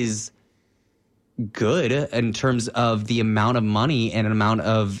is good in terms of the amount of money and amount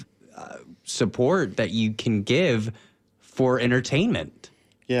of support that you can give for entertainment.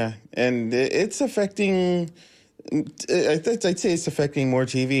 Yeah, and it's affecting. I'd say it's affecting more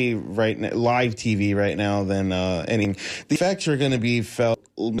TV right now, live TV right now than any. The effects are going to be felt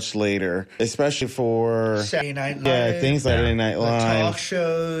much later, especially for Saturday Night Live. Yeah, things like Saturday Night Live, talk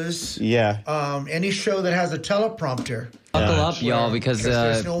shows. Yeah, any show that has a teleprompter. Buckle up, y'all, because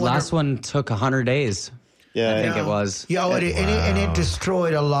last one took 100 days. Yeah, I think it was. Yeah, and it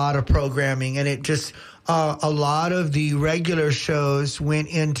destroyed a lot of programming, and it just a lot of the regular shows went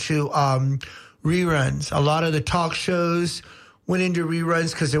into reruns. A lot of the talk shows went into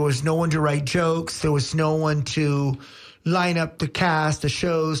reruns because there was no one to write jokes. There was no one to line up the cast, the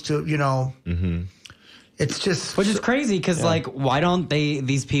shows to, you know. Mm-hmm. It's just... Which is crazy because, like, why don't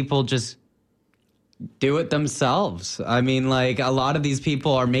these people just do it themselves? I mean, like, a lot of these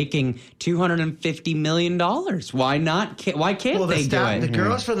people are making $250 million. Why not? Why can't they do it? The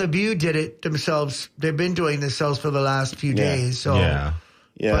girls from The View did it themselves. They've been doing it themselves for the last few days. So. Yeah.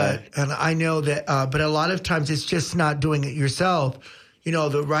 And I know that, but a lot of times it's just not doing it yourself. You know,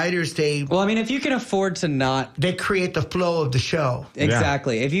 the writers, Well, I mean, if you can afford to not... They create the flow of the show.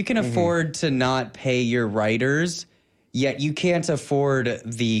 Exactly. If you can afford to not pay your writers, yet you can't afford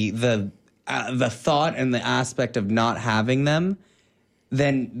the thought and the aspect of not having them,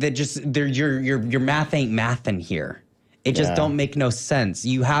 then your math ain't mathin' here. It just don't make no sense.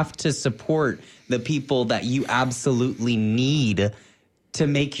 You have to support the people that you absolutely need to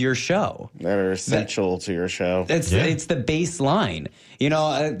make your show. That are essential to your show. It's the baseline. You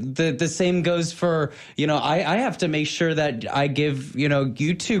know, the same goes for, you know, I have to make sure that I give, you know,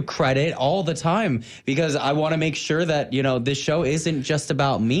 you two credit all the time because I want to make sure that, you know, this show isn't just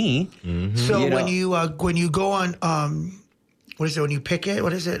about me. Mm-hmm. So when you go on, what is it, when you picket,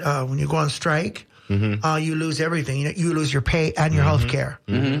 what is it, when you go on strike, you lose everything. You lose your pay and your health care.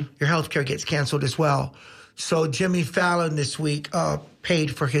 Mm-hmm. Your health care gets canceled as well. So Jimmy Fallon this week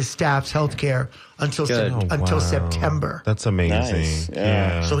paid for his staff's health care until September. That's amazing. Nice.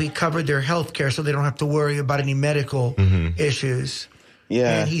 Yeah. So he covered their health care so they don't have to worry about any medical issues.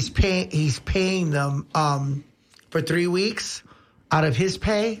 Yeah. And he's paying them for 3 weeks out of his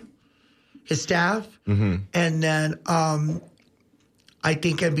pay, his staff. Mm-hmm. And then I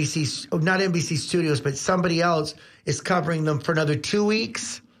think not NBC Studios, but somebody else is covering them for another 2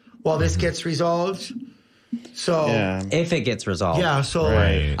 weeks while this gets resolved. So if it gets resolved, So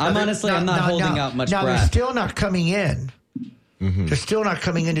I'm not holding out much breath. Now they're still not coming in. Mm-hmm. They're still not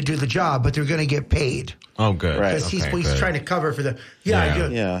coming in to do the job, but they're going to get paid. Oh, good. Because he's trying to cover for the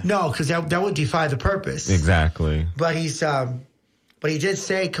no, because that would defy the purpose. Exactly. But he did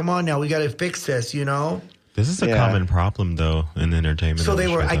say, "Come on now, we got to fix this." You know. This is a common problem, though, in the entertainment. So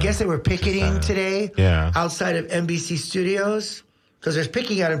industry, I guess they were picketing today. Yeah. Outside of NBC Studios. Because there's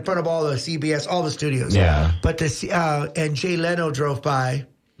picking out in front of all the CBS, all the studios. Yeah. But and Jay Leno drove by,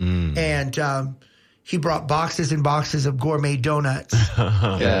 and he brought boxes and boxes of gourmet donuts,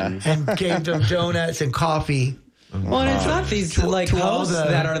 and gave them donuts and coffee. Well, and it's not these hosts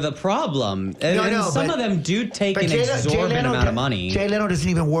that are the problem. And some of them do take an exorbitant amount of money. Jay Leno doesn't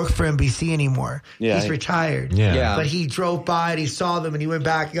even work for NBC anymore. Yeah, he's retired. Yeah. But he drove by and he saw them and he went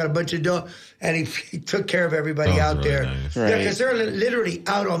back. He got a bunch of donuts and he took care of everybody out really there. nice. Yeah, because they're literally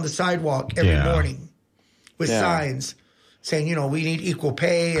out on the sidewalk every morning with signs saying, you know, we need equal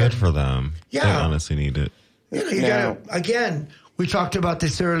pay. Good for them. Yeah. They honestly need it. You know, you gotta, again, we talked about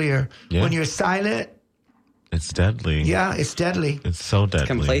this earlier. Yeah. When you're silent, it's deadly. Yeah, it's deadly. It's so deadly.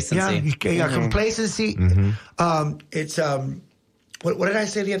 Complacency. Yeah, you got complacency. It's what did I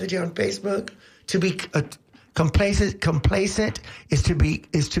say the other day on Facebook? To be complacent is to be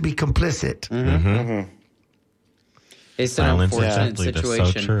complicit. It's an Silence unfortunate is deadly. situation.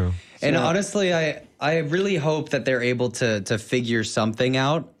 That's so true. And honestly, I really hope that they're able to figure something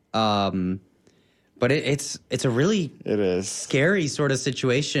out. But it's a really scary sort of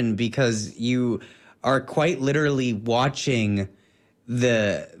situation because you are quite literally watching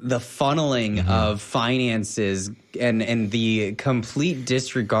the funneling of finances and the complete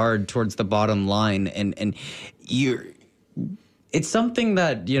disregard towards the bottom line, and it's something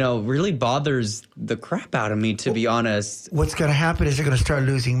that, you know, really bothers the crap out of me, to be honest. What's going to happen is they're going to start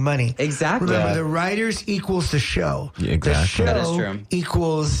losing money. Exactly. Remember, the writers equals the show. Yeah, exactly. The show That is true.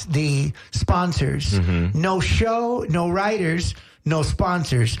 equals the sponsors. No show, no writers, no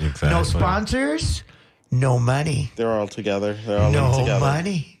sponsors. Exactly. No sponsors, no money. They're all together. They're all No linked together.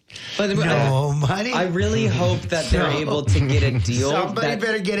 money. But no money. I really hope that they're able to get a deal. Somebody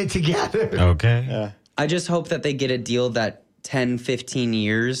better get it together. Okay. I just hope that they get a deal that 10, 15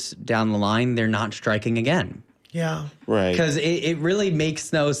 years down the line, they're not striking again. Yeah. Right. Because it really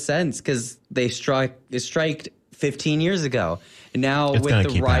makes no sense because they striked 15 years ago. And now It's gonna with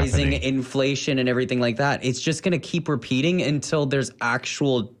the keep rising happening. inflation and everything like that, it's just going to keep repeating until there's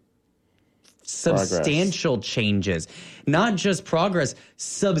actual substantial changes. Not just progress,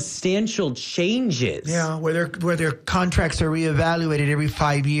 substantial changes. Yeah, where their contracts are reevaluated every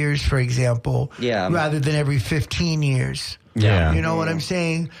 5 years, for example. Yeah. Rather than every 15 years. Yeah. You know what I'm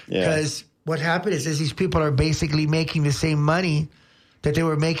saying? Yeah. Because what happened is these people are basically making the same money that they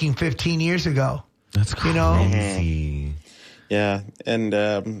were making 15 years ago. That's crazy. You know? Yeah,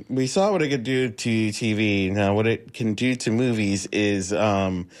 and we saw what it could do to TV. Now, what it can do to movies is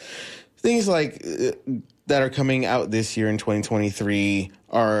things like that are coming out this year in 2023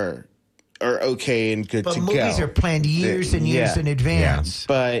 are okay and good But to go. movies are planned years and years in advance.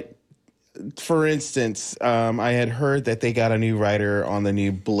 But for instance, I had heard that they got a new writer on the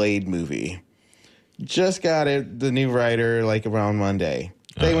new Blade movie. Just got the new writer like around Monday.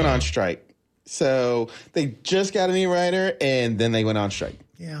 They went on strike. So they just got a new writer, and then they went on strike.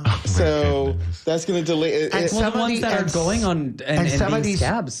 Yeah. So that's going to delay. Well, the ones that are going on and some of these these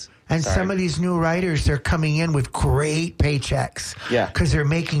cabs. And Sorry. some of these new writers, they're coming in with great paychecks. Yeah. Because they're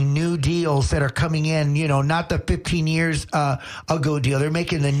making new deals that are coming in, you know, not the 15 years ago deal. They're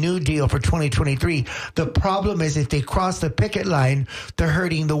making the new deal for 2023. The problem is if they cross the picket line, they're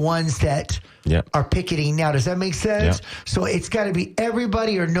hurting the ones that are picketing now. Does that make sense? Yep. So it's got to be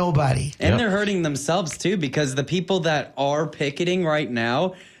everybody or nobody. And they're hurting themselves too because the people that are picketing right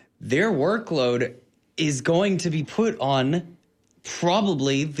now, their workload is going to be put on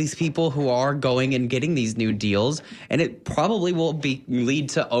probably these people who are going and getting these new deals, and it probably will lead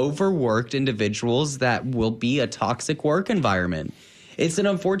to overworked individuals that will be a toxic work environment. It's an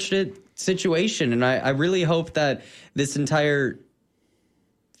unfortunate situation, and I really hope that this entire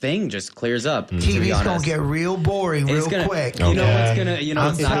thing just clears up. TV's going to get real boring real quick. You know what's going to, I'm it's not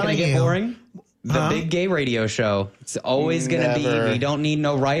going telling to get you. boring? The big gay radio show. It's always going to be, we don't need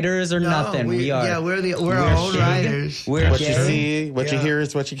no writers or nothing. we're our own writers. We're what gay. you see, what you hear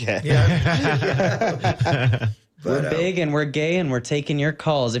is what you get. We're big and we're gay and we're taking your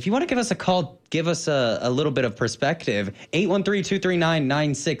calls. If you want to give us a call, give us a little bit of perspective.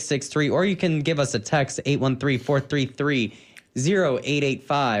 813-239-9663, or you can give us a text,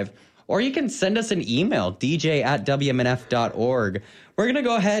 813-433-0885, or you can send us an email, dj@wmnf.org. We're going to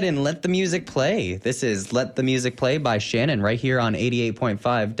go ahead and let the music play. This is Let the Music Play by Shannon right here on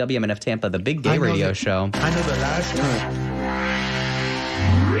 88.5 WMNF Tampa, the big gay radio show. I know the last time.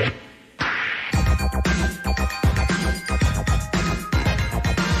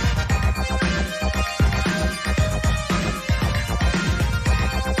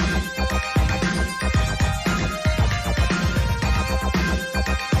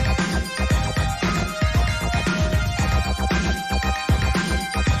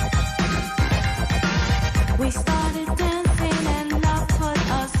 We started dancing and love put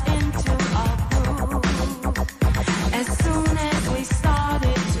us into a groove. As soon as we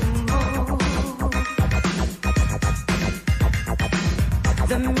started to move,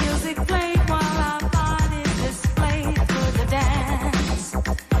 the music played while our bodies displayed through the dance.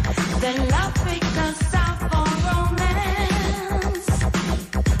 Then love picked us out for romance.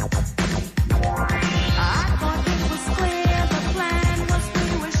 I thought it was clear the plan was we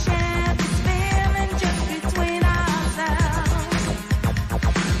would share this feeling just between ourselves.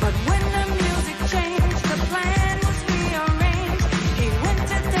 But when the music changed, the plan was rearranged. He went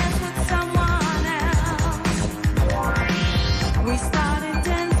to dance with someone else. We started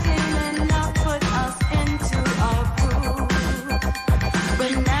dancing and love put us into a groove.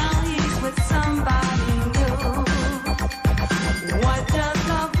 But now he's with somebody new. What does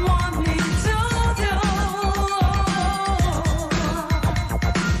love want me to do?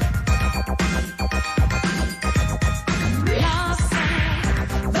 Now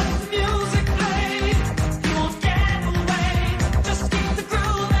sing, let the music play. You won't get away. Just keep the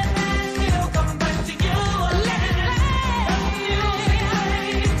groove and then he'll come back to you again. Let the music play.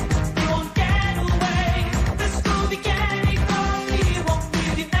 You won't get away. This groovy candy corn, he won't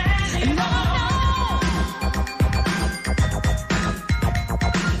leave you anymore.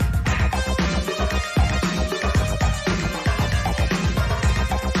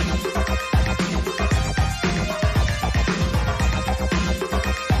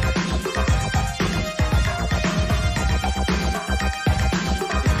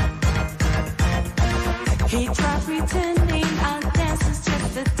 He tried pretending our dance is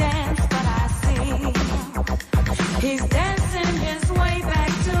just a dance.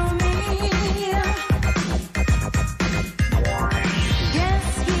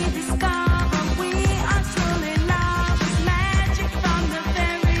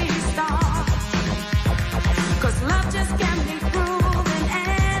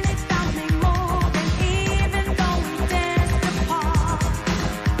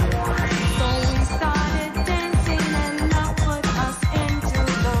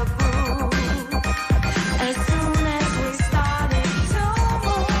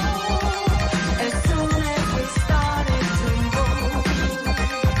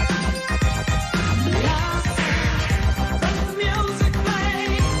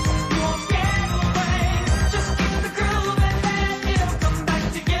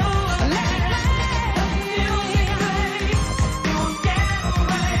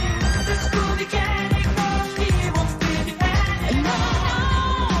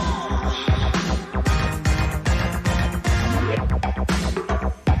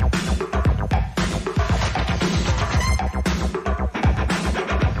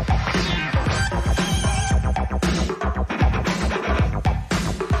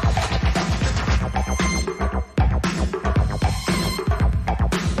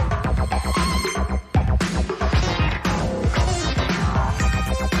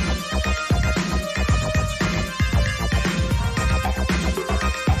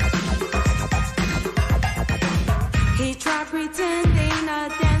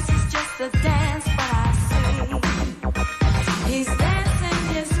 the dance, but I see he's dancing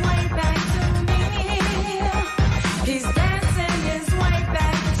his way back to me. He's dancing his way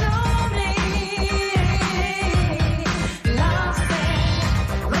back to me. Love said,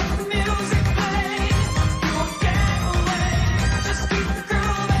 let the music play. You won't get away. Just keep the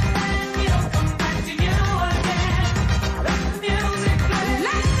groove and then he'll come back to you again. Let the music play.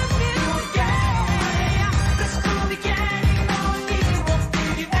 Let the music play. This cool beginning on you won't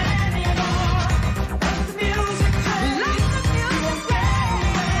leave you anymore. Let the music play. Let the music play.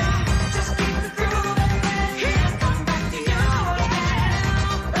 Just keep the groove and then he'll come back to you again.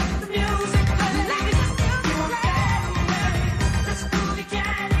 Let the music play. Let the music play. This cool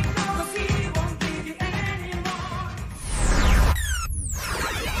beginning, 'cause he won't leave you anymore.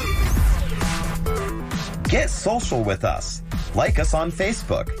 Get social with us. Like us on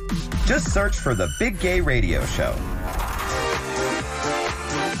Facebook. Just search for The Big Gay Radio Show.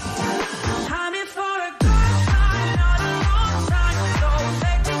 I'm in for a good time, not a long time, so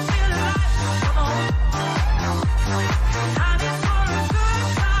make me feel alive. Come on. I'm in for a good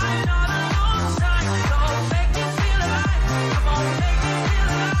time, not a long time, so make me feel alive. Come on, make me feel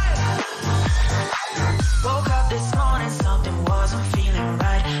alive. Woke up this morning, something wasn't feeling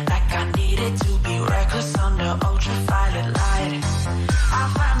right. Like I needed to be reckless under ultraviolet light. I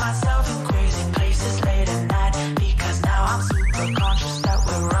find myself in crazy places late at night because now I'm super conscious that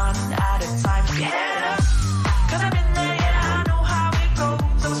we're running out of time. Get up, 'cause I've been there, yeah, I know how it goes.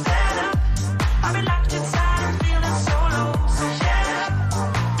 So stand up, I've been locked inside and feeling so low. So get up,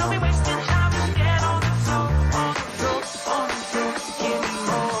 don't be wasting time, just get on the floor, on the floor, on the floor, give me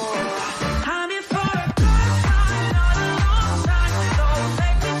more. I'm in for a good time, not a long time, so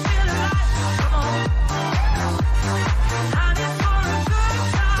make me feel alive. Come on. I'm in for a good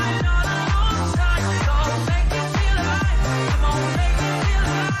time, not a long time, so make me feel alive. Come on, make me feel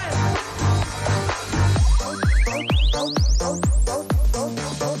alive.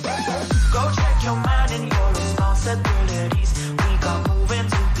 Go check your mind and your responsibilities. We got moving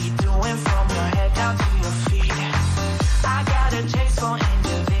to be doing from your head down to your feet. I got a taste for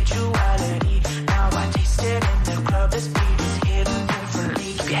individuality. Now I taste it in the club. This beat is hidden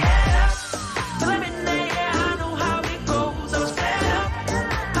differently. Get up, 'cause I'm in there, yeah, I know how it goes. So stand up,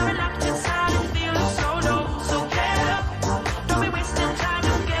 I've been locked inside and feeling so low. So get up, don't be wasting time,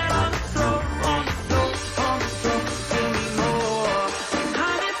 just get on the floor, on the floor, on the floor, give me more.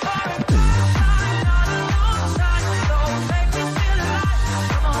 I'm in for a good time, not a long time, so make me feel alive.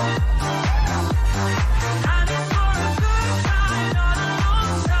 Come on. I'm in for a good time, not a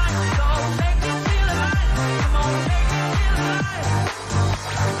long time, so make me feel alive. Come on, make me feel alive.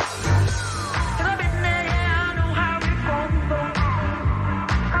 'Cause I've been there, yeah, I know how it goes.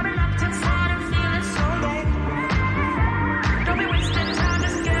 I've been locked inside and feeling so low. Don't be wasting time,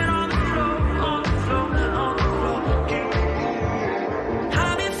 just get on the floor, on the floor, on the floor.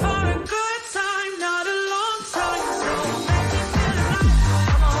 I'm in for a good time, not a long time, so make me feel alive.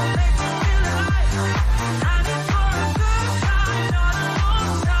 Come on, make me feel alive. I'm in for a good time, not a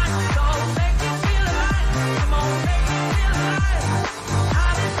long time, so make me feel alive. Come on, make me feel alive.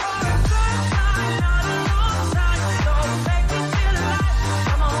 I'm in for a good time, not a long time, so make me feel alive.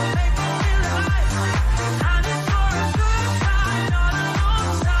 Come on, make me feel alive. I'm in for a good time, not a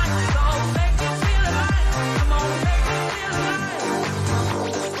long time, so make me feel alive. Come on, make me feel alive.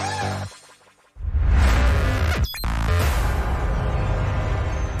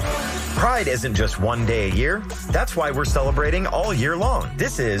 Pride isn't just one day a year. That's why we're celebrating all year long.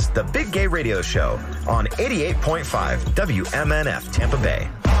 This is The Big Gay Radio Show on 88.5 WMNF Tampa Bay.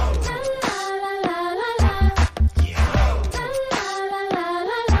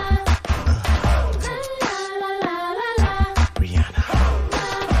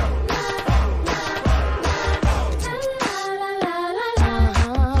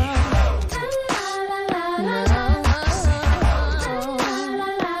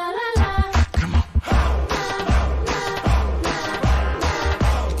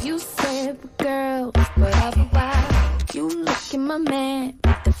 You said, girl, whatever, why you look at my man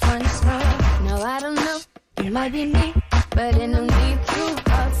with the funny smile. No, I don't know, it might be me, but it no need to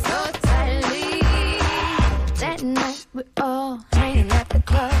hold so tightly. That night we're all hanging at the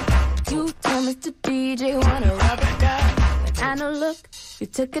club. You told Mr. DJ wanna rub a dub, but I know, look, you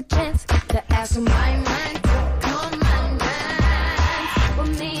took a chance to ask for my mind. Took on my mind. For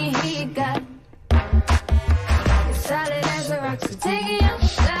me, he got solid as a rock, so take it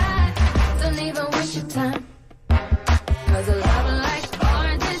outside. Don't even waste your time, 'cause a love like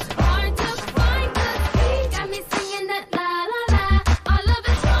ours is hard to find. 'Cause he got me singing that la la la. All of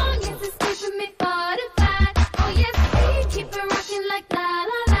his songs is keeping me fortified. Oh yes, he keep it rocking like la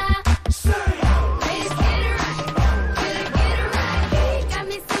la la.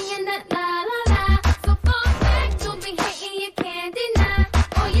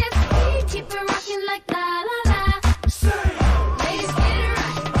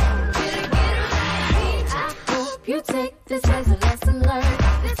 This is a lesson learned.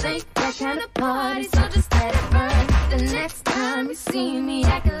 This ain't that kind of party, so just let it burn. The next time you see me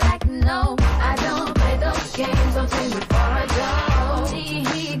acting like no, I don't play those games, don't take me for a doll.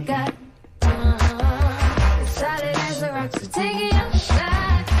 He got solid as a rock, so take it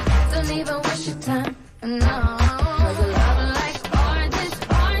outside. Don't even waste your time, no. Cause a love like ours is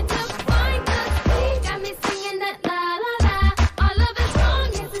hard to find. Cause he got me singing that la la la. All of his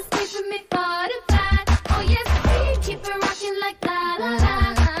songs is keeping me fortified. Oh yes, he keep it rocking like la la la.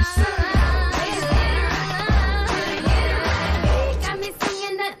 He got me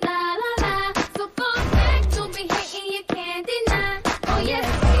singing that la la la. So fall back, don't be hating, you can't deny. Oh yes,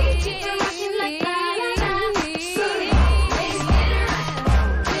 he keep it rocking like la la la.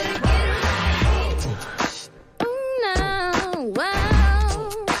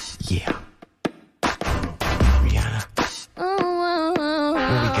 Yeah. Rihanna. What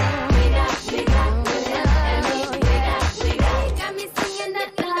we got? Got me singing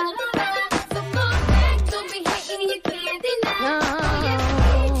that la la la. So fall back, don't be hating, you can't deny. Oh yes,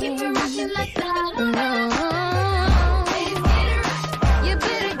 keep it rocking like la la la. You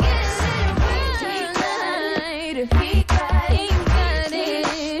better get it right. He got it.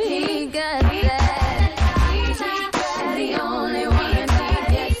 He got that. He got the only one I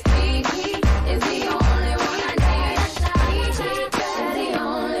need. Yes, he is the only one I need. He got the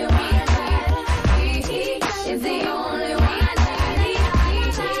only one I need. He is the only one I need. He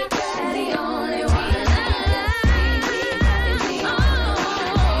got the only one I need.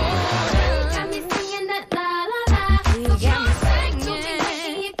 Got me singing that la la la. So got me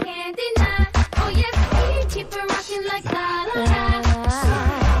singing, you can't deny. Oh yes, he keep it rocking like la la la.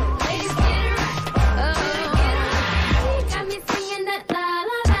 Ladies, get it right. Got me singing that la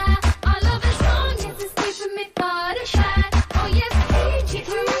la la. All of his songs is keeping me fortified. Oh yes, he keep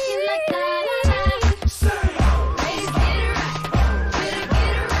it rocking like la la la. Ladies, get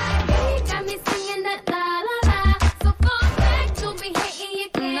it right. Got me singing that la la la. So fall back, don't be hating, you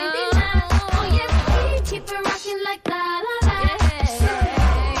can't deny. Oh yes, he keep it rocking like la la la.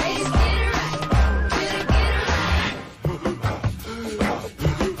 Ladies, get it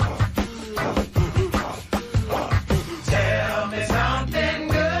Tell me something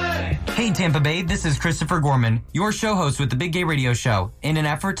good. Hey Tampa Bay, this is Christopher Gorman, your show host with the Big Gay Radio Show. In an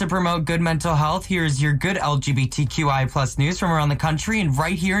effort to promote good mental health, here's your good LGBTQIA plus news from around the country and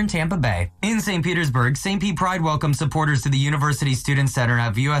right here in Tampa Bay. In St. Petersburg, St. Pete Pride welcomes supporters to the University Student Center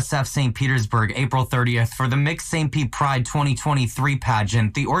at USF St. Petersburg April 30th for the Mixed St. Pete Pride 2023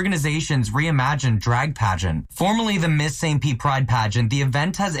 pageant, the organization's reimagined drag pageant. Formerly the Miss St. Pete Pride pageant, the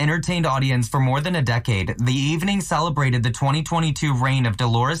event has entertained audience for more than a decade. The evening celebrated the 2022 reign of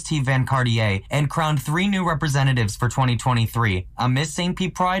Dolores T. Van Cartier and crowned 3 new representatives for 2023, a Miss St.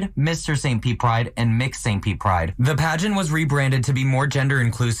 Pete Pride, Mr. St. Pete Pride, and Mixed St. Pete Pride. The pageant was rebranded to be more gender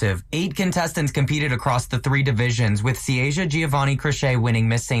inclusive. 8 contestants competed across the 3 divisions, with Ciasia Giovanni Crochet winning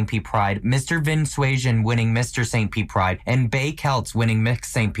Miss St. Pete Pride, Mr. Vin Suasion winning Mr. St. Pete Pride, and Bay Keltz winning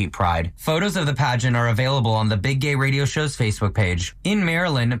Mixed St. Pete Pride. Photos of the pageant are available on the Big Gay Radio Show's Facebook page. In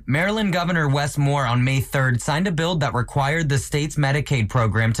Maryland Governor Wes Moore on May 3rd signed a bill that required the state's Medicaid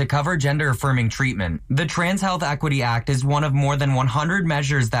program to cover gender-affirming treatment. The Trans Health Equity Act is one of more than 100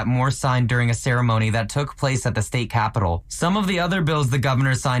 measures that Moore signed during a ceremony that took place at the state capitol. Some of the other bills the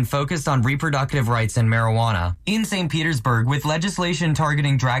governor signed focused on reproductive rights and marijuana. In St. Petersburg, with legislation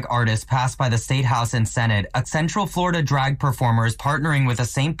targeting drag artists passed by the State House and Senate, a Central Florida drag performer is partnering with a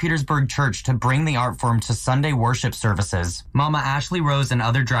St. Petersburg church to bring the art form to Sunday worship services. Mama Ashley Rose and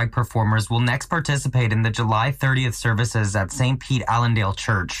other drag performers will next participate in the July 30th services at St. Pete Allendale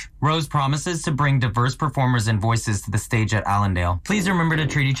Church. Rose promises to bring diverse performers and voices to the stage at Allendale. Please remember to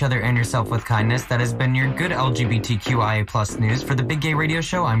treat each other and yourself with kindness. That has been your good LGBTQIA plus news. For the Big Gay Radio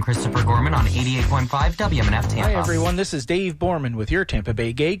Show, I'm Christopher Gorman on 88.5 WMNF Tampa. Hi everyone, this is Dave Borman with your Tampa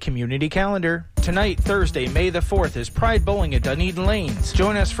Bay Gay Community Calendar. Tonight, Thursday, May the 4th, is Pride Bowling at Dunedin Lanes.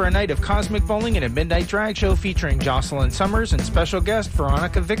 Join us for a night of cosmic bowling and a midnight drag show featuring Jocelyn Summers and special guest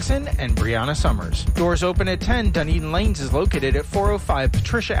Veronica Vixen and Brianna Summers. Doors open at 10. Dunedin Lanes is located at 405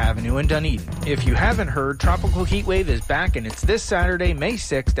 Patricia Avenue in Dunedin. If you haven't heard, Tropical Heatwave is back, and it's this Saturday, May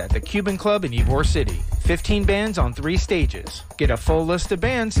 6th at the Cuban Club in Ybor City. 15 bands on 3 stages. Get a full list of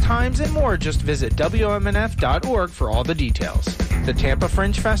bands, times, and more. Just visit WMNF.org for all the details. The Tampa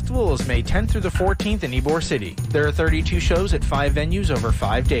Fringe Festival is May 10th through the 14th in Ybor City. There are 32 shows at 5 venues over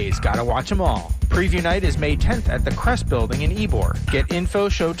 5 days. Gotta watch them all. Preview night is May 10th at the Crest Building in Ybor. Get info,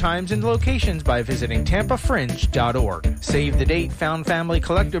 showtimes, and locations by visiting tampafringe.org. Save the date. Found Family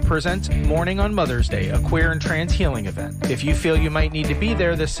Collective presents Morning on Mother's Day, a queer and trans healing event. If you feel you might need to be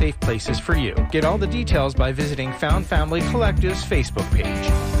there, the safe place is for you. Get all the details by visiting Found Family Collective's Facebook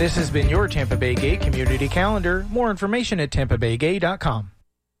page. This has been your Tampa Bay Gay Community Calendar. More information at tampabaygay.com.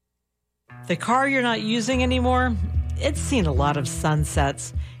 The car you're not using anymore, it's seen a lot of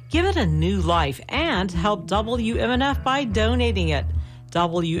sunsets. Give it a new life and help WMNF by donating it.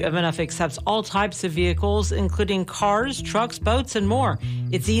 WMNF accepts all types of vehicles, including cars, trucks, boats, and more.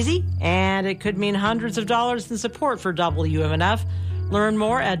 It's easy, and it could mean hundreds of dollars in support for WMNF. Learn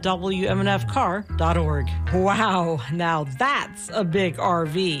more at WMNFcar.org. Wow, now that's a big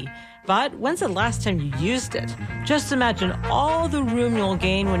RV. But when's the last time you used it? Just imagine all the room you'll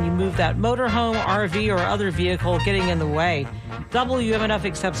gain when you move that motorhome, RV, or other vehicle getting in the way. WMNF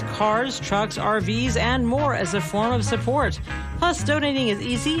accepts cars, trucks, RVs, and more as a form of support. Plus, donating is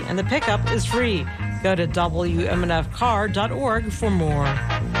easy and the pickup is free. Go to WMNFcar.org for more.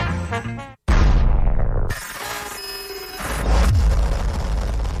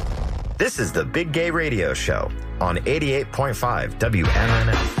 This is the Big Gay Radio Show on 88.5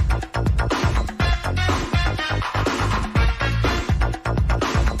 WMNF.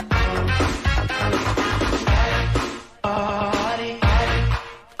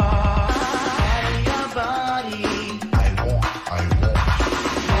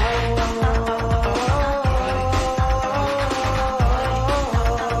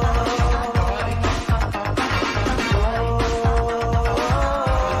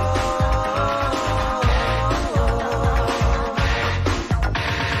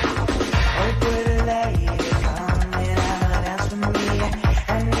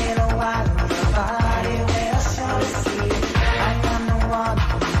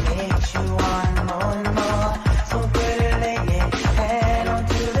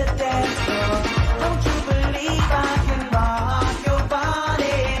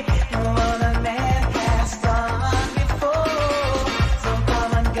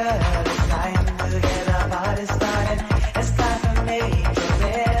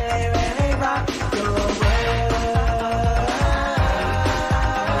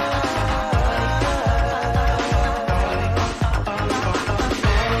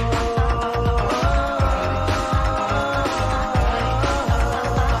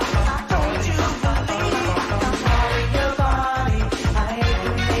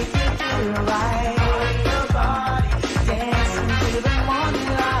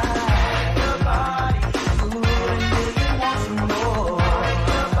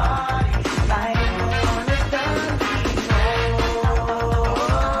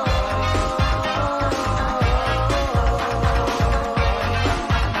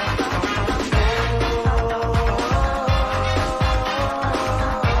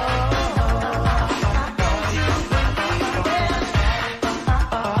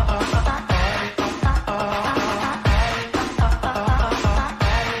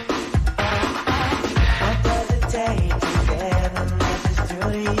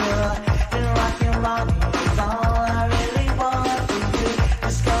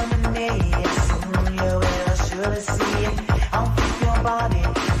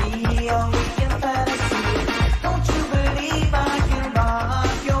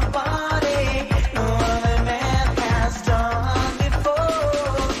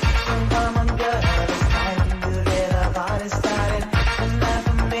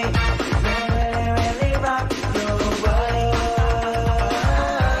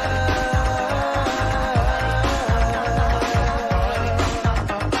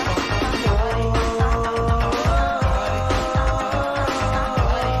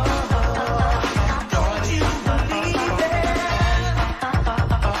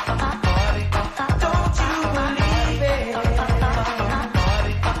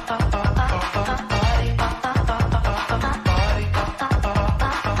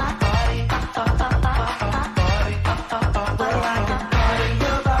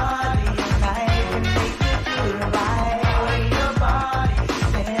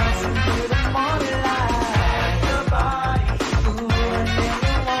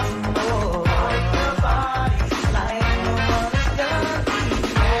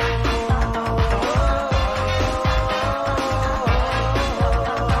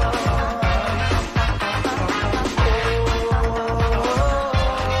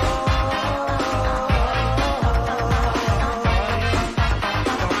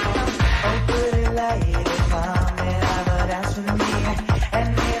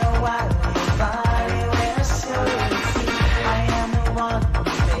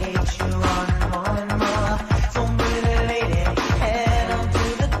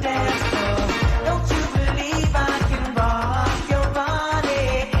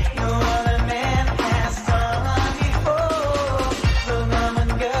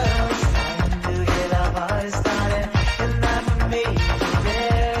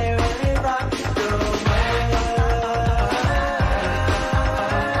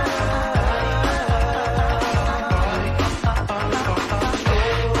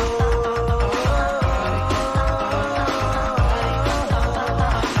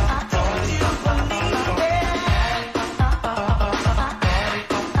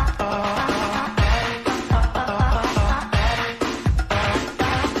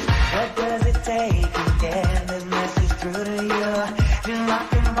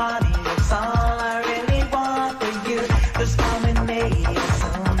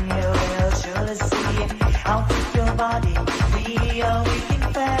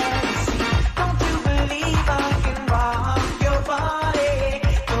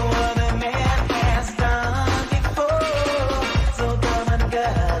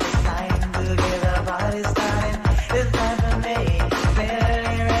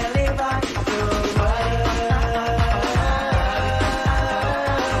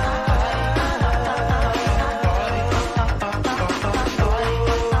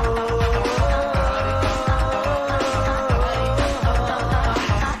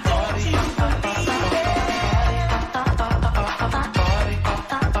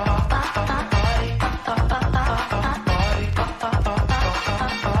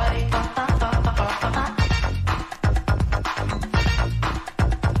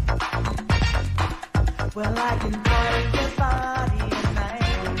 Well, I can work your body and I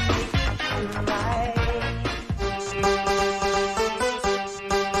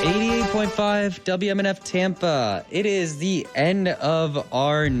 .5 WMNF Tampa. It is the end of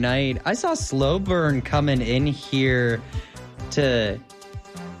our night. I saw Slow Burn coming in here to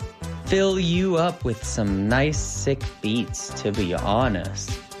fill you up with some nice, sick beats, to be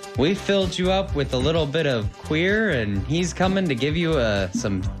honest. We filled you up with a little bit of queer, and he's coming to give you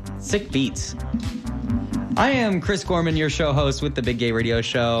some sick beats. I am Chris Gorman, your show host with the Big Gay Radio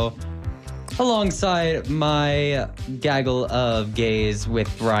Show, alongside my gaggle of gays with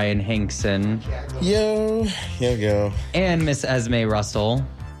Bryan Hinkson. Yo. And Miss Esme Russell.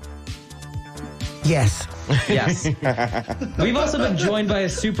 Yes. Yes. We've also been joined by a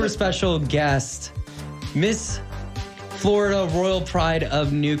super special guest, Miss Florida Royal Pride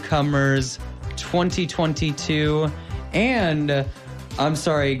of Newcomers 2022. And, I'm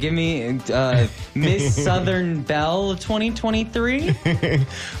sorry, give me Miss Southern Belle 2023.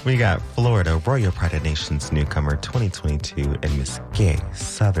 We got Florida Royal Pride of Nations Newcomer 2022 and Miss Gay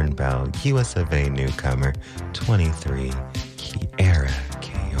Southern Belle USofA Newcomer 23, Kierra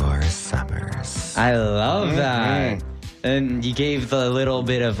Ka'oir Summers. I love that. And you gave the little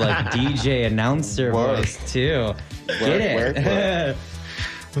bit of like DJ announcer voice too. Get it?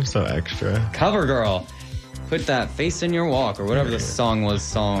 I'm so extra. Cover girl. Put that face in your walk, or whatever the song was.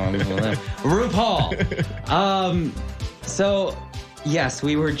 RuPaul. So, yes,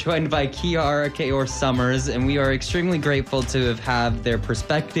 we were joined by Kierra Ka'oir Summers, and we are extremely grateful to have their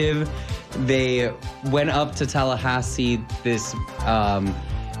perspective. They went up to Tallahassee this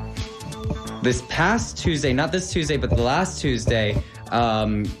past Tuesday, not this Tuesday, but the last Tuesday,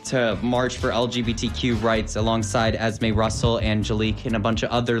 to march for LGBTQ rights alongside Esme Russell, Angelique, and a bunch of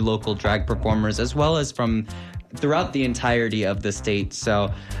other local drag performers, as well as from throughout the entirety of the state.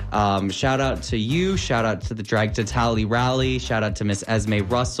 So shout out to you, shout out to the Drag2Talle rally, shout out to Miss Esme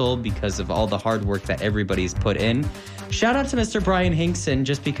Russell because of all the hard work that everybody's put in. Shout out to Mr. Bryan Hinkson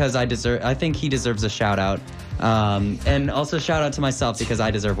just because I think he deserves a shout out. And also shout out to myself because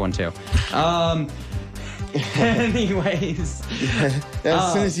I deserve one too. Anyways.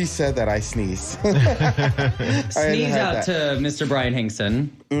 As soon as you said that, I sneezed. Sneeze out to Mr. Bryan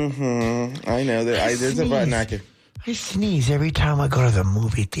Hinkson. Mm-hmm. I know that. There's a button I can. I sneeze every time I go to the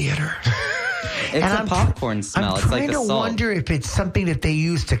movie theater. It's a popcorn smell. It's like the salt. I'm trying to wonder if it's something that they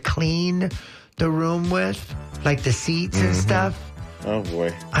use to clean the room with, like the seats and stuff. Oh,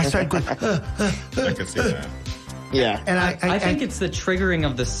 boy. I started going, I can see that. Yeah. And I think it's the triggering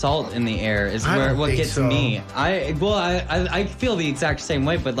of the salt in the air is what gets me. I feel the exact same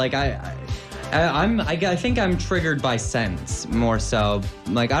way, but like I think I'm triggered by scents more so.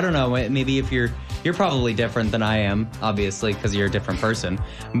 Like, I don't know, maybe if you're probably different than I am, obviously, because you're a different person.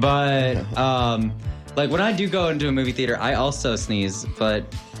 But like when I do go into a movie theater, I also sneeze, but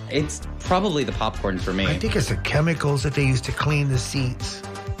it's probably the popcorn for me. I think it's the chemicals that they use to clean the seats.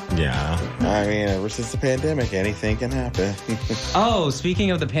 Yeah. I mean, ever since the pandemic, anything can happen. Oh, speaking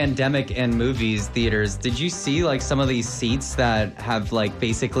of the pandemic and movies, theaters, did you see like some of these seats that have like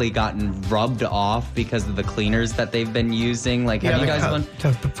basically gotten rubbed off because of the cleaners that they've been using? Like, have you guys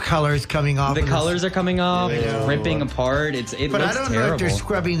the colors coming off? The colors are coming off, Yeah, ripping apart. It but looks I don't know terrible. if they're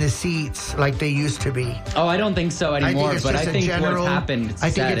scrubbing the seats like they used to be. Oh, I don't think so anymore. I think What happened I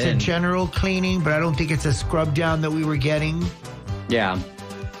think it's in. a general cleaning, but I don't think it's a scrub down that we were getting. Yeah.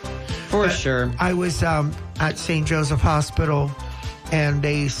 For sure. I was at St. Joseph Hospital, and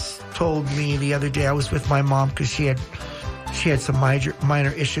they told me the other day, I was with my mom because she had some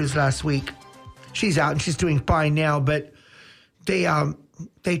minor issues last week. She's out and she's doing fine now, but they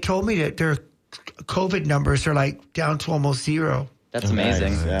told me that their COVID numbers are like down to almost zero. That's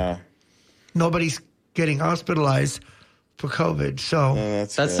amazing. Nice. Yeah. Nobody's getting hospitalized for COVID, so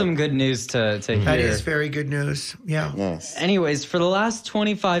that's some good news to hear. That is very good news. Yeah. Nice. Anyways, for the last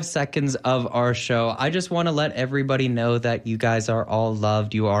 25 seconds of our show, I just want to let everybody know that you guys are all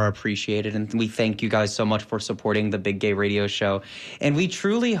loved, you are appreciated, and we thank you guys so much for supporting the Big Gay Radio Show. And we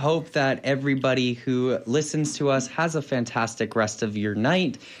truly hope that everybody who listens to us has a fantastic rest of your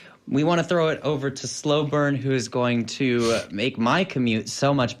night. We want to throw it over to Slow Burn, who is going to make my commute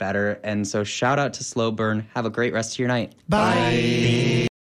so much better. And so shout out to Slow Burn. Have a great rest of your night. Bye.